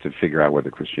takes to figure out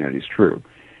whether Christianity is true.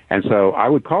 And so I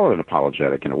would call it an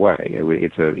apologetic in a way.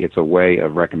 It's a way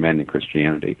of recommending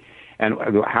Christianity. And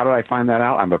how did I find that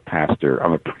out? I'm a pastor.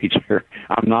 I'm a preacher.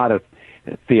 I'm not a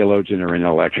theologian or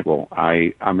intellectual.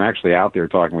 I'm actually out there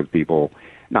talking with people.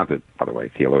 Not that, by the way,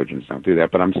 theologians don't do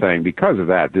that, but I'm saying because of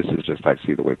that, this is just I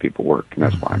see the way people work, and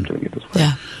that's why I'm doing it this way.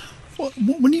 Yeah. Well,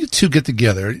 when you two get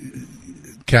together,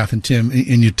 Kath and Tim,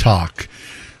 and you talk,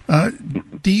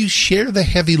 do you share the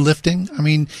heavy lifting? I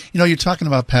mean, you're talking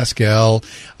about Pascal.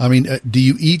 I mean, do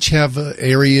you each have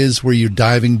areas where you're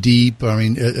diving deep? I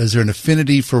mean, is there an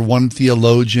affinity for one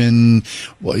theologian?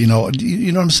 Well, you know what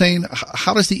I'm saying?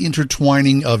 How does the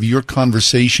intertwining of your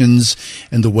conversations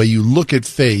and the way you look at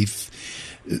faith,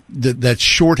 that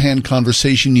shorthand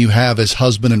conversation you have as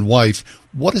husband and wife,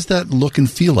 what does that look and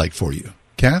feel like for you?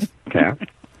 Kath? Kath?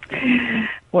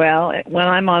 Well, when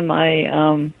I'm on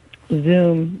my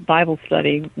Zoom Bible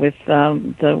study with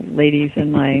the ladies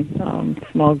in my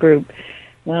small group.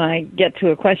 When I get to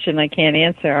a question I can't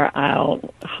answer, I'll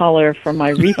holler for my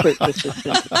research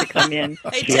assistant to come in.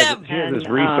 Hey, She has this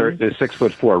research, this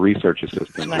 6'4" research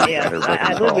assistant.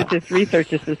 I live with this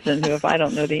research assistant who, if I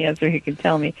don't know the answer, he can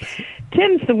tell me.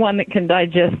 Tim's the one that can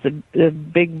digest the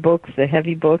big books, the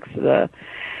heavy books, the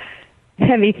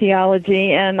heavy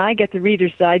theology, and I get the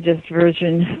Reader's Digest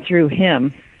version through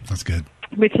him. That's good.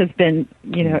 Which has been,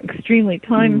 extremely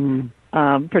time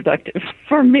productive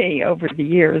for me over the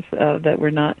years that we're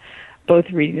not both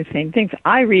reading the same things.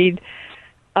 I read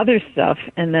other stuff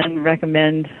and then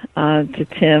recommend to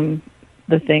Tim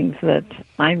the things that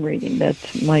I'm reading that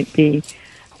might be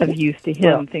of use to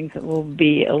him, things that will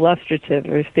be illustrative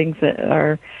or things that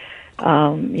are,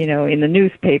 in the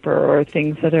newspaper or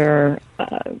things that are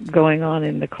going on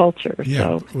in the culture.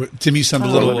 Yeah. So, Tim, you sound a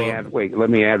little... Let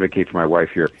me advocate for my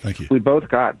wife here. Thank you. We both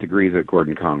got degrees at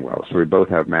Gordon Conwell, so we both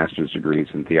have master's degrees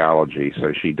in theology,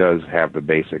 so she does have the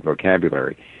basic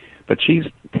vocabulary. But she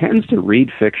tends to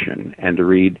read fiction and to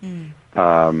read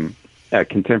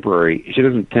contemporary. She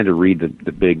doesn't tend to read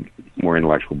the big, more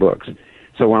intellectual books.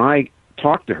 So when I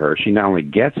talk to her, she not only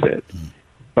gets it,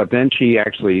 but then she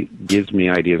actually gives me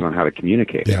ideas on how to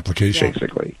communicate. The application.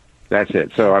 Basically. That's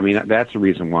it. So, that's the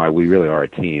reason why we really are a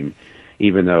team,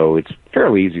 even though it's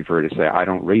fairly easy for her to say, I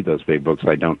don't read those big books,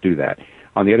 I don't do that.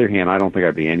 On the other hand, I don't think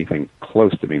I'd be anything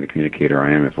close to being the communicator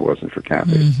I am if it wasn't for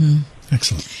Kathy. Mm-hmm.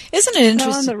 Excellent. Isn't it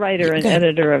interesting? I'm the writer and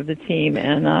editor of the team,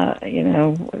 and,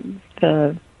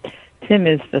 Tim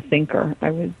is the thinker. I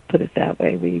would put it that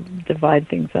way. We divide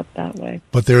things up that way.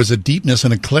 But there is a deepness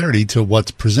and a clarity to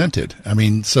what's presented. And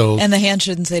the hand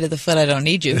shouldn't say to the foot, I don't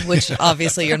need you, which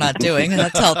obviously you're not doing, and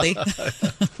that's healthy.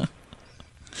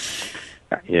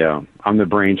 Yeah, I'm the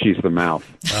brain, she's the mouth.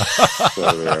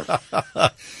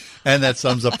 And that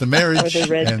sums up the marriage. Or the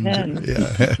red pen.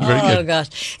 Yeah, very good.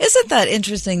 Gosh. Isn't that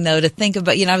interesting, though, to think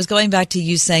about? I was going back to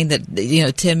you saying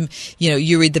that, Tim,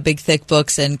 you read the big, thick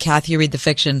books, and Kathy, you read the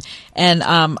fiction. And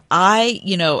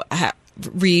I,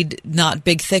 read not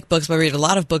big, thick books, but I read a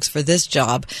lot of books for this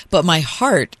job. But my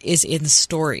heart is in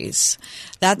stories.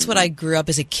 That's what I grew up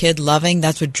as a kid loving.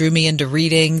 That's what drew me into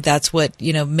reading. That's what,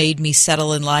 made me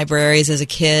settle in libraries as a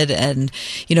kid and,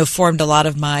 formed a lot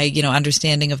of my,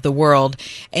 understanding of the world.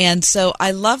 And so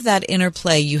I love that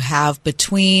interplay you have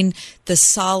between the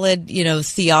solid,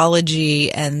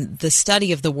 theology and the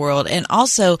study of the world. And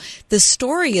also the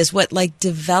story is what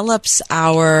develops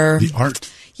the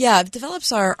art. Yeah, it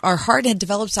develops our heart and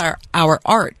develops our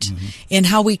art in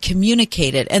how we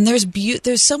communicate it. And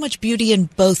there's so much beauty in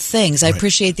both things. I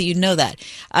appreciate that you know that.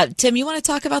 Tim, you want to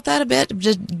talk about that a bit?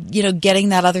 Just, getting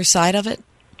that other side of it?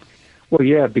 Well,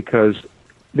 yeah, because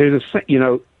there's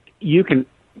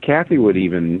Kathy would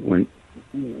even,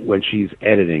 when she's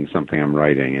editing something I'm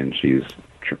writing and she's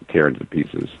tearing to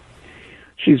pieces,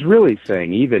 she's really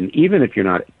saying, even if you're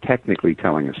not technically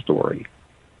telling a story,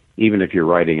 even if you're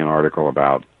writing an article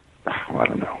about, I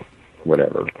don't know,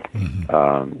 whatever.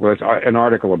 It's an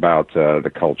article about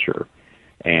the culture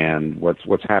and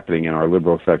what's happening in our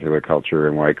liberal secular culture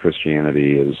and why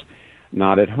Christianity is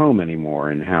not at home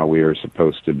anymore and how we are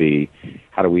supposed to be.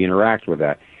 How do we interact with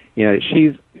that?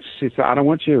 She said, I don't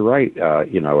want you to write, a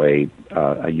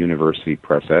university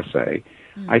press essay.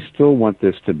 I still want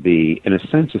this to be, in a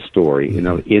sense, a story.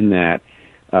 In that,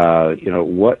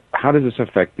 how does this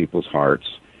affect people's hearts?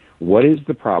 What is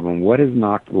the problem? What has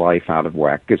knocked life out of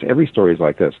whack? Because every story is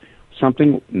like this.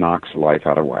 Something knocks life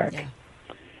out of whack. Yeah.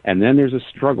 And then there's a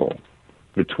struggle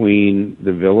between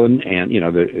the villain and,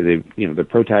 the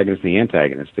protagonist and the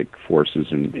antagonistic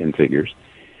forces and figures.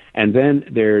 And then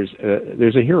there's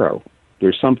a hero.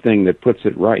 There's something that puts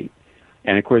it right.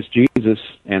 And, of course, Jesus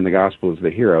and the gospel is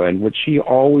the hero. And what she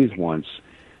always wants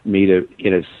me to,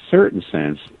 in a certain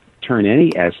sense, turn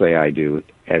any essay I do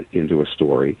into a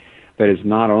story that is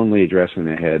not only addressing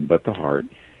the head but the heart,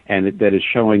 and that is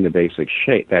showing the basic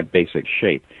shape,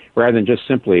 rather than just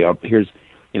simply here's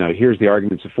the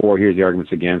arguments for, here's the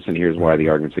arguments against, and here's why the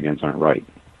arguments against aren't right.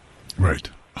 Right.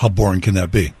 How boring can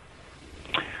that be?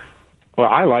 Well,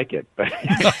 I like it.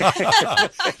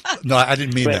 No, I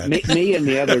didn't mean that. Me and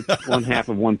the other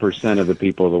 0.5% of the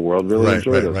people of the world really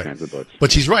enjoy those kinds of books.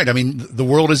 But she's right. The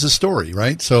world is a story,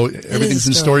 right? So everything's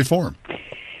in story form.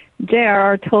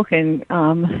 J.R.R. Tolkien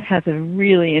has a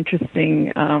really interesting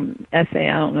essay.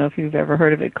 I don't know if you've ever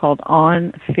heard of it, called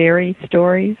 "On Fairy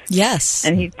Stories." Yes,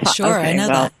 and he I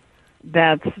know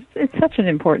that. It's such an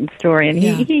important story, and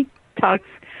he talks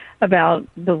about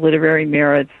the literary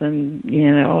merits and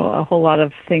a whole lot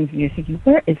of things. And you're thinking,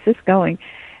 where is this going?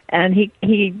 And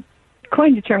he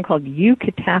coined a term called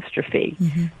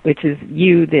eucatastrophe, which is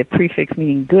you, the prefix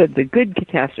meaning good, the good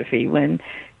catastrophe, when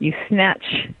you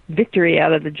snatch victory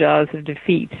out of the jaws of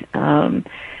defeat. The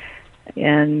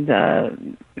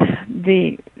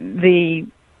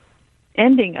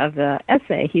ending of the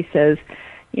essay, he says,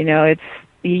 you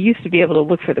used to be able to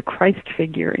look for the Christ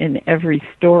figure in every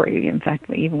story. In fact,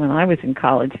 even when I was in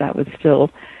college, that was still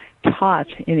taught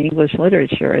in English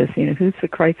literature as, who's the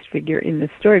Christ figure in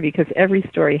this story, because every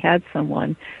story had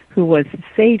someone who was the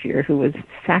savior, who was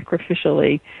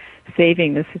sacrificially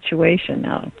saving the situation.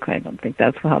 Now, I don't think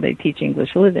that's how they teach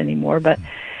English lit anymore, but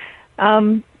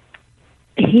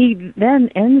he then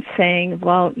ends saying,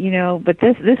 well, but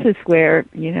this is where,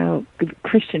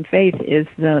 Christian faith is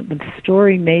the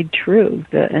story made true,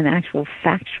 an actual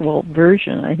factual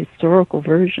version, a historical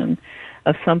version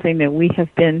of something that we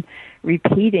have been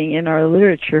repeating in our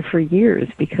literature for years,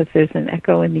 because there's an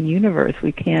echo in the universe.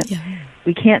 We can't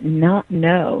not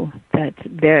know that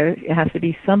there has to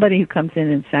be somebody who comes in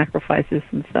and sacrifices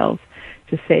themselves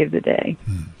to save the day.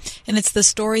 And it's the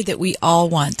story that we all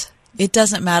want. It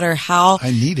doesn't matter how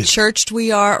churched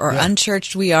we are or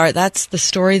unchurched we are. That's the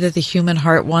story that the human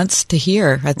heart wants to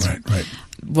hear. That's right.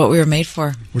 What we were made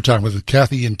for. We're talking with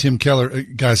Kathy and Tim Keller.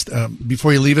 Guys,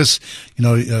 before you leave us,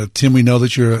 Tim, we know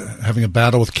that you're having a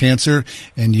battle with cancer,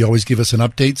 and you always give us an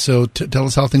update. So tell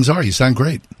us how things are. You sound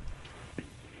great.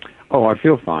 Oh, I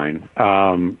feel fine.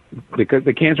 Because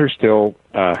the cancer's still,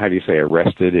 how do you say,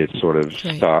 arrested. It's sort of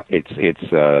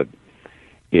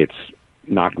it's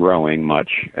not growing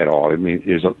much at all. I mean,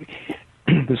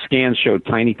 the scans showed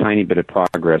tiny bit of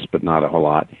progress, but not a whole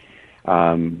lot.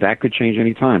 That could change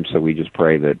any time. So we just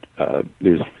pray that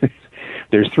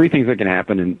there's three things that can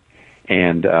happen,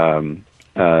 and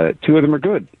two of them are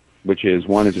good. Which is,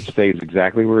 one is it stays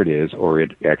exactly where it is, or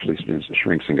it actually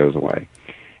shrinks and goes away.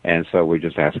 And so we're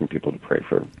just asking people to pray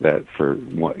for that, for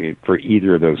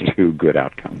either of those two good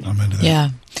outcomes. Amen to that. Yeah.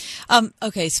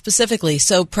 Okay, specifically,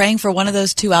 so praying for one of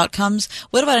those two outcomes.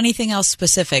 What about anything else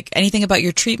specific? Anything about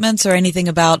your treatments, or anything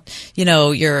about,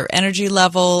 your energy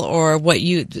level, or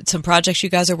some projects you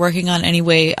guys are working on? Any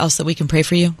way else that we can pray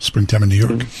for you? Springtime in New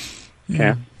York.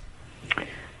 Yeah.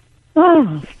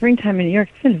 Oh, springtime in New York.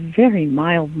 It's been a very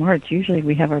mild March. Usually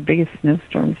we have our biggest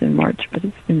snowstorms in March, but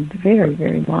it's been very,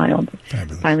 very mild.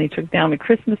 Fabulous. Finally took down the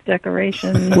Christmas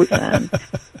decorations and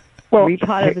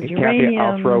repotted the geranium. Kathy,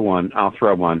 I'll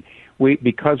throw one.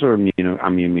 Because I'm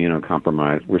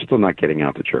immunocompromised, we're still not getting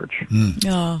out to church.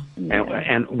 Oh.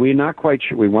 And we're not quite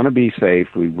sure. We want to be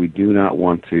safe. We do not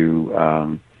want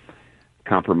to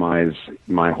compromise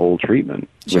my whole treatment,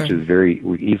 which is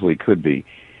we easily could be.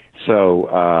 So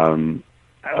I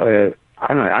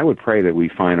don't know. I would pray that we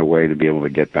find a way to be able to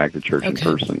get back to church in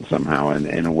person somehow, and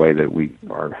in a way that we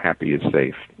are happy is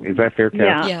safe. Is that fair,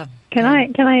 Kathy? Yeah. Can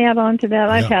I add on to that?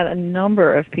 I've had a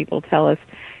number of people tell us,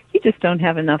 you just don't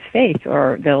have enough faith,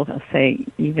 or they'll say,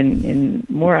 even in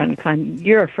more unkind,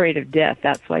 you're afraid of death.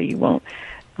 That's why you won't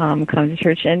come to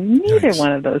church. And neither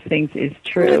one of those things is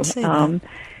true.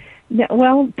 Yeah,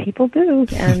 well, people do,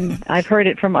 and I've heard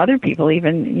it from other people,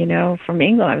 even, from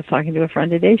England. I was talking to a friend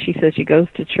today. She says she goes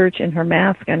to church in her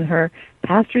mask, and her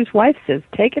pastor's wife says,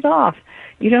 take it off.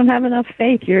 You don't have enough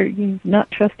faith. You're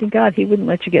not trusting God. He wouldn't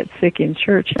let you get sick in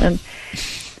church. And,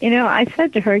 I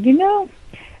said to her, it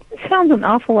sounds an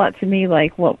awful lot to me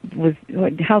like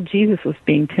how Jesus was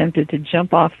being tempted to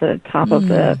jump off the top of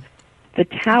the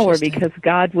tower because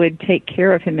God would take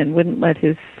care of him and wouldn't let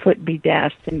his foot be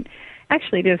dashed. And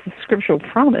actually, there's a scriptural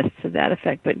promise to that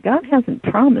effect, but God hasn't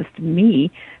promised me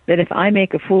that if I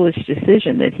make a foolish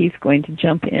decision that he's going to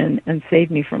jump in and save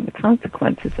me from the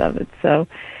consequences of it. So,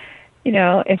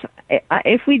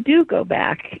 if we do go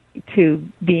back to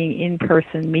being in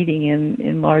person, meeting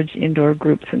in large indoor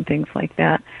groups and things like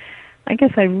that, I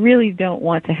guess I really don't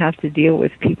want to have to deal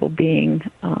with people being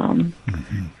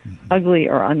ugly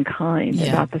or unkind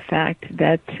about the fact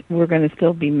that we're going to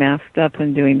still be masked up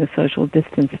and doing the social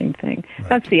distancing thing. Right.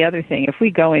 That's the other thing. If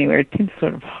we go anywhere, it's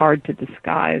sort of hard to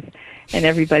disguise, and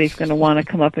everybody's going to want to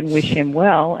come up and wish him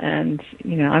well, and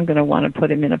I'm going to want to put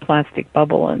him in a plastic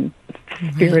bubble and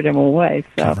spirit him away.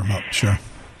 So cover him up, sure.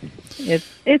 It's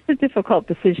a difficult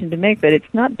decision to make, but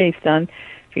it's not based on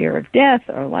fear of death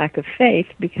or lack of faith,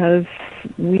 because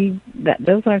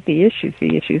those aren't the issues.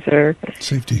 The issues are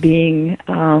safety, being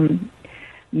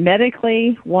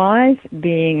medically wise,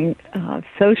 being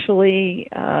socially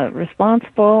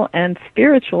responsible, and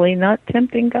spiritually not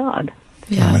tempting God.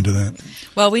 Yeah. Into that.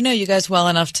 Well, we know you guys well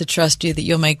enough to trust you that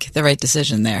you'll make the right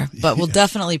decision there, but we'll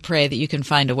definitely pray that you can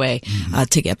find a way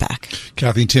to get back.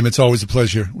 Kathy and Tim, it's always a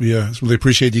pleasure. We really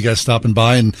appreciate you guys stopping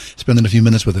by and spending a few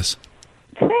minutes with us.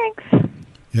 Thanks.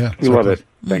 Yeah. We love it.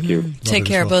 Thank you. Take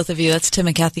care, both of you. That's Tim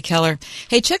and Kathy Keller.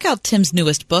 Hey, check out Tim's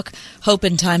newest book, Hope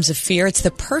in Times of Fear. It's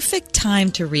the perfect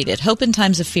time to read it. Hope in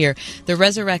Times of Fear, the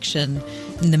resurrection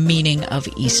and the meaning of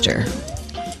Easter.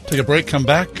 Take a break, come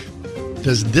back.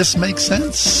 Does this make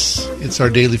sense? It's our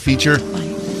daily feature.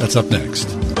 That's up next.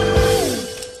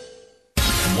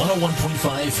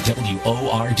 101.5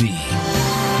 WORD.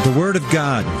 The Word of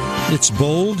God. It's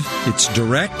bold, it's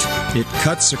direct, it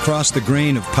cuts across the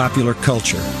grain of popular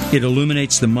culture. It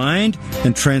illuminates the mind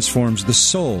and transforms the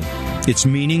soul. Its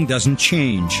meaning doesn't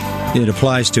change. It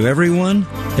applies to everyone,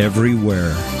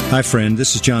 everywhere. Hi, friend.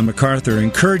 This is John MacArthur,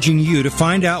 encouraging you to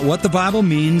find out what the Bible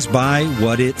means by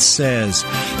what it says.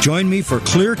 Join me for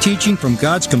clear teaching from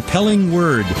God's compelling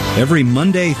Word every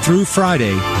Monday through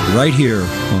Friday, right here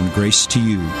on Grace to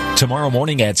You. Tomorrow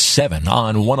morning at 7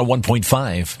 on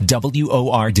 101.5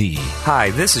 WORD. Hi,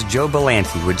 this is Joe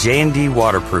Belanti with J&D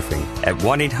Waterproofing at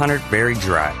 1-800-BERRY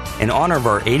DRY. In honor of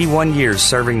our 81 years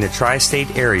serving the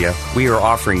tri-state area, we are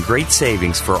offering great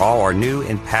savings for all our new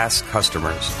and past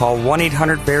customers. Call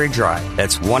 1-800-BERRY-DRY.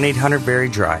 That's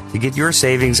 1-800-BERRY-DRY to get your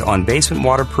savings on basement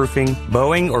waterproofing,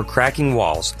 bowing or cracking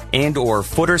walls, and or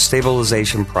footer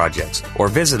stabilization projects. Or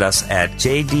visit us at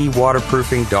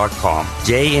jdwaterproofing.com.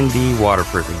 J&D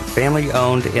Waterproofing, family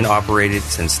owned and operated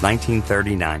since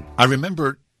 1939. I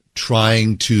remember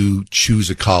trying to choose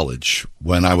a college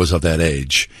when I was of that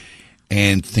age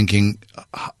and thinking,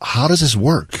 how does this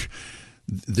work?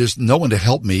 There's no one to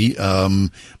help me.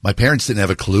 My parents didn't have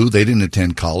a clue. They didn't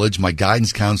attend college. My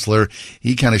guidance counselor,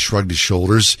 he kind of shrugged his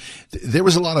shoulders. There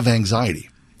was a lot of anxiety.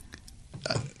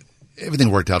 Everything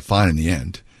worked out fine in the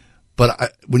end.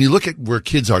 But when you look at where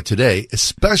kids are today,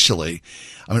 especially,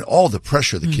 I mean, all the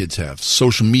pressure the kids have,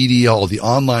 social media, all the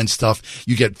online stuff,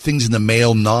 you get things in the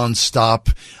mail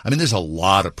nonstop. I mean, there's a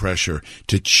lot of pressure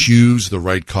to choose the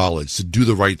right college, to do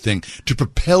the right thing, to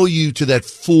propel you to that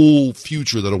full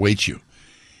future that awaits you.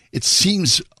 It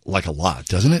seems like a lot,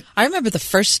 doesn't it? I remember the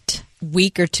first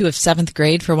week or two of 7th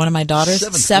grade for one of my daughters.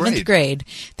 Seventh grade.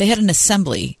 They had an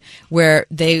assembly where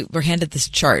they were handed this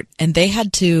chart, and they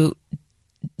had to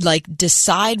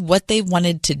decide what they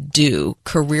wanted to do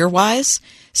career-wise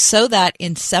so that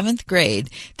in 7th grade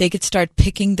they could start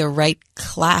picking the right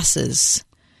classes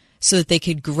so that they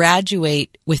could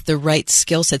graduate with the right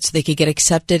skill set, so they could get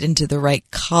accepted into the right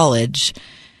college,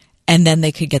 and then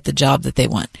they could get the job that they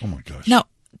want. Oh, my gosh. Now,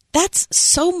 that's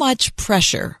so much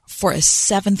pressure for a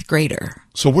 7th grader.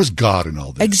 So where's God in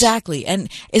all this? Exactly. And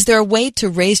is there a way to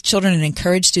raise children and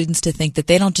encourage students to think that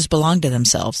they don't just belong to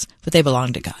themselves, but they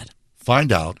belong to God?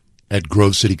 Find out at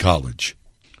Grove City College.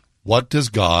 What does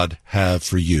God have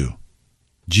for you?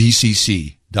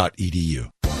 GCC.edu.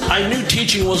 I knew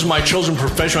teaching was my chosen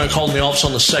profession. I called in the office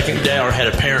on the second day, or had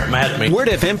a parent mad at me. Word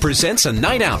FM presents a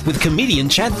night out with comedian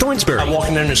Chad Thornsberry. I walk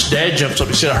in there and his dad jumps up.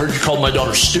 He said, "I heard you called my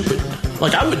daughter stupid."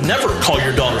 Like, I would never call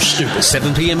your daughter stupid.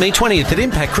 7 p.m. May 20th at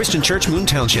Impact Christian Church, Moon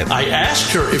Township. I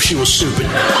asked her if she was stupid.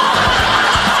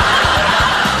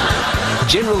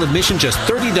 General admission just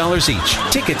 $30 each.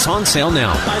 Tickets on sale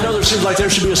now. I know there seems like there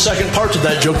should be a second part to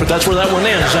that joke, but that's where that one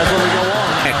ends. That's where we go on.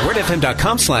 At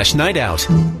wordfm.com/nightout.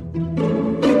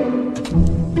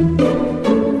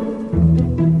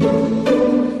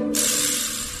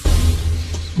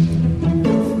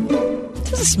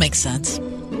 Does this make sense?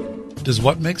 Does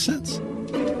what make sense?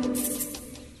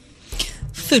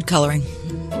 Food coloring.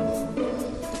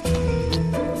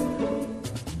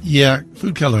 Yeah,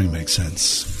 food coloring makes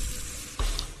sense.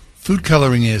 Food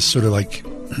coloring is sort of like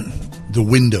the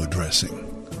window dressing,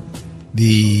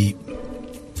 the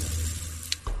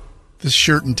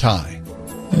shirt and tie.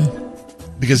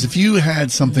 Because if you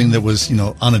had something that was,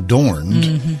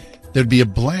 unadorned, there'd be a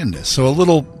blandness. So a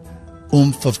little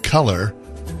oomph of color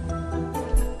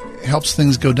helps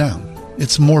things go down.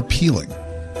 It's more appealing.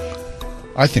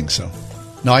 I think so.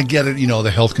 Now, I get it,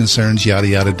 the health concerns, yada,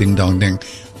 yada, ding, dong, ding.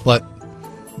 But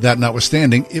that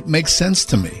notwithstanding, it makes sense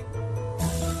to me.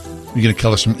 You're going to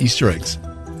color some Easter eggs.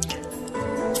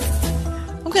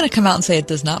 I'm going to come out and say it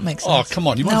does not make sense. Oh, come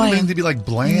on. You want everything to be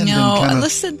bland and kind of...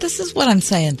 Listen, this is what I'm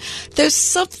saying. There's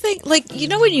something, when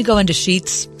you go into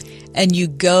Sheetz and you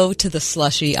go to the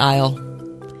slushy aisle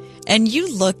and you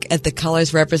look at the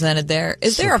colors represented there,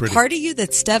 is there a part of you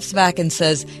that steps back and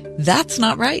says, that's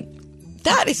not right?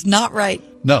 That is not right.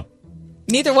 No.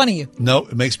 Neither one of you. No,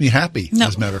 it makes me happy,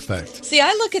 as a matter of fact. See,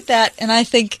 I look at that and I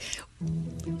think...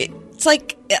 It's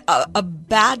like a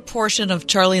bad portion of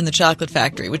Charlie and the Chocolate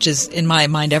Factory, which is, in my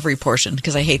mind, every portion,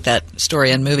 because I hate that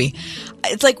story and movie.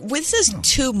 It's like, this is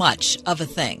too much of a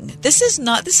thing. This is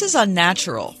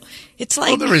unnatural. It's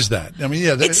like there is that. I mean,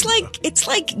 yeah. It's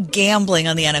like gambling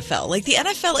on the NFL. Like the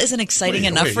NFL isn't exciting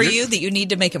enough for you that you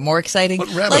need to make it more exciting.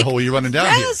 What rabbit hole are you running down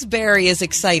here? Raspberry is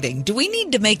exciting. Do we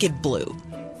need to make it blue?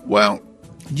 Well,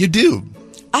 you do.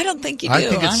 I don't think you do. I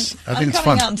think I'm it's coming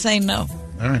fun. out and saying no.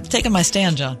 All right. Taking my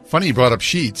stand, John. Funny you brought up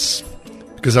sheets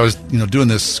because I was, doing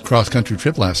this cross-country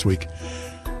trip last week.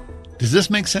 Does this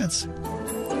make sense?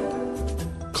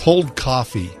 Cold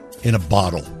coffee in a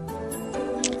bottle.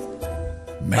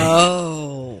 Man.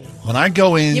 Oh. When I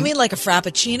go in... You mean like a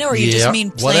Frappuccino, or you just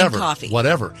mean plain coffee?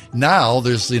 Whatever. Now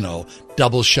there's,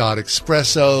 double shot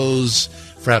espressos,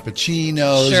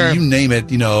 Frappuccinos, Sure. you name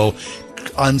it,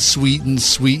 unsweetened,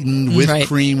 sweetened, with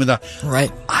cream.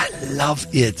 Right. I love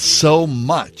it so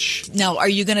much. Now, are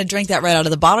you going to drink that right out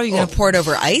of the bottle, or are you going to pour it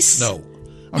over ice? No.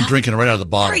 I'm drinking it right out of the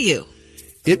bottle. Are you?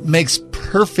 It makes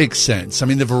perfect sense. I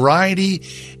mean, the variety,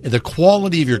 the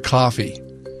quality of your coffee,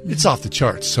 it's off the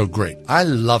charts. So great. I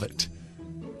love it.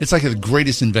 It's like the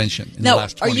greatest invention in the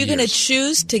last 20 years. Are you going to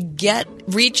choose to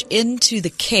reach into the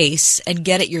case and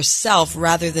get it yourself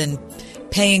rather than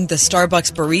paying the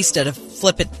Starbucks barista to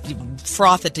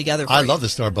froth it together for you? I love the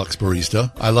Starbucks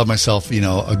barista. I love myself, a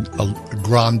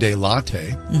grande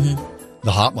latte,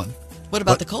 the hot one. What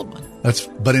about the cold one?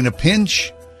 But in a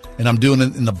pinch, and I'm doing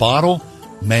it in the bottle,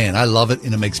 man, I love it,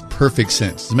 and it makes perfect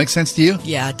sense. Does it make sense to you?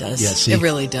 Yeah, it does. Yeah, see? It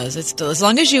really does. As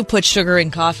long as you put sugar in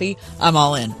coffee, I'm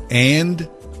all in. And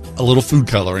a little food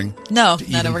coloring. No,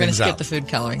 we're going to skip the food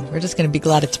coloring. We're just going to be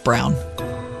glad it's brown.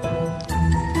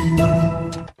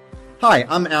 Hi,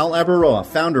 I'm Al Abaroa,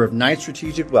 founder of Knight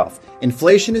Strategic Wealth.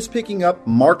 Inflation is picking up,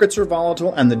 markets are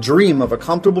volatile, and the dream of a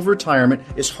comfortable retirement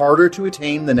is harder to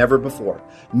attain than ever before.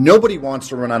 Nobody wants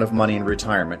to run out of money in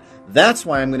retirement. That's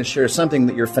why I'm going to share something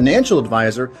that your financial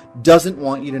advisor doesn't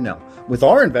want you to know. With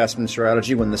our investment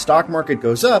strategy, when the stock market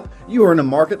goes up, you earn a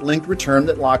market-linked return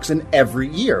that locks in every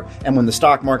year. And when the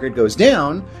stock market goes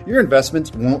down, your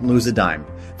investments won't lose a dime.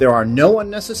 There are no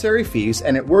unnecessary fees,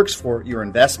 and it works for your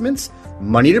investments,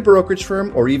 money at a brokerage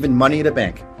firm, or even money at a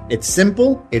bank. It's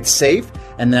simple, it's safe,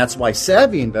 and that's why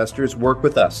savvy investors work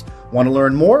with us. Want to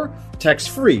learn more? Text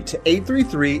free to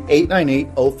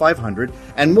 833-898-0500,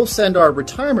 and we'll send our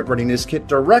retirement readiness kit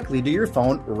directly to your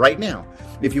phone right now.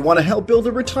 If you want to help build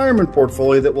a retirement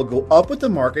portfolio that will go up with the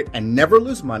market and never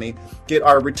lose money, get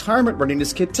our retirement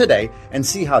readiness kit today and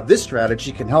see how this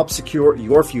strategy can help secure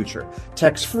your future.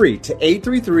 Text free to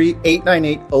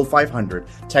 833-898-0500.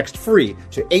 Text free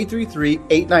to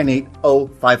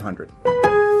 833-898-0500.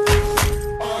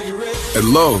 At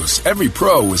Lowe's, every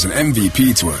pro is an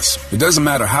MVP to us. It doesn't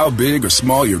matter how big or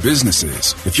small your business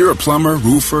is. If you're a plumber,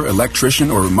 roofer,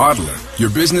 electrician, or remodeler, your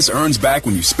business earns back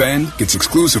when you spend, gets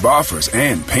exclusive offers,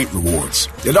 and paint rewards.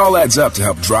 It all adds up to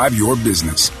help drive your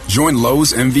business. Join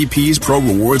Lowe's MVP's Pro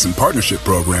Rewards and Partnership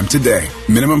Program today.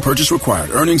 Minimum purchase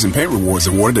required. Earnings and paint rewards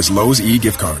awarded as Lowe's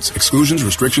e-gift cards. Exclusions,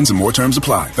 restrictions, and more terms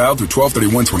apply. Valid through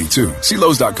 12/31/22. See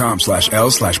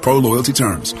Lowe's.com/L/Pro Loyalty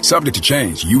Terms. Subject to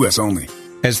change. U.S. only.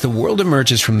 As the world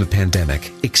emerges from the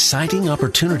pandemic, exciting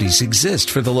opportunities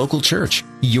exist for the local church.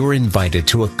 You're invited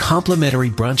to a complimentary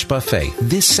brunch buffet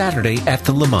this Saturday at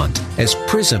the Lamont as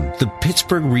PRISM, the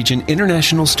Pittsburgh Region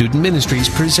International Student Ministries,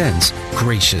 presents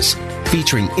Gracious,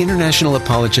 featuring international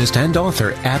apologist and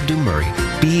author Abdu Murray.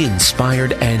 Be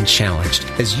inspired and challenged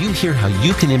as you hear how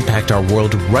you can impact our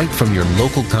world right from your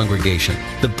local congregation.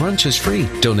 The brunch is free.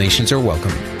 Donations are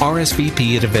welcome.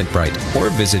 RSVP at Eventbrite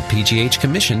or visit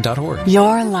pghcommission.org.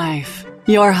 Your life,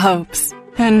 your hopes,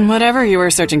 and whatever you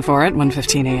were searching for at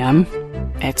 1:15 a.m.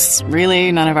 It's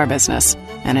really none of our business,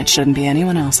 and it shouldn't be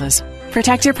anyone else's.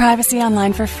 Protect your privacy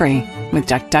online for free with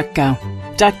DuckDuckGo.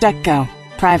 DuckDuckGo.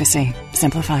 Privacy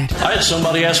simplified. I had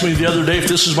somebody ask me the other day if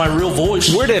this is my real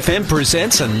voice. Word FM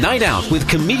presents a night out with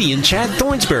comedian Chad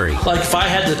Thornsberry. Like if I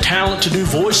had the talent to do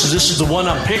voices, this is the one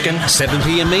I'm picking. 7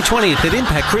 p.m. May 20th at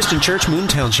Impact Christian Church, Moon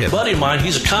Township. A buddy of mine,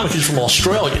 he's a comic, he's from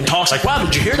Australia, and talks like, wow,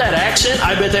 did you hear that accent?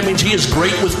 I bet that means he is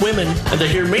great with women. And they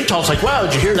hear me talk like, wow,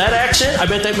 did you hear that accent? I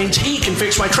bet that means he can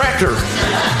fix my tractor.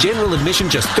 General admission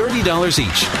just $30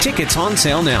 each. Tickets on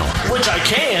sale now. Which I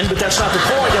can, but that's not the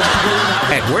point.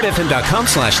 At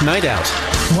wordfm.com/nightout.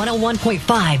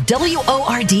 101.5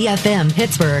 WORD-FM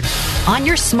Pittsburgh. On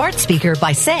your smart speaker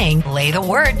by saying, play the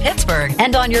word Pittsburgh.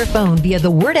 And on your phone via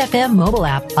the Word FM mobile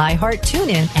app, iHeart,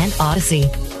 TuneIn, and Odyssey.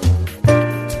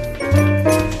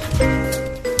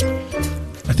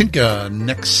 I think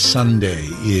next Sunday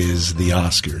is the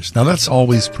Oscars. Now, that's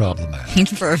always problematic.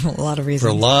 For a lot of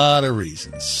reasons. For a lot of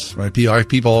reasons. Right?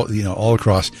 People, all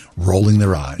across rolling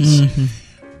their eyes. Mm-hmm.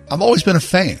 I've always been a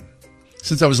fan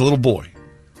since I was a little boy.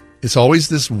 It's always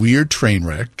this weird train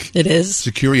wreck. It is. It's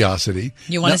a curiosity.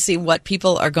 You want to see what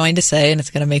people are going to say, and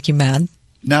it's going to make you mad.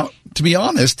 Now, to be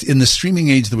honest, in the streaming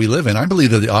age that we live in, I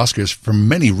believe that the Oscars, for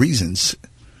many reasons,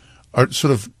 are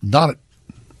sort of not.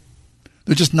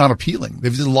 They're just not appealing.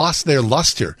 They've lost their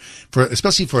luster,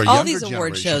 especially for a younger generation. All these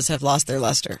award shows have lost their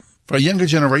luster. For a younger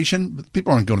generation,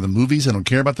 people aren't going to the movies. They don't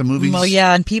care about the movies. Well,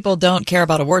 yeah, and people don't care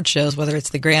about award shows, whether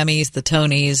it's the Grammys, the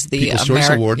Tonys, the People's Choice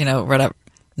Award. Whatever.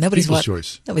 People's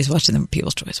Choice. Nobody's watching the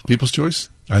People's Choice Award. People's Choice?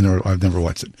 I've never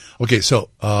watched it. Okay, so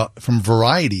from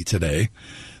Variety today,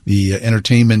 the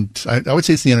entertainment, I would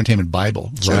say it's the entertainment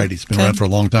Bible. Sure. Variety. It's been around for a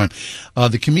long time.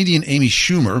 The comedian Amy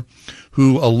Schumer,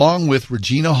 who along with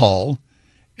Regina Hall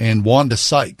and Wanda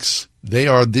Sykes, they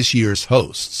are this year's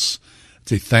hosts.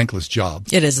 It's a thankless job.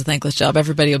 It is a thankless job.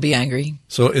 Everybody will be angry.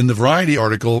 So in the Variety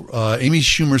article, Amy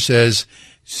Schumer says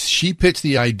she pitched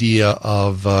the idea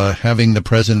of having the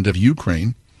president of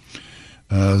Ukraine,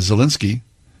 Zelensky,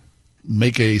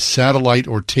 make a satellite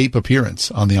or tape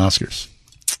appearance on the Oscars,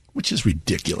 which is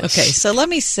ridiculous. Okay, so let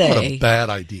me say, what a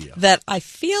bad idea. That I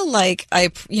feel like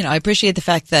I appreciate the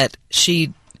fact that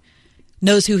she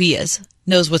knows who he is,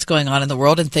 knows what's going on in the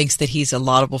world, and thinks that he's a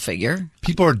laudable figure.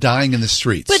 People are dying in the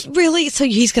streets. But really, so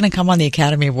he's going to come on the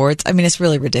Academy Awards? I mean, it's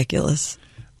really ridiculous.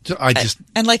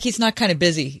 And like he's not kind of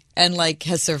busy, and like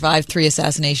has survived 3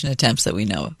 assassination attempts that we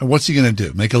know of. And what's he going to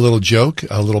do? Make a little joke,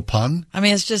 a little pun? I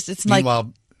mean, it's Meanwhile,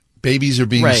 like babies are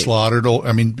being slaughtered.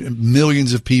 I mean,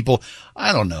 millions of people.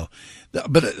 I don't know,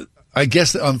 but I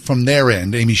guess from their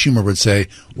end, Amy Schumer would say,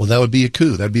 "Well, that would be a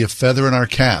coup. That'd be a feather in our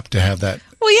cap to have that."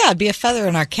 Well, yeah, it'd be a feather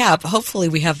in our cap. Hopefully,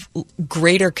 we have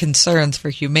greater concerns for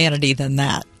humanity than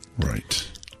that. Right.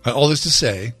 All this to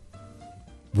say,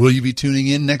 will you be tuning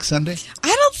in next Sunday?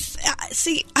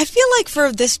 See, I feel like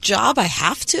for this job, I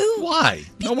have to. Why?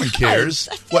 No one cares.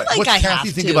 What's Kathy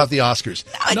think about the Oscars?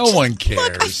 No one cares.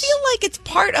 Look, I feel like it's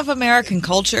part of American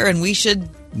culture, and we should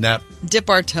dip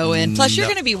our toe in. Plus, you're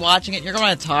going to be watching it. You're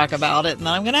going to talk about it, and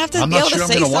I'm going to have to be able to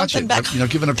say something back. I'm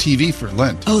giving up TV for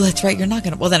Lent. Oh, that's right. You're not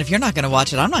going to. Well, then, if you're not going to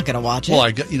watch it, I'm not going to watch it. Well,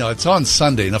 it's on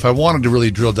Sunday, and if I wanted to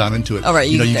really drill down into it,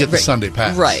 you get the Sunday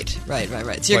pass. Right.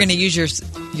 So you're going to use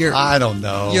your I don't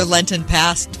know, your Lenten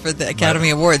pass for the Academy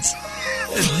Awards.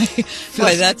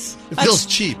 Boy, it feels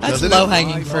cheap. That's low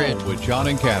hanging fruit. With John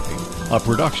and Kathy, a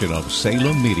production of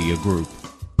Salem Media Group.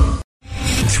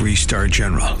 3-star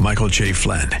General Michael J.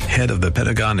 Flynn, head of the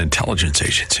Pentagon Intelligence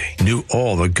Agency, knew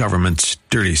all the government's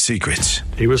dirty secrets.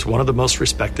 He was one of the most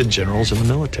respected generals in the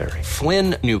military.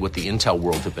 Flynn knew what the intel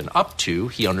world had been up to.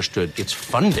 He understood its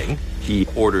funding. He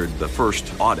ordered the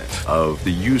first audit of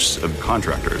the use of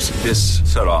contractors. This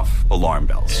set off alarm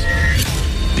bells.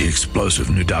 The explosive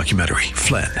new documentary,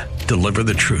 Flynn, Deliver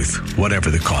the Truth, Whatever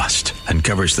the Cost,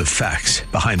 uncovers the facts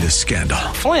behind this scandal.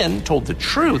 Flynn told the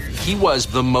truth. He was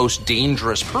the most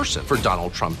dangerous person for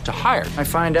Donald Trump to hire. I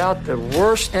find out the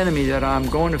worst enemy that I'm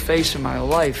going to face in my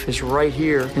life is right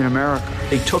here in America.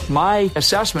 They took my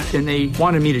assessment and they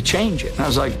wanted me to change it. And I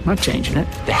was like, I'm not changing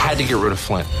it. They had to get rid of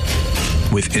Flynn.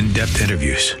 With in-depth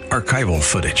interviews, archival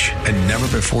footage, and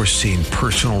never-before-seen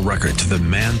personal records of the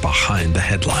man behind the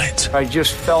headlines. I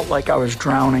just felt like I was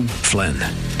drowning. Flynn,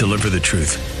 Deliver the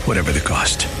Truth, Whatever the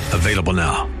Cost. Available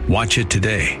now. Watch it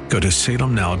today. Go to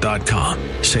salemnow.com.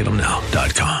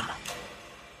 salemnow.com.